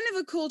called. I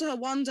never called her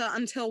Wanda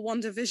until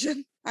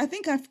WandaVision. I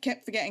think I've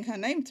kept forgetting her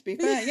name, to be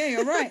fair. Yeah,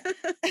 you're right.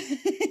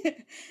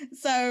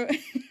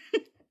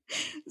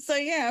 So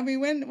yeah, I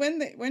mean,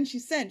 when she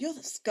said, you're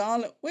the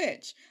Scarlet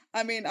Witch,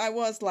 I mean, I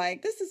was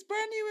like, this is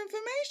brand new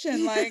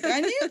information. Like,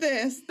 I knew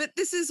this. But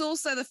this is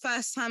also the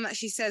first time that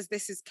she says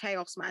this is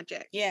chaos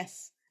magic.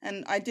 Yes.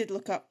 And I did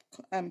look up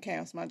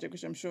chaos magic,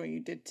 which I'm sure you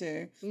did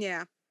too.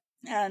 Yeah.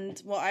 And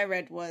what I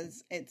read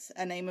was it's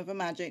a name of a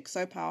magic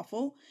so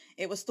powerful,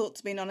 it was thought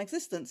to be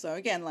non-existent. So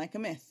again, like a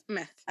myth.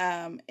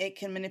 It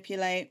can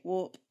manipulate,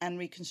 warp, and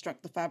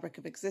reconstruct the fabric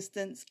of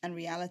existence and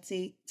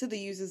reality to the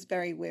user's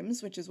very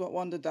whims, which is what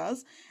Wanda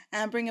does,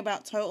 and bring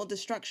about total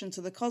destruction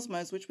to the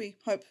cosmos, which we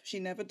hope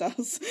she never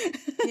does.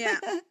 Yeah.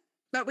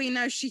 But we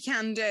know she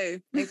can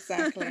do.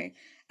 Exactly.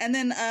 And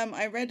then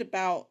I read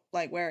about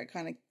like where it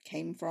kind of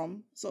came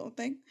from, sort of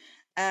thing.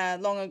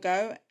 Long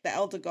ago, the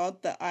elder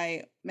god that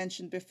I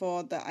mentioned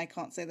before that I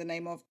can't say the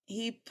name of,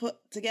 he put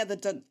together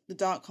the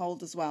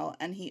Darkhold as well,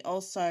 and he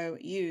also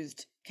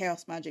used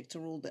chaos magic to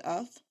rule the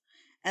earth.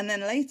 And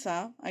then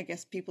later, I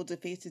guess people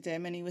defeated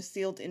him and he was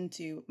sealed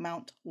into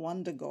Mount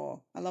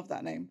Wundagore. I love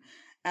that name.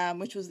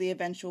 Which was the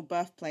eventual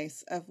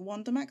birthplace of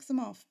Wanda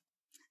Maximoff.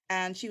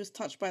 And she was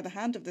touched by the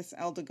hand of this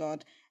elder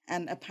god,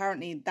 and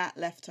apparently that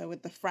left her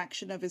with the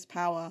fraction of his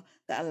power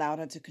that allowed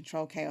her to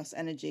control chaos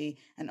energy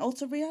and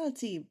alter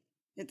reality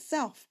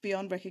itself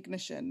beyond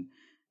recognition.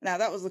 Now,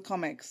 that was the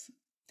comics.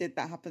 Did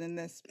that happen in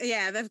this?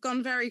 Yeah, they've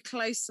gone very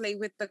closely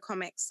with the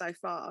comics so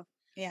far.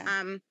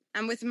 Yeah.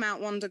 And with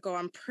Mount Wundagore,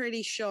 I'm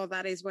pretty sure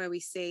that is where we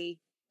see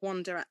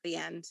Wanda at the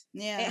end.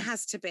 Yeah. It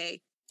has to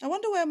be. I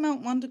wonder where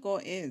Mount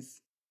Wundagore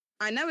is.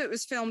 I know it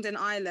was filmed in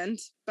Ireland,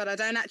 but I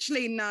don't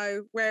actually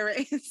know where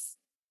it is.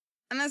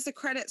 And as the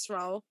credits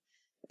roll,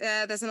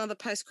 there's another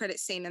post-credit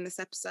scene in this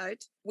episode.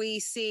 We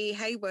see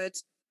Hayward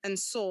and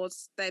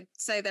Swords. They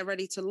say they're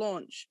ready to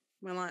launch.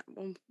 We're like,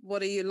 well,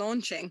 what are you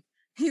launching?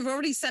 You've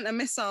already sent a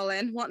missile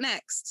in. What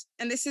next?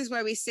 And this is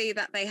where we see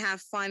that they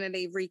have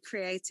finally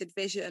recreated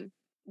Vision.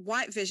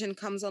 White Vision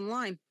comes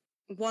online.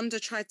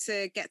 Wanda tried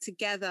to get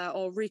together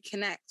or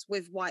reconnect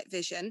with White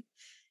Vision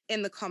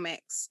in the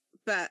comics,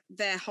 but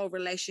their whole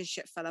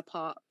relationship fell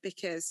apart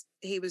because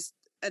he was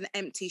an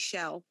empty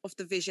shell of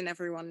the Vision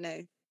everyone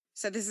knew.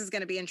 So this is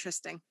going to be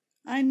interesting.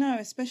 I know,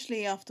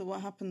 especially after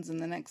what happens in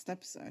the next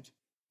episode.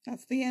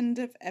 That's the end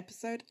of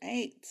episode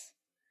 8.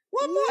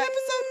 One more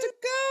episode to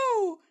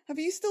go! Have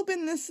you still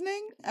been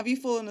listening? Have you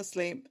fallen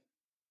asleep?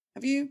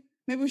 Have you?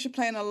 Maybe we should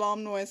play an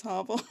alarm noise,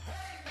 Harville.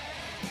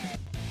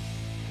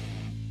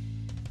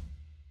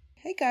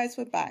 Hey guys,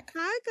 we're back.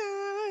 Hi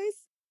guys!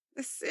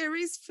 The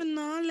series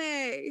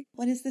finale.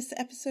 What is this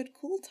episode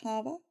called,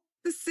 Harva?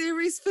 The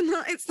series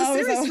finale. It's the Oh,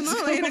 is series that what it's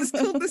finale, and it's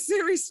called? called the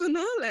series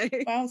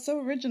finale. Wow, so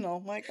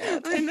original, my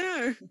God. I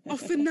know. Or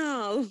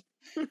finale.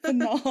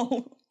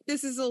 Banal.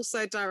 This is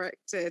also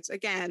directed,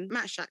 again,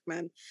 Matt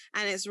Shakman,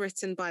 and it's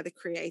written by the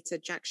creator,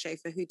 Jack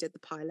Schaefer, who did the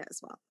pilot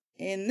as well.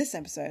 In this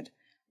episode,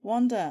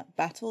 Wanda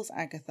battles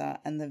Agatha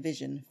and the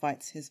Vision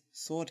fights his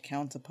sword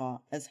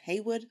counterpart as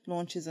Hayward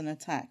launches an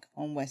attack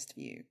on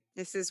Westview.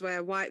 This is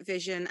where White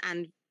Vision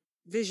and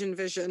Vision,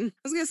 I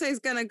was going to say he's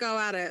going to go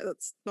at it.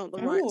 That's not the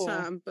right Ooh.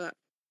 term, but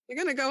you're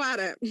going to go at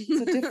it.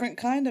 It's a different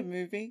kind of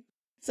movie.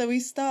 So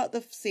we start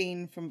the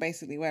scene from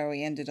basically where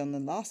we ended on the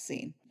last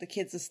scene. The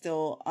kids are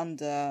still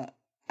under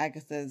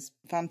Agatha's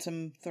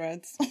phantom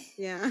threads.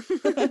 Yeah.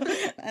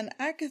 And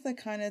Agatha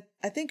kind of,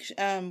 I think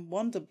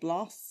Wanda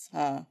blasts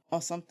her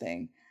or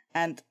something.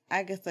 And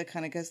Agatha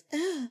kind of goes,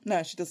 "Ugh."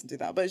 No, she doesn't do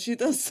that, but she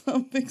does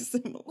something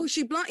similar. Well,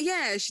 she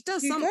does She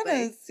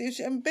something.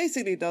 she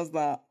basically does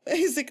that,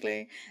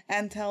 basically,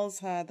 and tells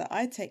her that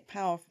I take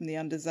power from the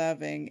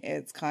undeserving.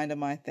 It's kind of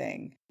my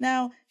thing.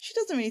 Now, she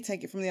doesn't really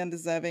take it from the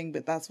undeserving,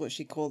 but that's what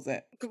she calls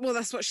it. Well,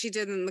 that's what she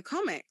did in the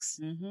comics.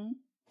 Mm-hmm.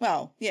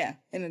 Well, yeah,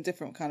 in a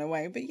different kind of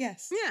way, but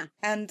yes. Yeah.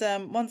 And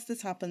once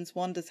this happens,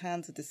 Wanda's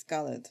hands are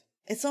discolored.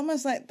 It's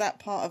almost like that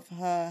part of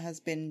her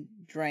has been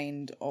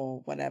drained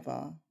or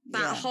whatever.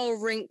 That whole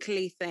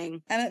wrinkly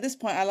thing. And at this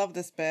point, I love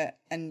this bit,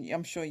 and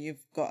I'm sure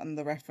you've gotten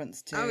the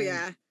reference to. Oh,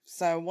 yeah.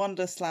 So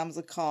Wanda slams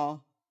a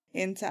car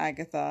into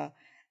Agatha,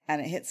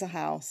 and it hits a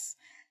house,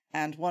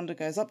 and Wanda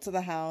goes up to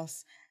the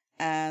house,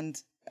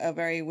 and a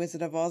very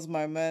Wizard of Oz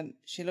moment,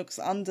 she looks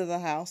under the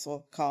house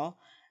or car,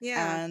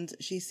 Yeah. and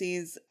she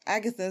sees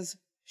Agatha's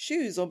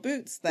shoes or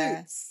boots there.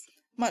 Boots.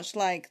 Much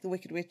like the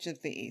Wicked Witch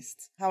of the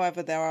East.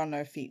 However, there are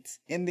no feet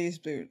in these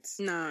boots.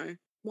 No.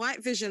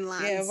 White Vision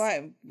lands.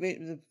 Yeah,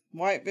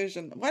 White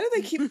Vision. Why do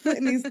they keep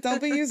putting these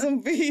W's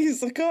and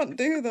V's? I can't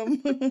do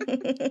them.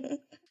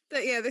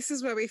 But yeah, this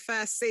is where we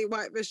first see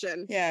White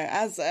Vision. Yeah,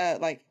 as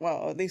at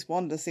least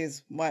Wanda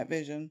sees White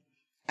Vision.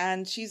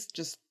 And she's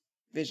just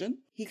Vision.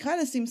 He kind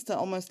of seems to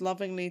almost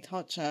lovingly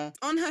touch her.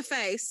 On her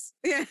face.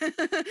 Yeah.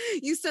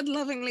 You said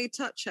lovingly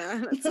touch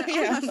her. Let's say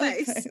Yeah, on her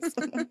face.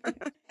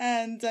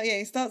 And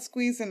he starts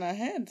squeezing her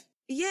head.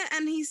 Yeah,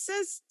 and he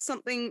says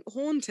something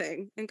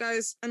haunting and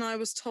goes, "And I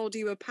was told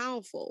you were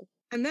powerful."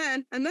 And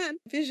then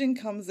Vision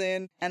comes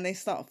in and they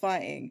start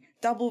fighting.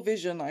 Double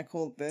Vision, I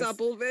called this.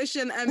 Double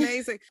Vision,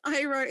 amazing.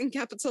 I wrote in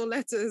capital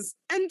letters,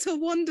 "Enter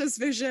Wanda's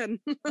Vision."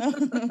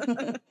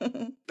 But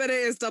it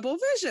is Double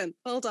Vision.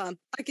 Well done.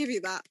 I give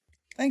you that.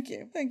 Thank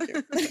you.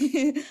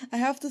 I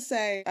have to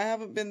say, I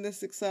haven't been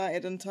this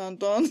excited and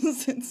turned on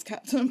since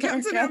Captain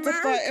America had to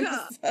fight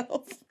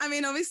himself. I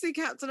mean, obviously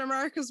Captain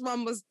America's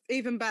one was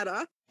even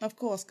better. Of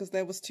course, because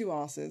there was 2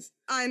 asses.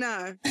 I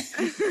know.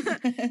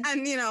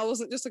 And, I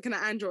wasn't just looking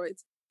at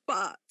androids.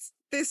 But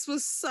this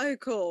was so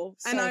cool.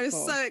 And I was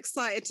so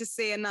excited to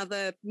see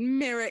another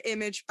mirror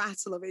image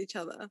battle of each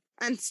other.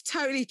 And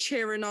totally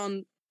cheering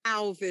on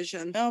our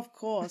Vision. Of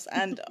course.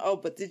 And,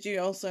 but did you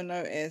also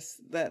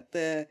notice that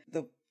the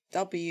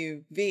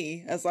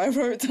WV, as I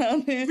wrote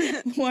down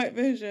here, White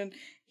Vision,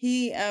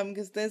 He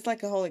because there's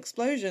like a whole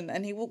explosion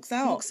and he walks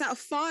out Walks out of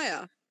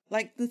fire.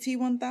 like the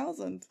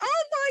T-1000.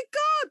 Oh my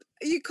God!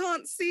 You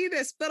can't see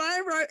this, but I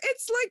wrote,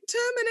 it's like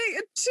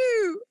Terminator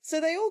 2. So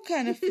they all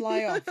kind of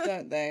fly off,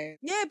 don't they?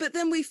 Yeah, but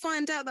then we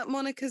find out that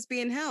Monica's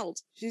being held.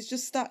 She's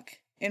just stuck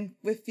in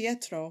with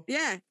Pietro.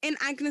 Yeah, in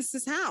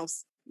Agnes's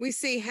house. We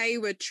see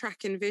Hayward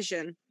tracking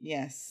Vision.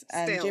 Yes,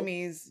 and Still.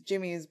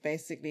 Jimmy is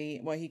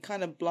basically, well, he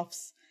kind of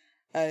bluffs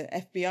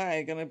FBI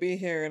are going to be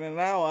here in an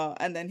hour,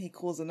 and then he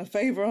calls in a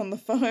favor on the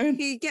phone.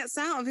 He gets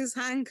out of his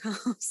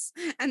handcuffs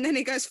and then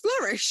he goes,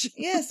 flourish.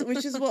 Yes,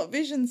 which is what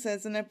Vision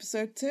says in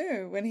episode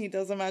 2 when he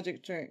does a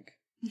magic trick.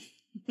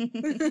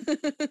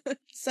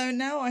 So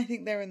now I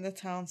think they're in the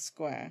town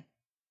square,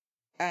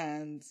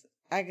 and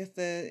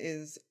Agatha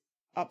is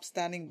up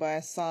standing by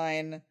a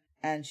sign,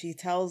 and she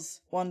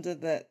tells Wanda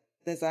that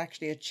there's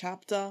actually a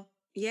chapter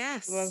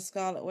Yes. about the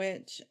Scarlet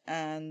Witch,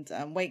 and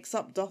wakes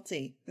up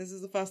Dottie. This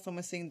is the first time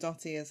we're seeing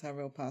Dottie as her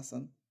real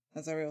person,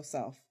 as her real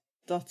self.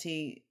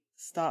 Dottie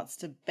starts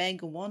to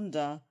beg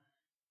Wanda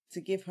to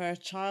give her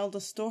child a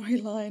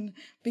storyline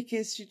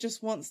because she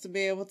just wants to be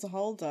able to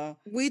hold her.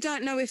 We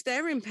don't know if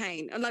they're in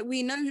pain. Like,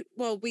 we know,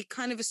 well, we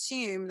kind of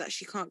assume that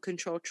she can't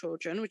control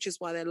children, which is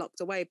why they're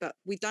locked away, but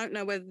we don't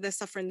know whether they're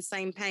suffering the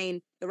same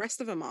pain the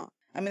rest of them are.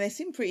 I mean, they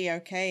seem pretty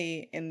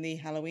okay in the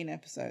Halloween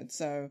episode,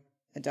 so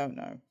I don't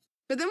know.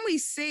 But then we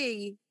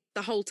see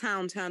the whole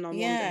town turn on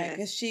Wanda Yeah, here.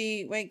 because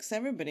she wakes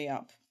everybody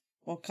up,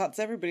 or cuts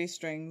everybody's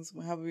strings,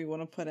 however we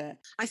want to put it.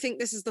 I think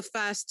this is the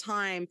first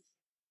time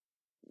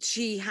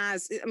she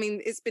has, I mean,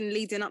 it's been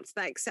leading up to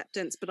that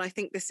acceptance, but I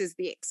think this is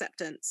the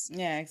acceptance.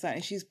 Yeah,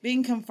 exactly. She's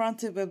being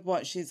confronted with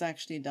what she's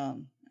actually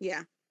done.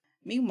 Yeah.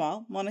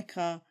 Meanwhile,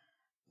 Monica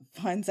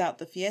finds out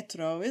that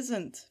Pietro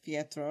isn't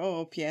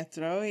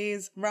Pietro,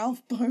 he's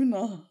Ralph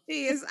Boner.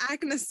 He is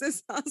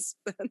Agnes's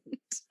husband.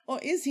 Or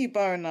is he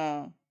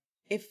Boner?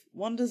 If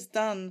Wanda's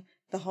done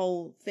the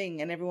whole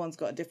thing and everyone's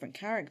got a different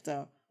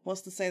character,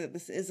 what's to say that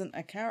this isn't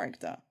a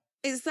character?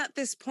 It's at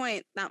this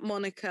point that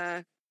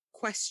Monica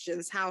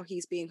questions how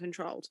he's being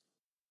controlled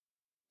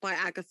by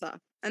Agatha.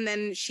 And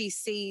then she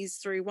sees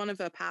through one of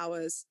her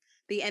powers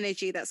the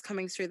energy that's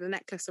coming through the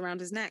necklace around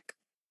his neck.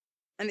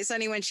 And it's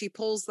only when she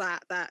pulls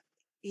that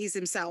he's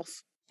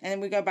himself. And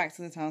then we go back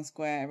to the town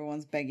square.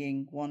 Everyone's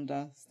begging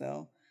Wanda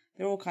still.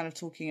 They're all kind of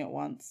talking at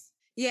once.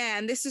 Yeah,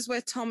 and this is where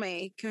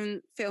Tommy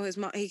can feel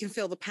he can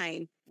feel the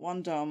pain.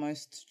 Wanda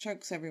almost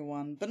chokes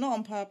everyone, but not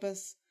on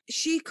purpose.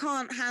 She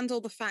can't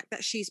handle the fact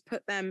that she's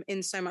put them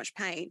in so much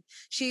pain.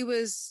 She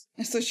was...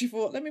 So she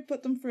thought, let me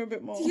put them through a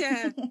bit more.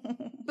 Yeah.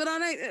 But I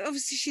know,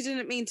 obviously she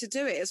didn't mean to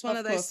do it. It's one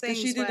of those things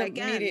she did where,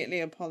 again...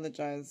 immediately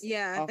apologize.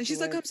 Yeah, and she's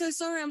like, I'm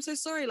afterwards. so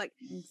sorry. Like,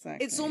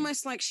 Exactly. it's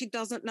almost like she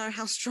doesn't know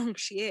how strong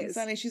she is.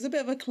 Exactly. She's a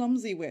bit of a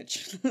clumsy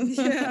witch.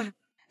 Yeah.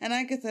 And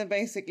Agatha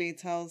basically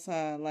tells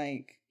her,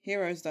 like,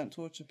 heroes don't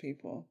torture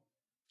people.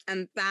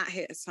 And that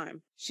hits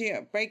home. She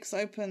breaks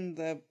open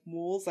the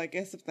walls, I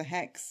guess, of the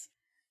hex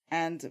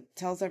and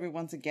tells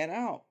everyone to get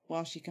out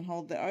while she can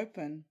hold it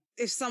open.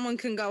 If someone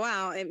can go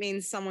out, it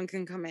means someone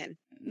can come in.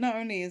 Not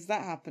only is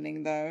that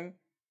happening, though,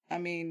 I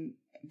mean,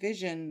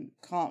 Vision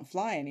can't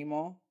fly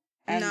anymore.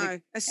 And no,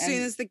 as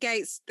soon as the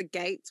gates,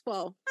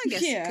 well, I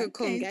guess you could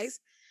call them gates.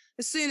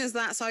 As soon as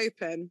that's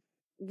open,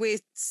 we're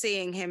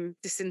seeing him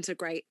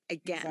disintegrate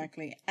again.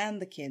 Exactly. And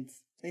the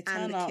kids. They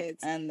turn the up kids.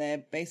 and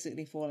they're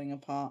basically falling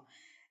apart.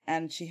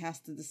 And she has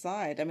to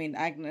decide. I mean,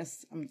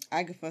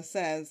 Agatha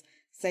says,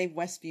 save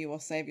Westview or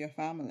save your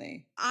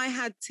family. I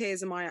had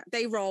tears in my eyes.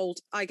 They rolled.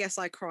 I guess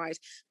I cried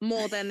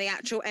more than the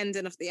actual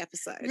ending of the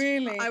episode.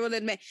 Really? I will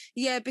admit.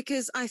 Yeah,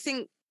 because I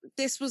think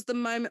this was the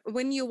moment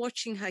when you're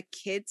watching her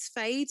kids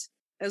fade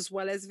as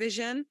well as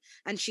Vision,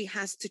 and she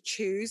has to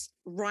choose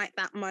right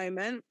that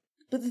moment.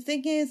 But the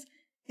thing is,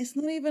 it's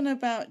not even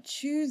about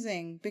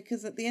choosing,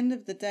 because at the end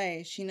of the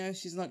day, she knows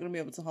she's not going to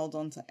be able to hold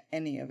on to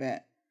any of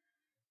it.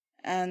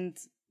 And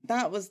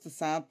that was the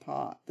sad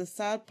part. The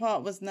sad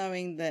part was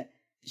knowing that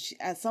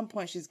at some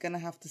point she's going to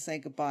have to say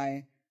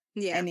goodbye.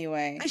 Yeah.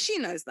 Anyway. And she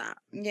knows that.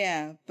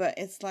 Yeah, but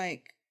it's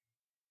like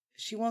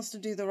she wants to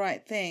do the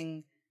right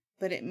thing,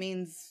 but it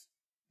means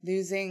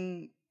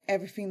losing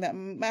everything that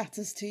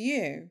matters to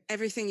you.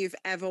 Everything you've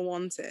ever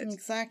wanted.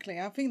 Exactly.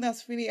 I think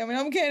that's really, I mean,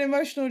 I'm getting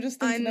emotional just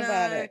thinking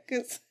about it.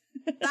 Cause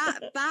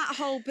that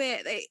whole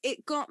bit,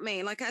 it got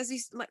me. Like, as you,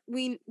 like,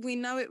 we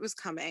know it was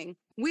coming.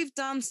 We've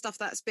done stuff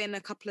that's been a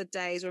couple of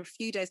days or a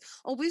few days,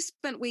 or we've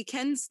spent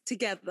weekends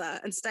together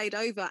and stayed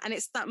over. And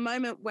it's that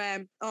moment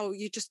where, oh,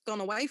 you've just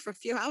gone away for a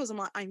few hours. I'm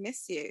like, I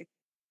miss you.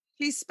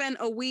 She's spent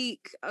a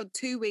week or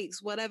 2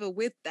 weeks, whatever,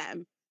 with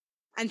them.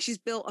 And she's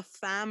built a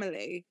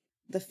family.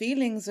 The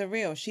feelings are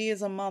real. She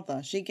is a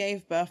mother. She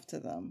gave birth to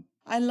them.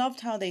 I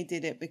loved how they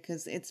did it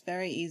because it's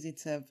very easy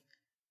to have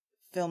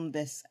filmed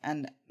this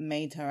and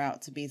made her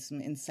out to be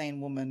some insane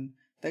woman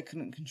that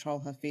couldn't control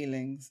her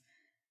feelings.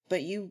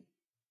 But you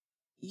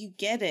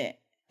get it.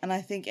 And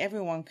I think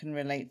everyone can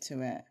relate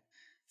to it.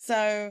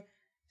 So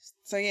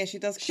yeah, she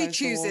does close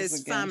She chooses the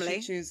walls again.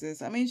 family. She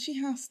chooses. I mean,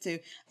 she has to.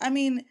 I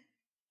mean,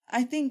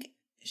 I think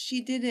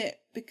she did it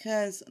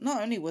because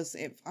not only was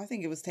it, I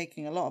think it was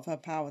taking a lot of her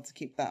power to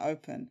keep that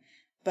open,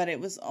 but it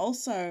was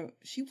also,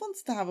 she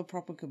wants to have a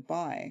proper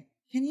goodbye.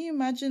 Can you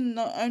imagine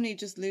not only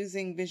just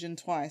losing Vision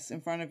twice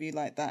in front of you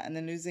like that and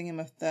then losing him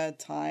a third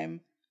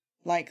time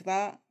like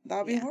that? That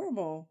would be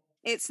horrible.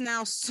 It's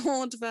now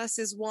Sword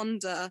versus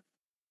Wanda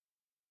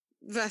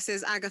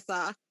versus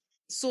Agatha,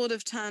 sort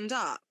of turned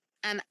up,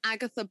 and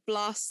Agatha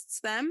blasts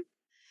them,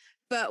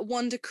 but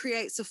Wanda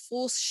creates a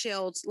force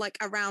shield like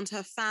around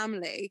her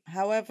family.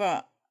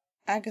 However,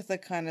 Agatha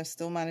kind of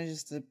still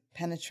manages to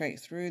penetrate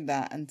through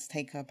that and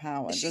take her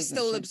power. She's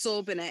still she?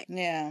 absorbing it.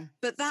 Yeah.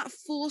 But that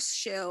force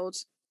shield,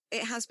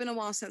 it has been a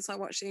while since I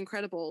watched The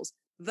Incredibles.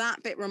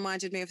 That bit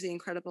reminded me of The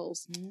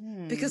Incredibles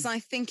because I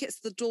think it's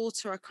the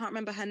daughter. I can't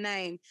remember her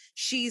name.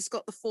 She's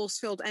got the force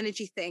field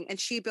energy thing and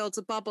she builds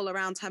a bubble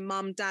around her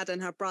mum, dad,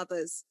 and her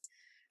brothers.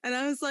 And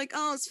I was like,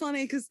 oh, it's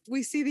funny because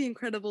we see The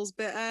Incredibles a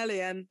bit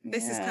earlier and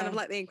this is kind of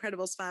like The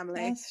Incredibles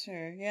family. That's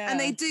true, yeah. And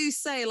they do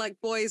say, like,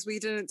 boys, we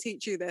didn't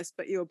teach you this,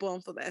 but you were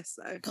born for this.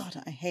 So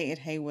God, I hated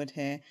Hayward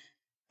here.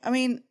 I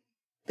mean,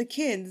 the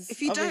kids...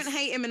 If you don't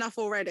hate him enough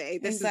already,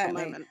 this is the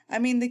moment. I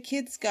mean, the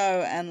kids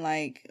go and,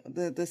 like,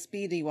 the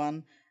speedy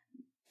one,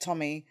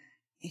 Tommy,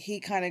 he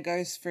kind of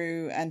goes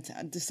through and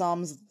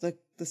disarms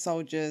the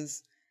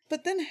soldiers.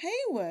 But then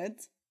Hayward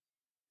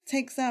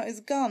takes out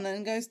his gun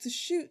and goes to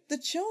shoot the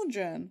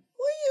children.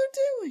 What are you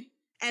doing?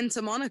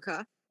 Enter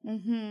Monica,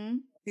 Mm-hmm.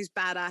 who's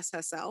badass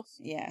herself.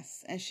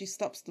 Yes, and she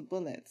stops the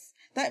bullets.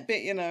 That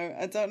bit, you know,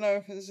 I don't know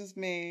if it's just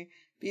me,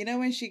 but you know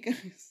when she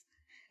goes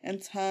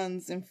and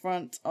turns in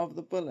front of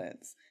the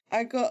bullets,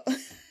 I got,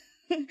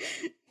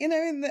 you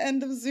know, in the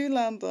end of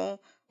Zoolander,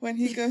 when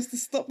he goes to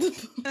stop the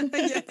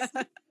bullets.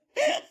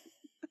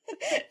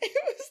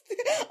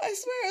 I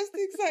swear it was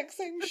the exact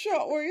same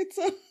shot where you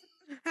turn.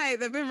 Hey,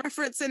 they've been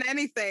referencing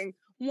anything.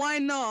 Why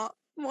not?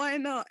 Why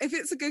not? If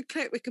it's a good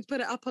clip, we can put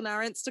it up on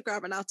our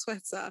Instagram and our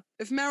Twitter.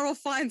 If Meryl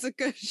finds a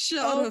good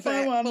shot of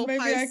it, we'll maybe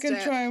post I can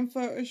it. try and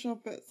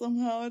Photoshop it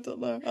somehow. I don't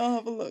know. I'll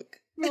have a look.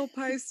 We'll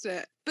post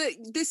it. But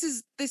this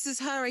is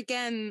her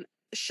again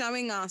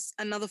showing us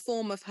another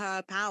form of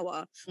her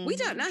power. We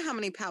don't know how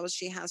many powers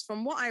she has.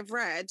 From what I've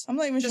read, I'm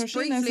not even just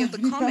sure she knows briefly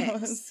of how the many comics.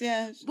 powers.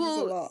 Yeah, she's a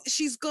lot.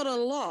 She's got a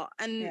lot.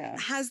 And Yeah.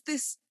 has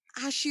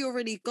she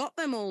already got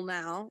them all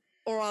now?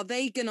 Or are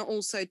they going to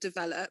also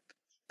develop?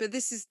 But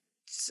this is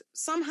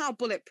somehow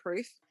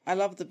bulletproof. I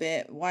love the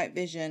bit White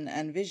Vision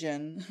and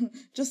Vision,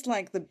 just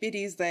like the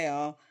biddies they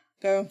are,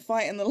 go and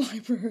fight in the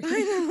library.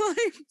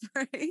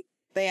 Library.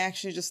 They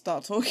actually just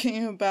start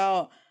talking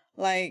about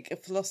like a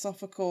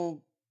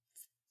philosophical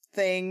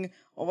thing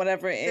or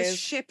whatever it is. The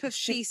ship of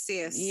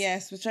Theseus.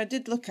 Yes, which I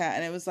did look at,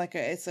 and it was like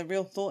it's a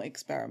real thought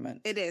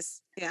experiment. It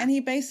is, yeah. And he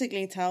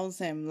basically tells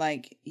him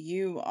like,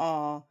 you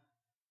are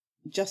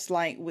just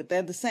like,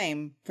 they're the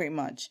same pretty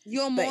much.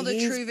 You're more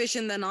the true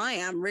Vision than I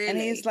am, really. And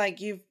he's like,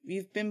 you've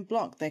been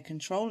blocked. They're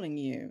controlling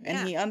you,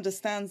 and he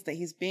understands that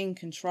he's being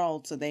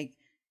controlled, so they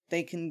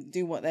can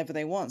do whatever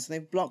they want. So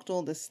they've blocked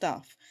all this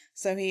stuff.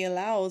 So he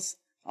allows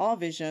our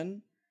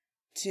Vision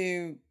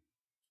to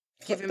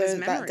give put him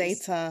that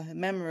data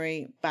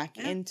memory back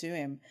into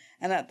him.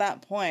 And at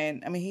that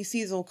point, I mean, he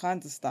sees all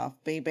kinds of stuff,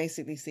 but he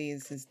basically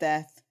sees his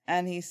death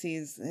and he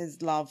sees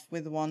his love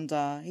with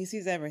Wanda. He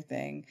sees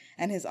everything,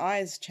 and his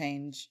eyes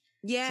change.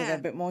 Yeah. So they're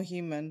a bit more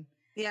human.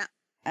 Yeah.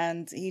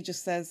 And he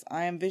just says,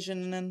 I am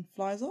Vision, and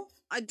flies off.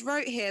 I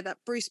wrote here that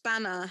Bruce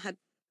Banner had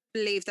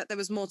believed that there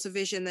was more to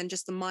Vision than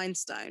just the Mind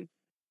Stone.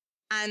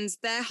 And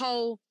their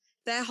whole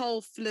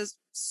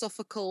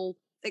philosophical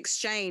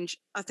exchange,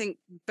 I think,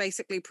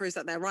 basically proves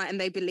that they're right, and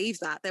they believe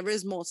that there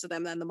is more to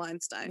them than the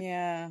Mind Stone.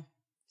 Yeah.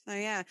 So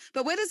yeah,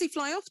 but where does he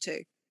fly off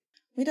to?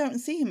 We don't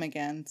see him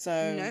again.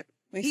 So nope.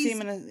 We see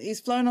him he's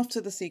flown off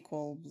to the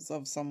sequels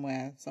of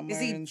somewhere in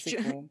the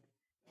sequel.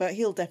 But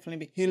he'll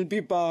be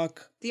back.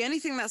 The only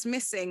thing that's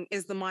missing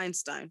is the Mind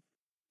Stone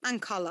and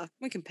color.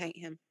 We can paint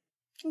him.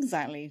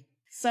 Exactly.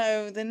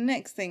 So the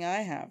next thing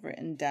I have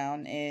written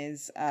down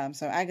is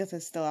so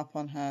Agatha's still up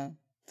on her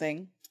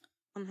thing.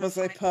 On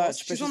her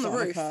perch, she's on the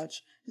roof.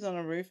 She's on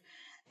a roof.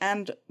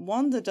 And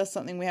Wanda does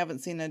something we haven't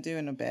seen her do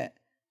in a bit.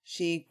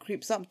 She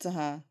creeps up to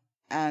her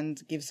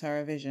and gives her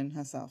a vision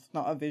herself.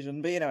 Not a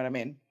vision, but you know what I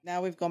mean.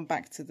 Now we've gone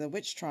back to the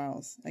witch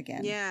trials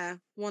again. Yeah,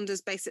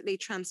 Wanda's basically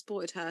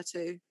transported her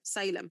to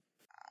Salem.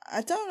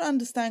 I don't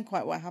understand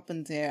quite what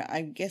happened here.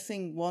 I'm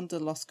guessing Wanda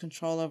lost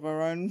control of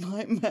her own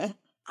nightmare.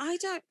 I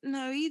don't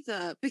know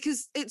either,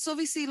 because it's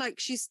obviously like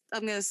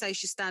I'm going to say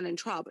she's standing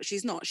trial, but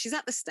she's not. She's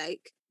at the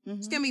stake. Mm-hmm.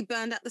 She's going to be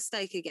burned at the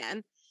stake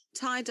again,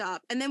 tied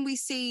up. And then we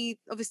see,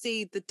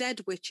 obviously, the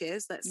dead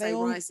witches, they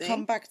all rising.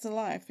 Come back to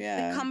life,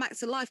 yeah. They come back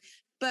to life.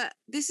 But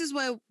this is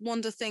where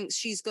Wanda thinks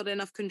she's got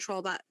enough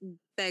control that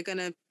they're going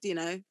to,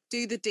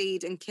 do the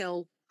deed and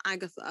kill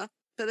Agatha.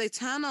 But they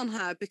turn on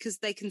her because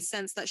they can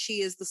sense that she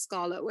is the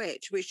Scarlet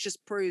Witch, which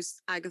just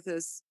proves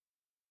Agatha's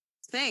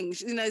thing.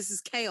 This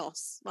is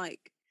chaos.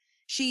 Like,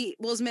 she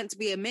was meant to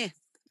be a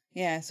myth.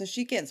 Yeah, so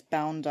she gets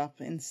bound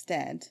up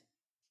instead.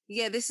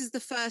 Yeah, this is the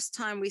first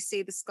time we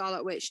see the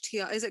Scarlet Witch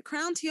tiara. Is it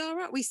crown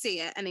tiara? We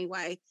see it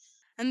anyway.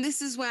 And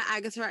this is where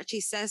Agatha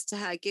actually says to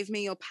her, give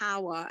me your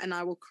power and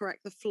I will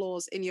correct the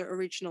flaws in your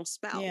original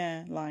spell.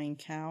 Yeah, lying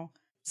cow.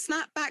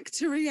 Snap back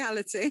to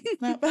reality.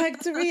 Snap back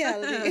to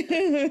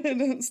reality.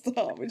 Don't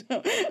stop.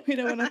 We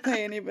don't want to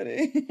pay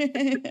anybody.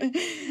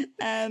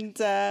 And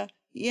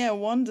yeah,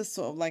 Wanda's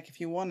sort of like, if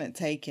you want it,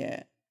 take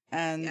it.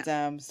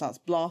 And starts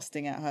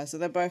blasting at her. So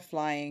they're both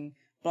flying,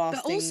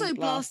 blasting. But also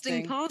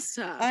blasting past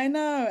her. I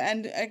know.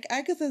 And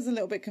Agatha's a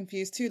little bit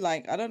confused too.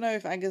 Like, I don't know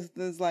if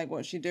Agatha's like,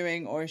 what's she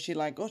doing? Or is she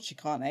like, God, she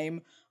can't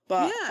aim.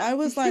 But yeah. I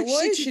was like,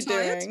 what is she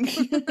doing?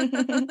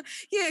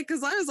 Yeah,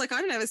 because I was like,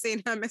 I've never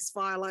seen her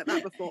misfire like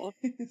that before.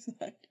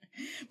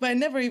 But it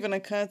never even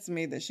occurred to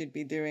me that she'd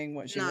be doing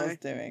what she was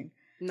doing.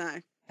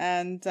 No.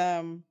 And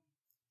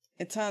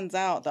it turns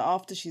out that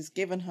after she's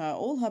given her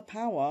all her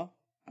power,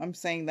 I'm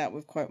saying that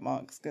with quote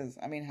marks because,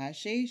 I mean, has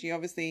she? She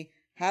obviously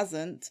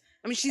hasn't.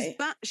 I mean, she's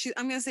bad.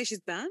 I'm going to say she's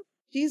bad.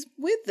 She's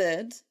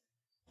withered.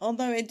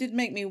 Although it did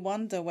make me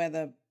wonder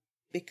whether,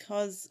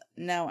 because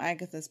now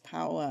Agatha's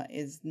power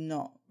is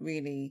not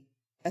really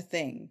a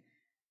thing,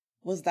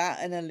 was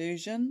that an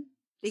illusion?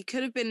 It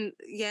could have been,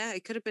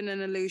 it could have been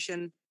an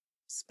illusion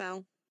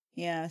spell.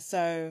 Yeah,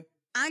 so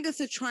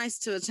Agatha tries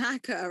to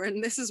attack her,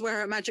 and this is where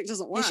her magic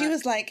doesn't work. She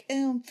was like,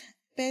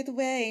 by the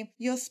way,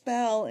 your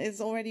spell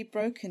is already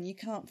broken. You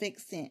can't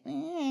fix it.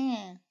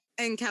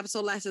 In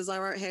capital letters, I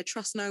wrote here,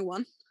 trust no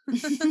one.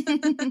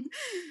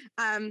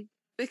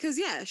 Because,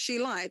 she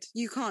lied.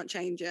 You can't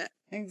change it.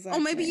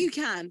 Exactly. Or maybe you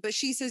can, but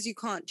she says you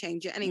can't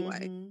change it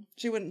anyway. Mm-hmm.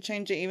 She wouldn't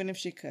change it even if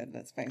she could,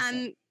 let's face it.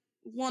 And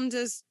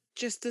Wanda's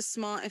just as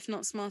smart, if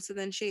not smarter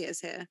than she is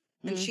here.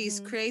 And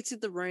she's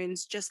created the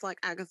runes just like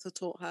Agatha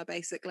taught her,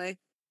 basically.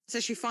 So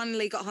she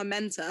finally got her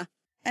mentor.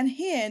 And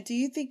here, do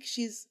you think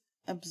she's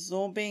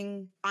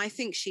absorbing? I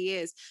think she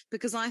is,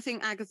 because I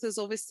think Agatha's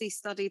obviously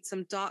studied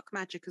some dark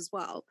magic as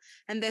well.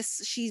 And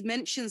she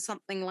mentioned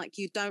something like,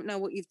 you don't know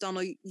what you've done,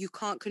 or you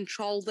can't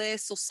control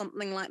this, or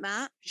something like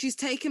that. She's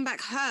taken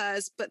back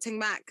hers, but taking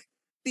back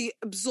the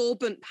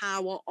absorbent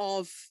power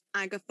of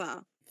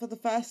Agatha. For the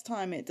first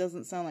time, it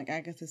doesn't sound like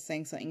Agatha's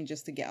saying something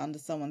just to get under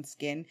someone's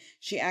skin.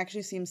 She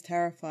actually seems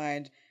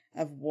terrified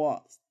of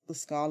what the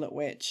Scarlet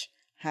Witch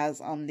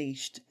has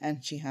unleashed,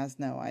 and she has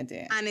no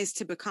idea. And is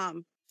to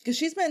become. Because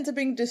she's meant to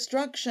bring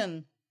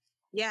destruction.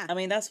 Yeah. I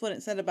mean, that's what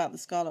it said about the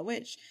Scarlet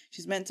Witch.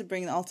 She's meant to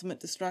bring the ultimate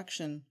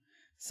destruction.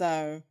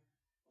 So,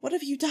 what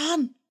have you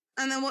done?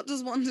 And then what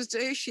does Wanda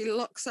do? She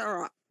locks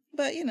her up.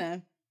 But,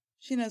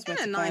 she knows where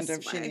to find her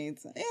if she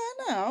needs her. Yeah,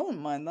 no, I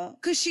wouldn't mind that.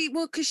 Because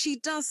she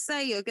does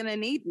say, you're going to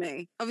need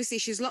me. Obviously,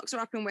 she's locked her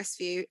up in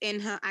Westview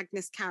in her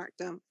Agnes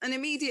character. And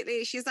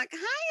immediately she's like,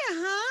 hiya,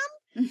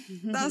 hon.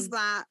 Does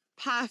that.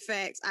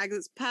 Perfect.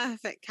 Agnes,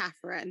 perfect,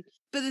 Catherine.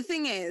 But the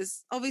thing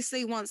is,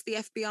 obviously, once the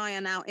FBI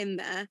are now in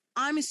there,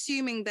 I'm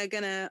assuming they're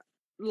going to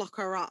lock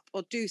her up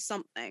or do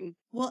something.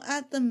 Well,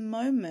 at the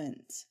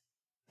moment,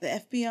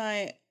 the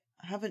FBI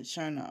haven't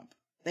shown up.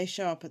 They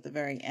show up at the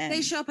very end.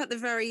 They show up at the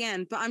very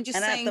end, but I'm just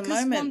saying,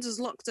 because Wanda's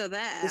locked her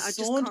there, I just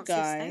can't see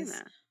staying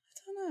there.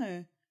 I don't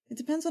know. It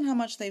depends on how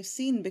much they've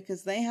seen,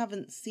 because they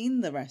haven't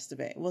seen the rest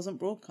of it. It wasn't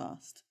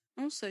broadcast.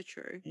 Also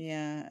true.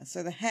 Yeah,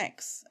 so the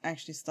hex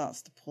actually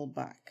starts to pull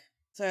back.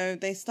 So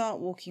they start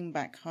walking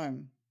back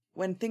home.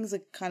 When things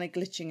are kind of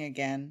glitching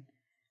again,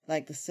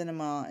 like the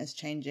cinema is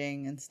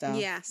changing and stuff.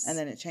 Yes. And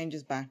then it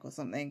changes back or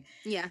something.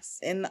 Yes.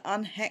 In the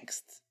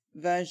unhexed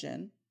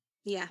version,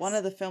 yes, one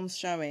of the films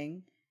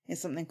showing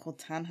is something called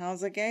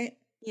Tannhauser Gate.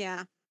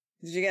 Yeah.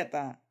 Did you get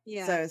that?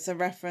 Yeah. So it's a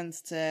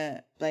reference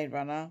to Blade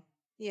Runner.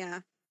 Yeah.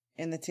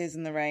 In the Tears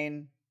in the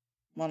Rain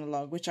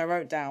monologue, which I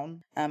wrote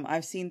down.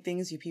 I've seen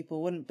things you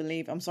people wouldn't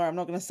believe. I'm sorry, I'm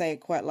not going to say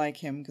it quite like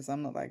him because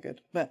I'm not that good.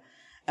 But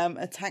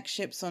attack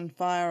ships on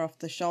fire off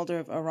the shoulder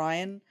of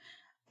Orion.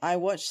 I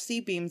watched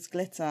sea beams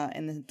glitter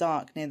in the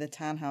dark near the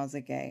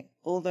Tannhauser Gate.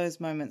 All those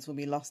moments will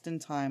be lost in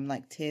time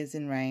like tears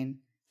in rain.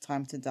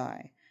 Time to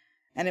die.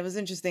 And it was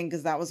interesting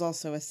because that was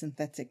also a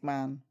synthetic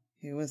man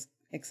who was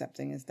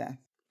accepting his death.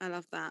 I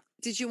love that.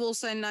 Did you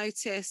also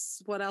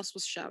notice what else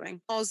was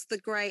showing? Oz the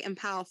Great and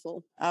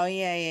Powerful. Oh,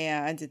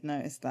 yeah. I did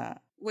notice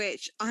that.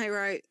 Which I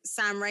wrote,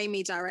 Sam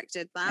Raimi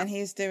directed that. And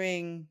he's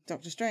doing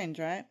Doctor Strange,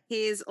 right?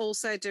 He is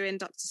also doing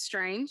Doctor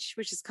Strange,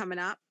 which is coming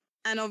up.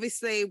 And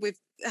obviously we've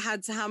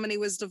had how many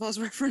Wizard of Oz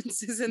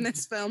references in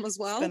this film as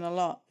well? It's been a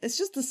lot. It's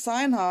just the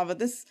sign, Harvard.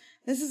 This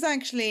is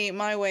actually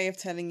my way of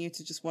telling you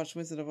to just watch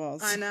Wizard of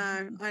Oz. I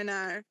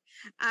know.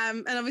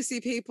 And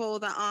obviously people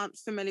that aren't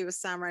familiar with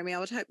Sam Raimi, I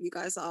would hope you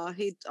guys are.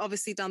 He'd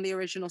obviously done the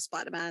original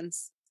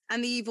Spider-Mans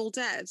and the Evil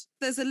Dead.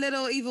 There's a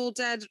little Evil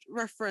Dead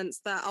reference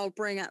that I'll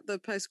bring at the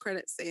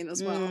post-credit scene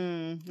as well.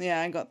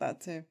 Yeah, I got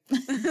that too.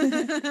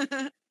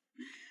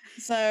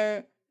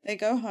 So they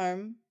go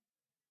home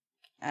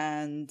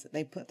and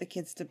they put the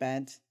kids to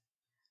bed.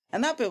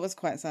 And that bit was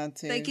quite sad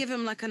too. They give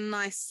him like a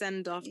nice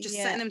send-off, just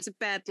setting them to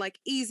bed, like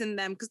easing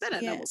them because they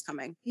don't know what's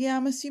coming. Yeah,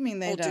 I'm assuming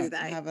they don't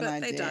have an but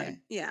idea. They don't,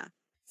 yeah.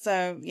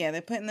 So, yeah,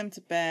 they're putting them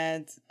to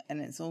bed and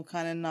it's all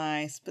kind of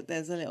nice, but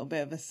there's a little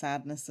bit of a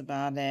sadness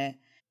about it.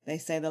 They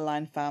say the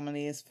line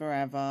family is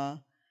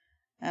forever.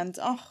 And,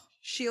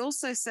 She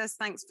also says,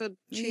 thanks for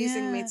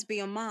choosing me Yeah. to be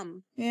your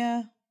mum.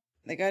 Yeah.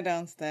 They go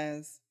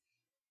downstairs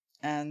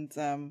and,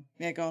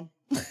 yeah, go on.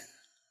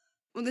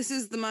 Well, this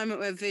is the moment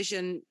where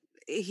Vision,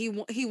 he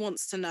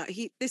wants to know.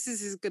 This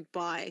is his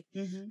goodbye.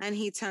 And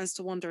he turns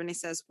to Wanda and he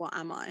says, what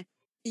am I?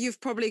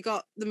 You've probably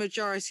got the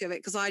majority of it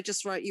because I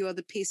just wrote, you are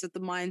the piece of the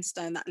Mind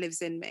Stone that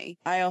lives in me.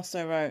 I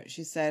also wrote,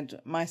 she said,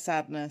 my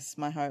sadness,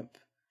 my hope,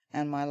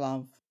 and my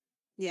love.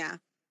 Yeah.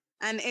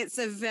 And it's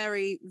a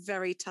very,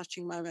 very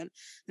touching moment.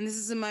 And this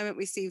is a moment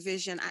we see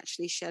Vision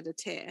actually shed a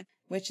tear.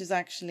 Which is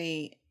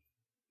actually,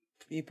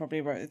 you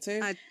probably wrote it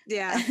too.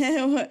 Yeah.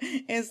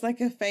 It's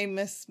like a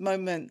famous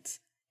moment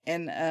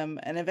in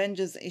an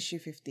Avengers issue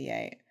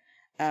 58.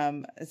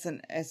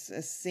 It's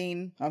a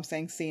scene. I'm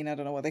saying scene. I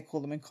don't know what they call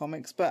them in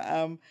comics, but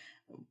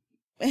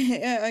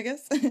yeah, I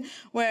guess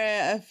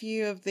where a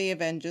few of the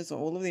Avengers or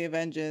all of the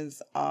Avengers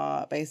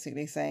are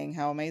basically saying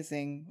how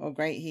amazing or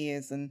great he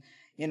is, and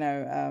you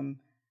know,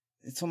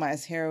 it's talking about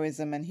his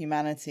heroism and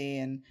humanity,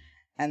 and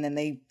then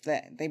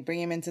they bring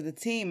him into the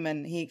team,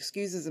 and he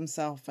excuses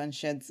himself and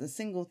sheds a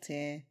single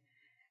tear,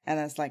 and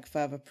that's like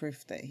further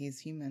proof that he's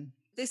human.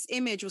 This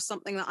image was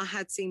something that I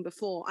had seen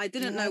before. I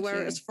didn't know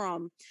where it was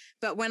from,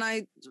 but when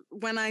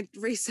I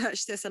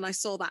researched this and I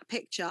saw that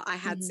picture, I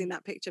had seen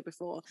that picture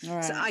before.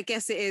 Right. So I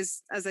guess it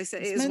is, as I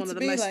said, it is one of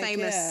the most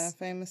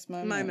famous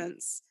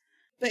moments.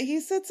 But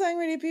he said something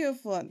really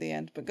beautiful at the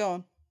end, but go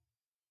on.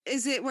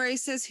 Is it where he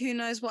says, who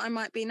knows what I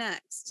might be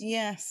next?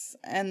 Yes.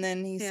 And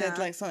then he said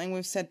like something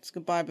we've said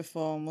goodbye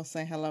before and we'll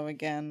say hello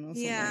again or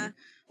something. Yeah.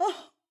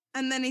 Oh.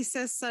 And then he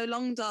says, so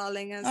long,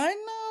 darling. I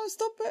know,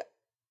 stop it.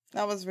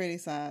 That was really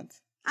sad.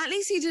 At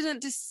least he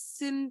didn't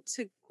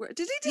disintegrate.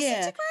 Did he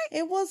disintegrate? Yeah,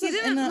 it wasn't. He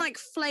didn't like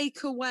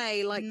flake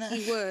away like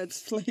he would.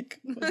 Flake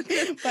away.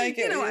 Like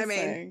you know what I mean?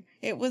 Saying.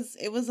 It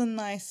was a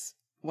nice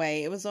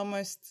way. It was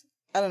almost,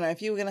 I don't know,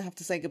 if you were going to have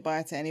to say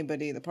goodbye to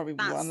anybody, that probably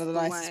one of the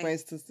nicest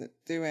ways to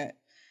do it.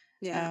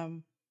 Yeah.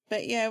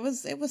 But yeah, it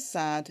was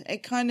sad.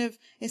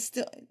 It's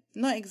still,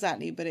 not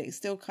exactly, but it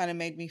still kind of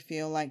made me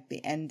feel like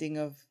the ending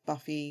of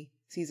Buffy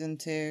season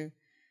 2.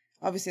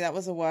 Obviously that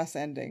was a worse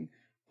ending.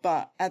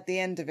 But at the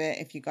end of it,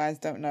 if you guys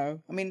don't know,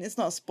 I mean, it's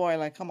not a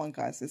spoiler. Come on,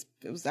 guys.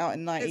 It was out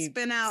in 97. It's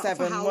been out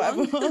for how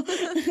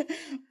long?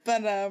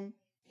 But,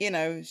 you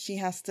know, she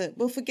has to,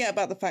 we'll forget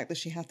about the fact that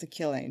she had to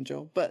kill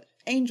Angel. But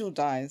Angel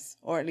dies,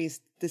 or at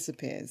least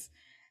disappears.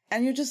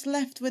 And you're just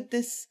left with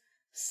this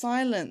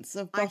silence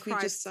of Buffy. I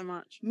cried so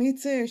much. Me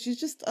too. She's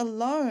just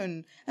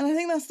alone. And I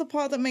think that's the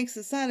part that makes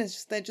it sad, is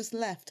just they're just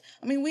left.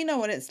 I mean, we know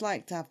what it's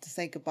like to have to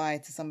say goodbye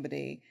to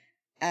somebody.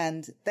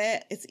 And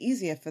it's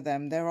easier for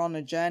them. They're on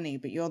a journey,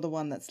 but you're the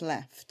one that's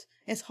left.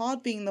 It's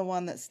hard being the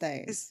one that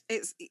stays.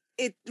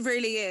 It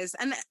really is.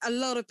 And a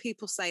lot of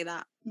people say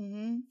that.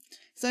 Mm-hmm.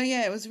 So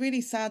yeah, it was really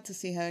sad to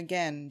see her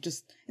again.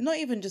 Just not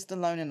even just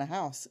alone in a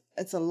house.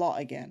 It's a lot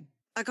again.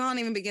 I can't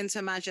even begin to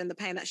imagine the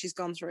pain that she's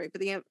gone through.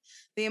 But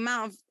the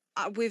amount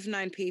of, we've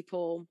known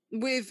people,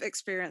 we've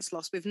experienced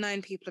loss. We've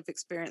known people have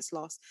experienced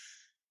loss.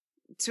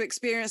 To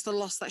experience the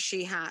loss that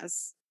she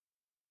has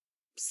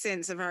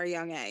since a very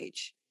young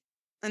age.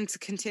 And to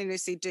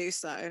continuously do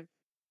so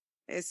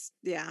is,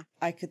 yeah.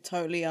 I could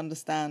totally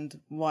understand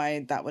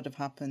why that would have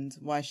happened,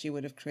 why she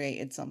would have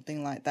created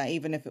something like that,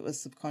 even if it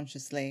was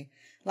subconsciously.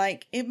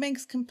 Like, it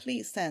makes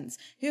complete sense.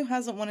 Who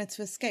hasn't wanted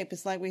to escape?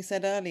 It's like we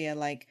said earlier,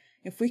 like,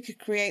 if we could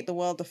create the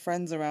world of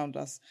friends around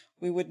us,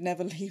 we would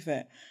never leave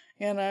it.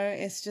 You know,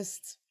 it's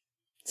just...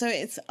 So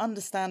it's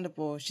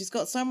understandable. She's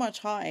got so much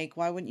heartache,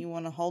 why wouldn't you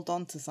want to hold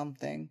on to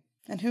something?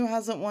 And who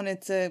hasn't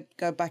wanted to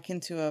go back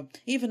into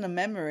even a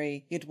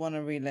memory you'd want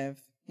to relive?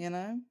 You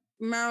know,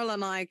 Meryl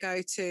and I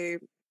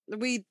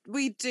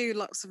we do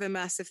lots of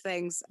immersive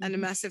things, and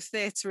immersive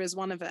theatre is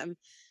one of them.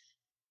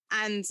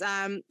 And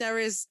there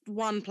is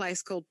one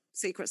place called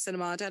Secret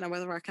Cinema. I don't know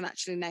whether I can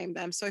actually name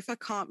them. So if I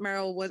can't,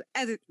 Meryl would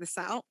edit this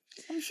out.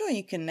 I'm sure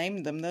you can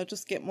name them. They'll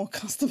just get more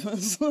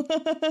customers.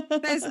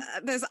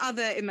 There's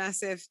other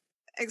immersive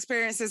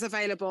experiences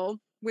available.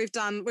 We've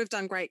done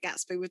Great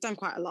Gatsby. We've done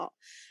quite a lot.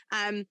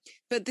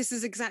 But this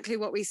is exactly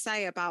what we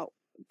say about,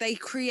 they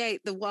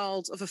create the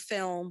world of a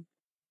film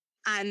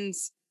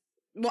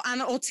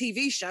or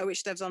TV show,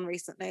 which they've done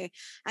recently,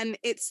 and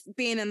it's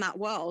being in that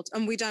world,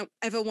 and we don't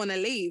ever want to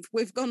leave.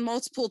 We've gone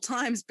multiple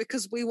times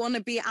because we want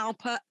to be our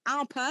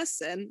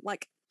person,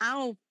 like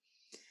our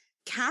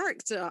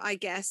character, I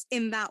guess,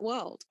 in that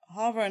world.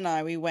 Harva and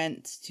I, we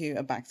went to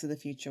a Back to the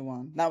Future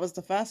one. That was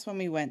the first one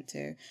we went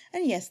to.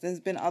 And yes, there's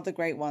been other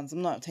great ones.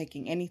 I'm not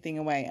taking anything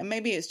away. And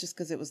maybe it's just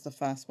because it was the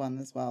first one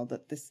as well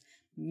that this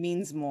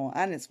means more.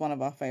 And it's one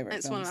of our favourite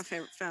films. It's one of our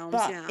favourite films,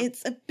 but yeah.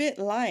 It's a bit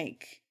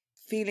like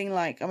feeling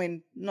like, I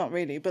mean, not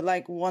really, but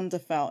like Wanda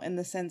felt, in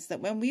the sense that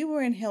when we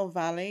were in Hill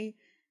Valley,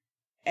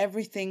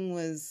 everything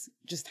was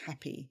just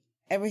happy.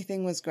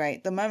 Everything was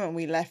great. The moment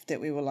we left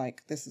it, we were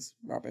like, this is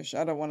rubbish.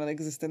 I don't want to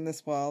exist in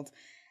this world.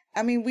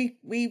 I mean,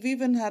 we've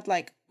even had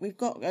we've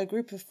got a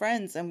group of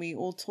friends, and we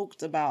all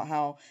talked about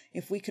how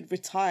if we could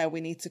retire, we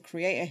need to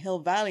create a Hill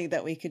Valley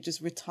that we could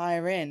just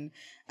retire in.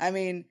 I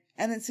mean,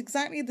 And it's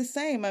exactly the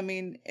same. I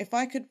mean, if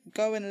I could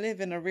go and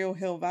live in a real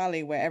Hill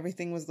Valley where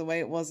everything was the way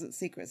it was at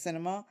Secret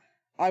Cinema,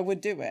 I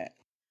would do it.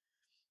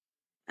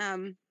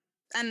 And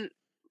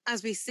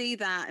as we see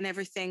that and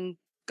everything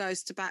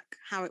goes to back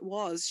how it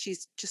was,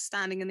 she's just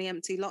standing in the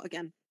empty lot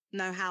again.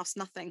 No house,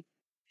 nothing.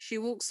 She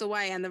walks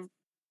away and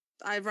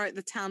I wrote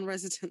the town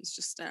residents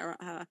just stare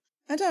at her.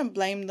 I don't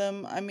blame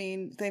them. I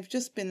mean, they've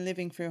just been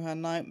living through her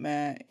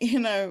nightmare. You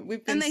know,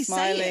 we've been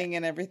smiling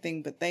and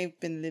everything, but they've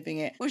been living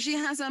it. Well, she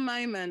has a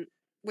moment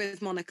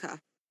with Monica.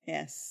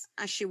 Yes.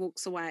 As she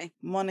walks away.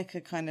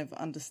 Monica kind of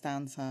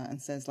understands her and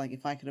says, like,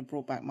 if I could have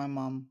brought back my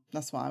mum,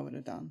 that's what I would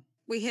have done.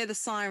 We hear the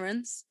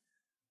sirens.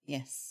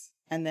 Yes.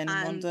 And then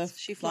Wanda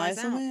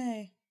flies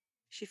away.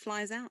 She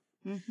flies out.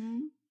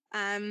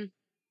 Mm-hmm.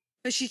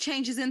 But she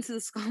changes into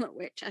the Scarlet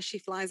Witch as she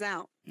flies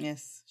out.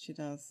 Yes, she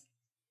does.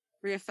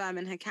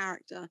 Reaffirming her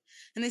character.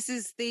 And this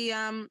is the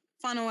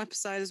final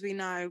episode, as we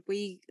know.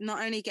 We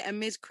not only get a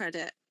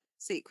mid-credit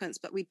sequence,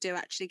 but we do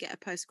actually get a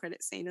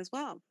post-credit scene as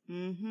well.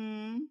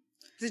 Mm-hmm.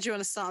 Did you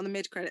want to start on the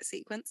mid-credit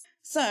sequence?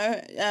 So,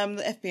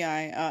 the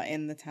FBI are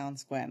in the town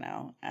square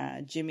now.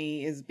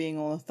 Jimmy is being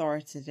all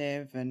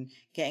authoritative and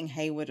getting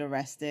Hayward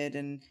arrested,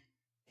 and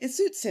it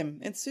suits him.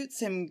 It suits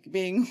him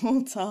being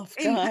all tough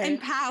guy. In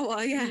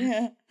power,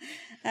 yeah.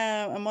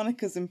 And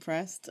Monica's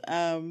impressed.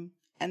 And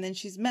then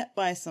she's met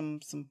by some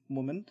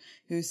woman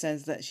who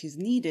says that she's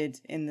needed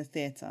in the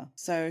theatre.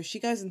 So she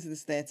goes into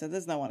this theatre.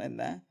 There's no one in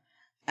there.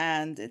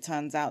 And it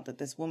turns out that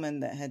this woman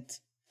that had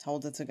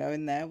told her to go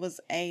in there was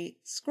a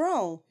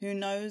Skrull who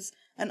knows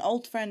an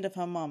old friend of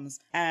her mum's.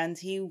 And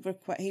he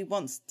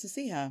wants to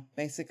see her,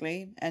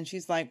 basically. And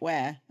she's like,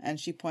 where? And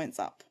she points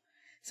up.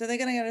 So they're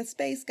going to go to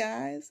space,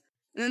 guys.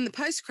 And then the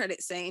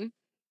post-credit scene.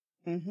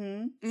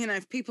 Mm-hmm. You know,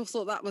 if people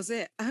thought that was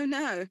it. Oh,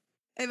 no.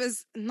 It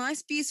was a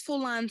nice,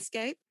 beautiful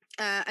landscape.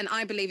 And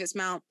I believe it's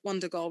Mount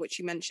Wundagore, which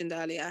you mentioned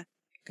earlier.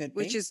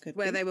 Which is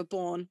where they were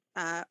born,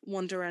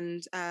 Wanda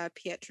and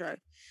Pietro.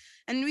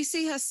 And we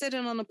see her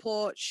sitting on a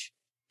porch,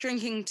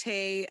 drinking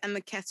tea, and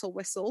the kettle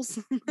whistles.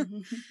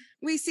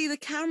 We see the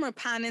camera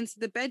pan into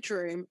the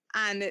bedroom,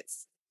 and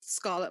it's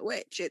Scarlet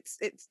Witch.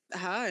 It's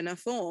her in her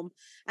form.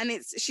 And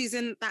she's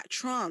in that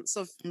trance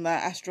of...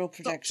 that astral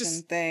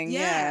projection thing,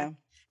 yeah.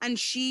 And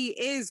she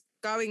is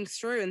going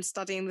through and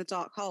studying the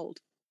Darkhold.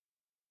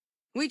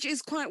 Which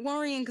is quite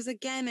worrying because,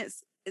 again,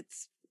 it's a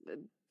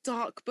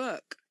dark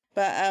book.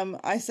 But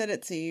I said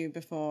it to you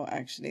before,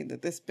 actually,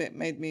 that this bit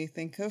made me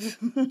think of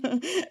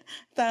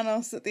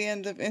Thanos at the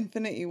end of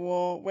Infinity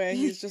War, where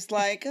he's just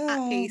like, oh,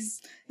 at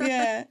peace.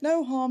 Yeah,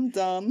 no harm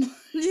done.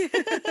 Yeah,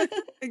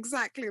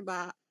 exactly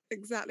that.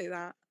 Exactly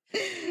that.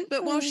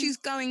 But while she's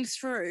going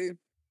through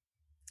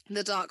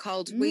the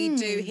Darkhold, we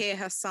do hear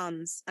her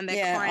sons, and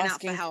they're crying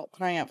out for help.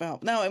 Crying out for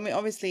help. No, I mean,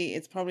 obviously,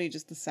 it's probably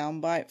just a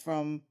soundbite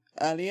from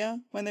earlier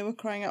when they were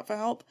crying out for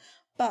help,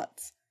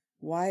 but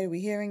why are we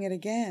hearing it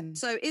again?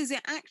 So is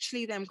it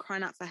actually them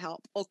crying out for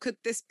help, or could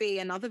this be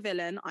another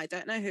villain? I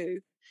don't know who,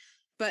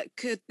 but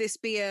could this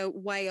be a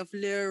way of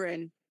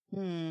luring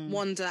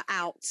Wanda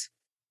out?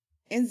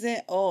 Is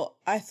it, or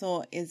I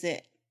thought, is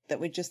it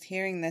that we're just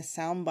hearing their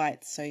sound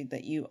bites so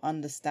that you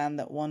understand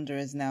that Wanda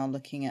is now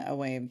looking at a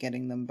way of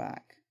getting them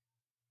back?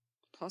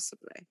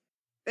 Possibly.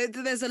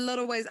 There's a lot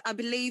of ways. I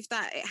believe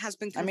that it has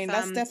been confirmed. I mean,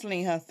 that's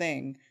definitely her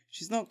thing.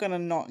 She's not going to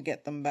not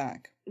get them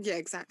back. Yeah,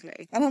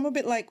 exactly. And I'm a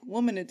bit like,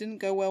 woman, it didn't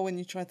go well when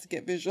you tried to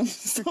get Vision.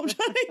 Stop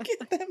trying to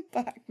get them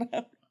back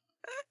now.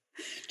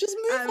 Just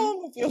move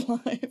on with your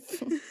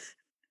life.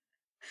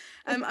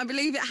 I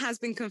believe it has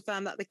been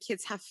confirmed that the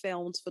kids have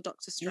filmed for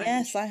Doctor Strange.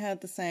 Yes, I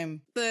heard the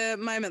same. The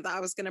moment that I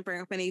was going to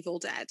bring up in Evil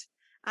Dead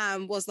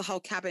was the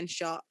whole cabin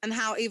shot, and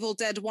how Evil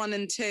Dead 1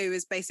 and 2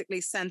 is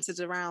basically centered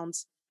around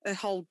a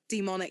whole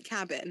demonic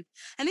cabin.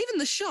 And even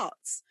the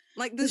shots,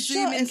 like the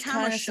zoom in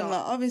camera shot. Similar.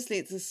 Obviously,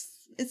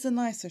 it's a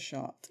nicer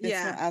shot.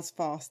 It's not as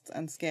fast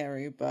and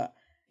scary, but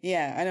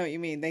yeah, I know what you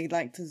mean. They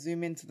like to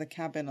zoom into the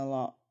cabin a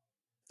lot.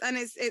 And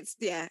it's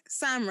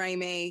Sam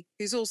Raimi,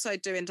 who's also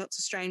doing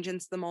Doctor Strange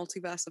into the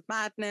Multiverse of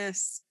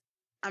Madness.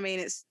 I mean,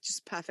 it's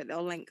just a perfect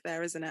little link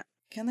there, isn't it?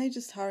 Can they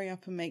just hurry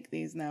up and make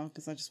these now?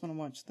 Because I just want to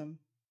watch them.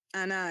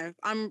 I know.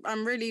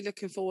 I'm really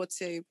looking forward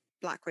to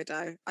Black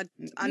Widow.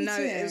 I know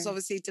it was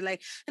obviously delayed.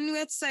 And we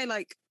had to say,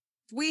 like,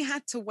 we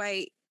had to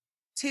wait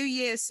 2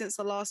 years since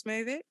the last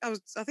movie. I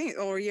think,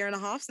 or a year and a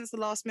half since the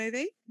last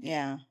movie.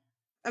 Yeah.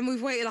 And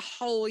we've waited a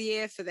whole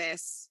year for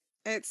this.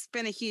 It's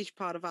been a huge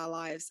part of our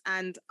lives,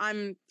 and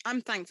I'm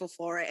thankful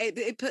for it.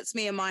 It puts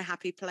me in my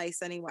happy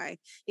place anyway,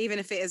 even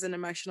if it is an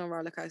emotional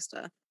roller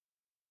coaster.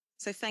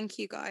 So thank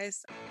you,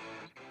 guys.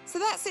 So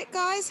that's it,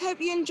 guys.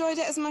 Hope you enjoyed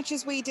it as much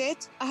as we did.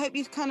 I hope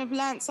you've kind of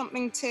learnt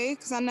something too,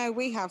 because I know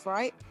we have,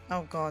 right?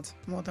 Oh God,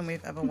 more than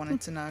we've ever wanted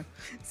to know.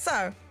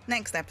 So,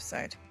 next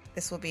episode.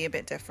 This will be a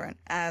bit different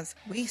as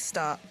we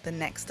start the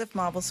next of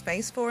Marvel's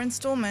Phase 4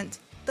 installment,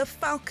 The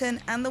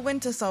Falcon and the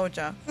Winter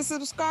Soldier. So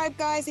subscribe,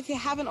 guys, if you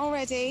haven't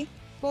already.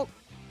 Well,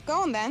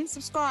 go on then,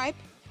 subscribe.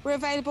 We're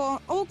available on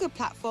all good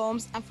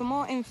platforms, and for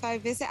more info,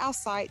 visit our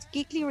site,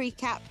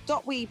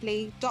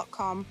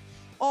 geeklyrecap.weebly.com,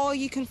 or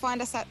you can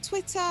find us at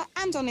Twitter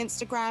and on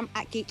Instagram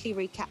at Geekly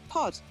Recap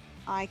Pod.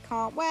 I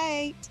can't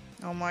wait.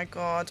 Oh my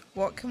God,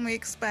 what can we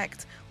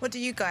expect? What do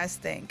you guys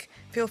think?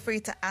 Feel free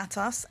to @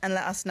 us and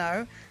let us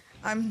know.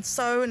 I'm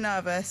so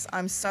nervous,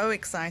 I'm so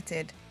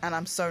excited, and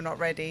I'm so not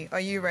ready. Are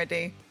you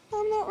ready?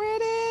 I'm not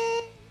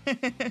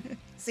ready.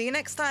 See you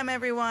next time,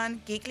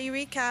 everyone. Geekly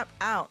Recap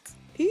out.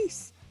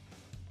 Peace.